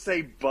ready to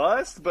say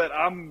bust, but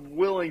I'm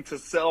willing to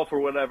sell for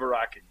whatever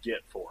I could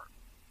get for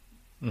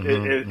him.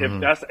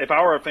 If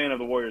I were a fan of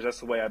the Warriors,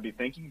 that's the way I'd be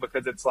thinking,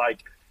 because it's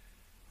like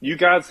you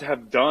guys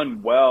have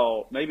done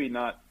well, maybe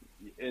not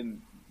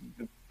in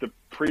the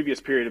previous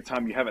period of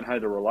time you haven't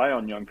had to rely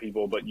on young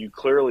people, but you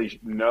clearly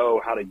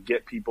know how to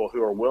get people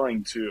who are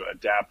willing to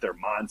adapt their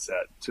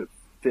mindset to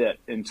fit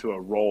into a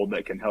role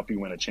that can help you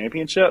win a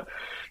championship.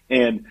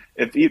 And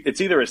if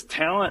it's either his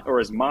talent or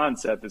his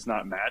mindset that's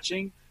not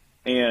matching,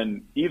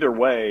 and either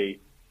way,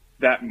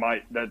 that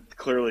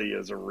clearly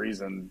is a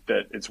reason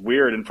that it's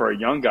weird. And for a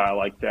young guy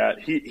like that,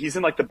 he's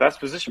in like the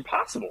best position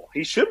possible.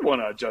 He should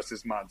want to adjust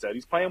his mindset.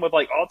 He's playing with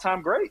like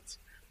all-time greats.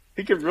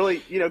 He could really,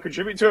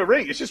 contribute to a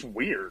ring. It's just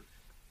weird.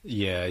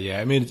 Yeah.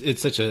 I mean,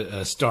 it's such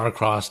a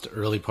star-crossed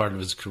early part of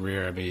his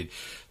career. I mean,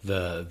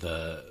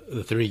 the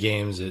 3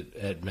 games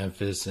at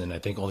Memphis, and I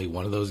think only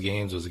one of those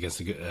games was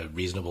against a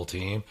reasonable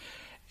team.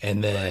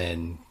 And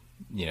then,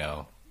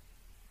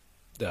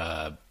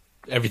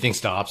 everything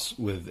stops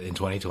in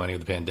 2020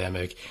 with the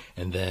pandemic,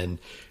 and then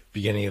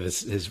beginning of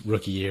his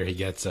rookie year, he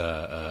gets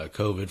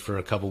COVID for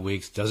a couple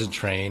weeks, doesn't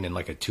train in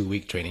like a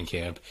 2-week training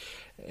camp,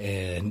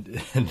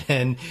 and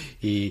then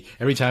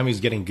every time he was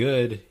getting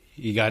good,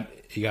 he got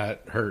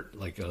hurt,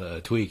 like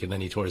a tweak, and then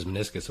he tore his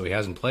meniscus, so he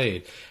hasn't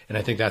played. And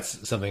I think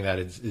that's something that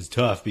is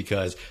tough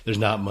because there's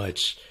not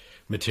much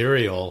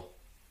material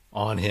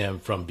on him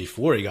from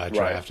before he got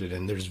drafted,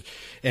 and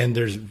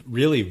there's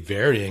really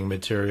varying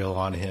material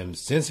on him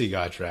since he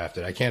got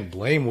drafted. I can't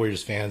blame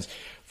Warriors fans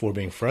for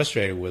being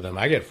frustrated with him.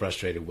 I get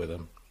frustrated with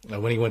him.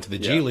 When he went to the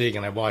G League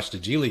and I watched the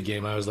G League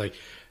game, I was like,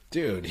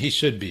 dude, he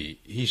should be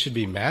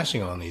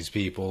mashing on these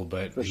people,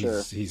 but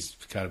he's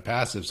kind of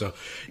passive. So,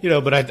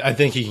 but I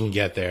think he can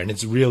get there, and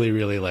it's really,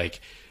 really like,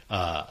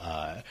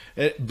 but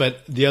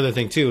the other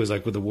thing too is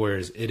like with the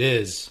Warriors, it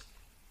is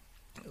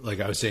like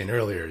I was saying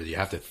earlier, you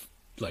have to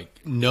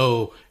like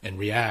know and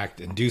react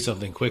and do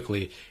something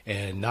quickly.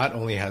 And not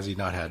only has he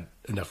not had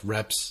enough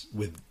reps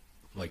with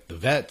like the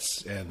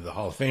vets and the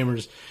Hall of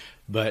Famers,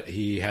 but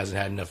he hasn't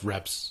had enough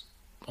reps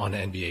on the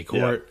NBA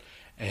court.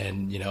 Yeah.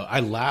 And, I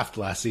laughed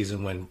last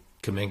season when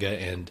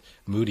Kuminga and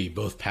Moody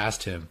both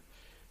passed him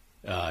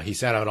He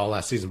sat out all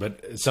last season,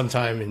 but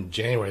sometime in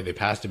January they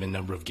passed him in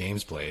number of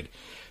games played.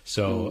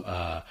 So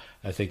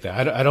I think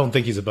that I don't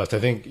think he's a bust. I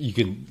think you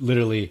can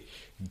literally,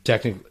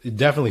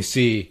 definitely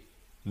see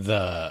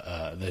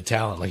the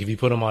talent. Like if you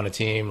put him on a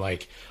team,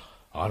 like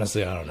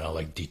honestly, I don't know,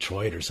 like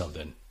Detroit or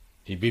something,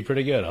 he'd be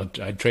pretty good.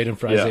 I'd trade him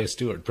for Isaiah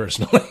Stewart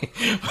personally.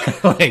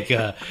 Like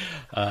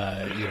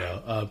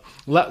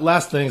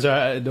last things.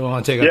 I don't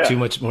want to take up too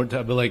much more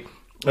time, but like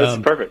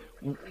that's perfect.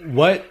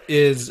 What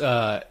is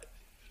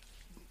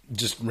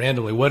just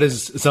randomly, what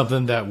is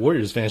something that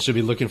Warriors fans should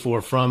be looking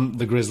for from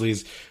the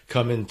Grizzlies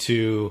coming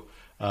to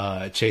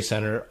Chase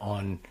Center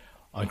on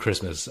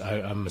Christmas?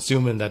 I'm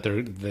assuming that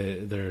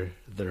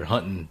they're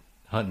hunting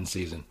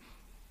season.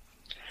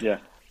 Yeah.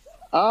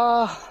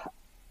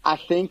 I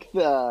think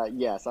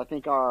I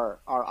think our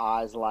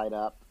eyes light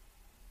up.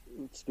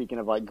 Speaking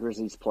of like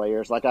Grizzlies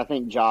players, like I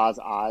think Ja's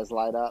eyes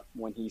light up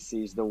when he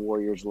sees the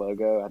Warriors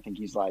logo. I think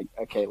he's like,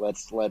 okay,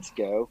 let's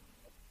go.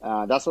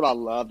 That's what I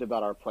loved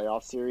about our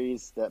playoff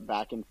series, that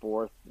back and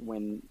forth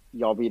when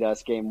y'all beat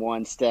us game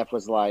 1. Steph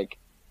was like,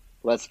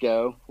 let's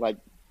go. Like,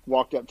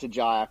 walked up to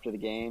Ja after the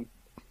game.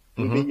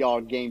 We beat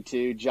y'all game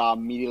 2. Ja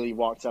immediately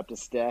walks up to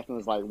Steph and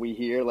was like, we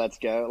here, let's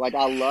go. Like,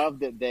 I love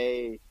that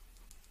they,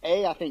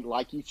 I think,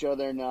 like each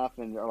other enough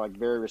and are, like,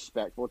 very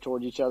respectful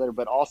towards each other,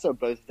 but also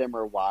both of them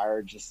are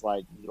wired just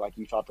like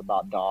you talked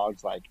about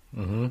dogs. Like,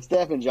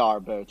 Steph and Ja are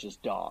both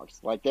just dogs.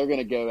 Like, they're going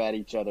to go at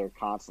each other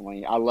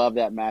constantly. I love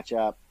that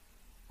matchup.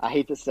 I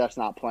hate that Steph's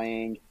not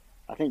playing.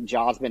 I think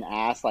Ja's been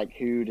asked, like,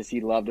 who does he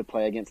love to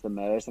play against the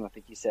most, and I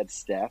think he said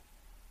Steph.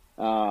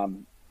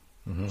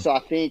 So I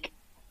think,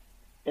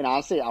 and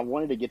honestly, I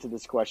wanted to get to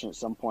this question at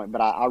some point, but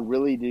I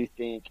really do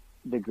think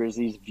the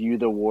Grizzlies view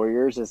the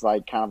Warriors as,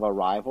 like, kind of a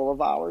rival of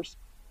ours.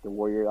 The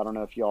Warriors, I don't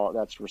know if y'all,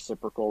 that's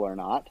reciprocal or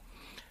not.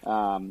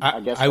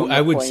 I guess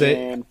I would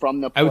say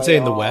from the playoffs, I would say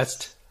in the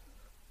West.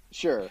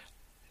 Sure.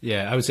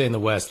 Yeah, I would say in the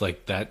West,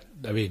 like that.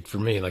 I mean, for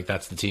me, like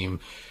that's the team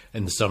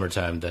in the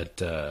summertime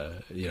that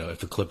if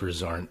the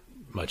Clippers aren't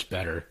much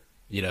better,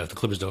 if the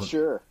Clippers don't,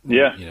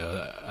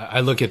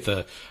 I look at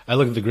the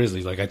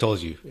Grizzlies. Like I told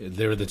you,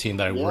 they were the team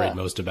that I worried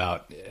most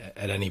about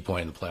at any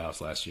point in the playoffs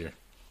last year.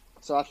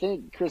 So I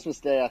think Christmas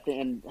Day,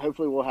 and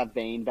hopefully we'll have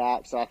Bane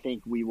back. So I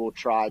think we will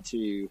try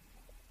to.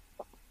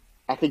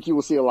 I think you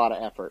will see a lot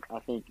of effort. I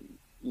think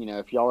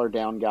if y'all are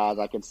down, guys,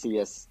 I can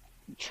see us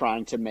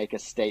trying to make a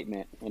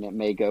statement, and it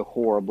may go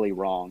horribly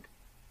wrong.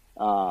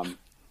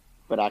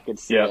 But I could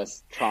see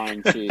us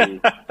trying to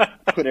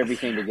put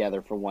everything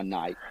together for one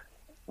night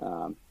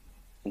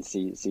and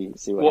see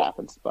what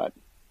happens. But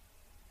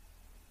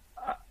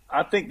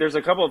I think there's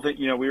a couple of things.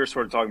 We were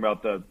sort of talking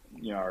about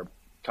our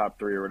top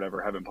 3 or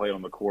whatever haven't played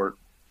on the court.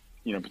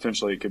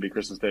 Potentially it could be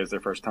Christmas Day as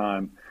their first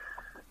time.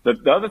 The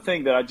other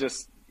thing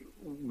that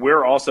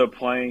we're also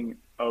playing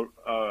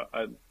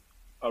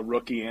a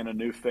rookie and a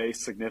new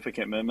face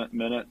significant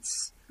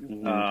minutes.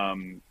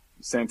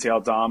 Santi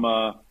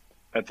Aldama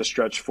at the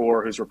stretch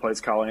 4, who's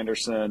replaced Kyle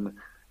Anderson.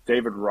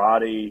 David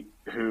Roddy,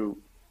 who,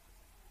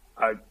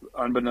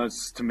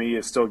 unbeknownst to me,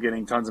 is still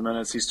getting tons of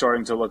minutes. He's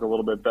starting to look a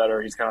little bit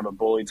better. He's kind of a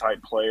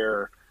bully-type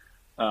player.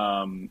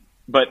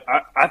 But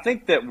I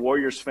think that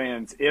Warriors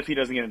fans, if he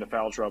doesn't get into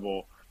foul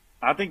trouble,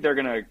 I think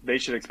they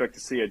should expect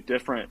to see a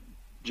different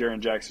Jaren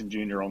Jackson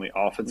Jr. on the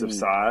offensive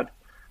side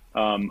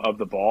of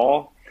the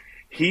ball.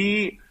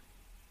 He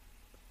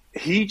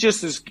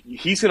just is.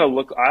 He's going to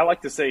look. I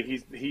like to say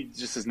he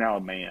just is now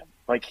a man.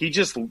 Like he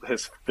just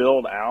has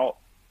filled out.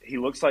 He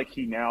looks like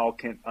he now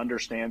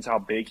understands how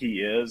big he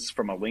is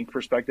from a length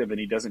perspective, and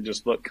he doesn't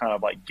just look kind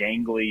of like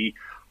gangly,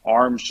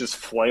 arms just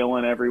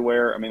flailing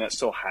everywhere. I mean, that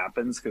still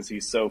happens because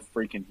he's so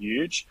freaking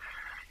huge.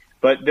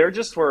 But there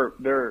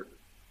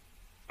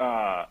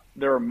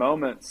are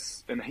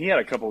moments, and he had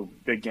a couple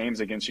big games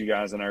against you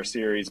guys in our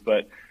series,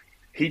 but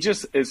he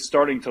just is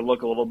starting to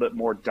look a little bit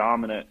more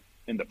dominant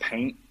in the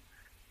paint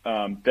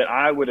that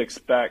I would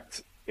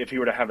expect if he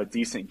were to have a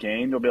decent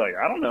game. You'll be like,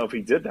 I don't know if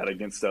he did that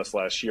against us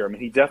last year. I mean,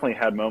 he definitely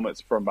had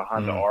moments from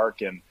behind the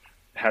arc and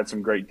had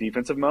some great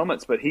defensive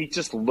moments, but he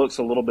just looks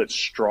a little bit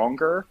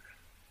stronger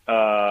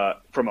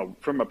from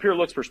a pure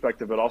looks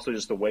perspective, but also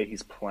just the way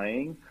he's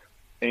playing.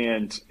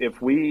 And if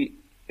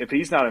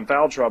he's not in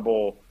foul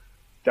trouble,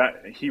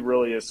 that he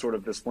really is sort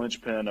of this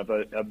linchpin of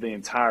the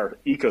entire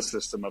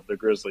ecosystem of the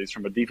Grizzlies,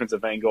 from a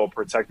defensive angle,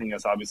 protecting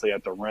us obviously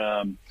at the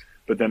rim,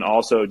 but then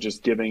also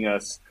just giving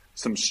us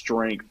some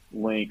strength,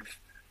 length,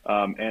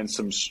 and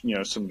some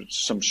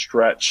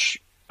stretch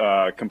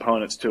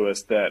components to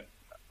us that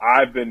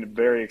I've been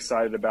very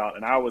excited about.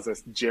 And I was a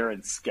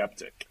Jaren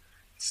skeptic,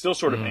 still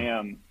sort of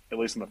am, at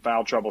least on the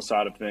foul trouble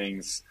side of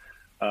things.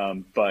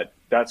 But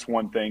that's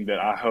one thing that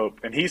I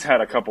hope, and he's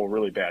had a couple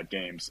really bad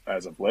games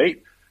as of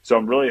late. So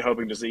I'm really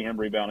hoping to see him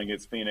rebound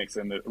against Phoenix,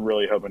 and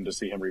really hoping to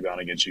see him rebound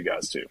against you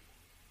guys too.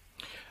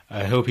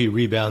 I hope he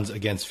rebounds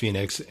against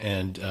Phoenix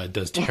and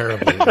does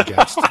terribly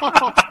against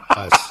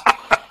us.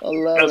 I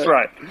love it.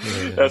 Right.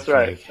 Yeah, That's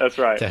right. Like, That's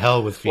right. To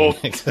hell with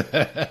Phoenix.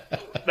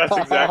 That's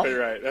exactly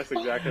right. That's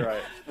exactly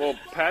right. Well,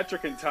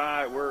 Patrick and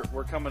Ty,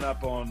 we're coming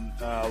up on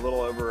a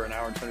little over an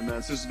hour and 20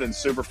 minutes. This has been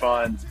super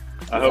fun.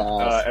 I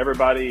hope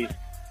everybody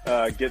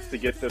gets to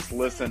get this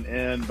listen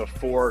in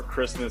before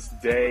Christmas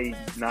Day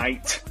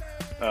night.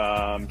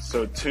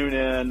 So tune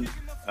in.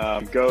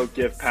 Go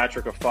give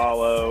Patrick a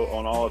follow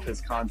on all of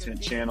his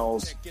content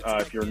channels.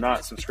 If you're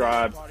not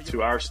subscribed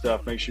to our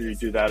stuff, make sure you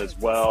do that as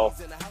well.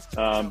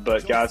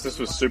 But guys, this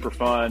was super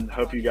fun.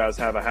 Hope you guys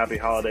have a happy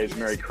holidays,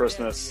 Merry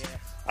Christmas.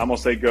 I'm going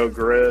to say go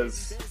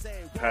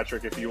Grizz.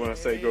 Patrick, if you want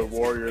to say go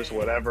Warriors,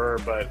 whatever,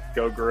 but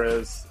go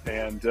Grizz.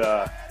 And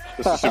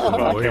this is super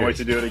fun. Can't wait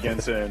to do it again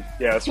soon.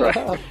 Yeah, that's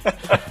right.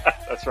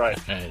 That's right.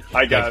 All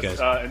right, guys.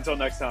 Until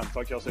next time.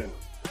 Talk to y'all soon.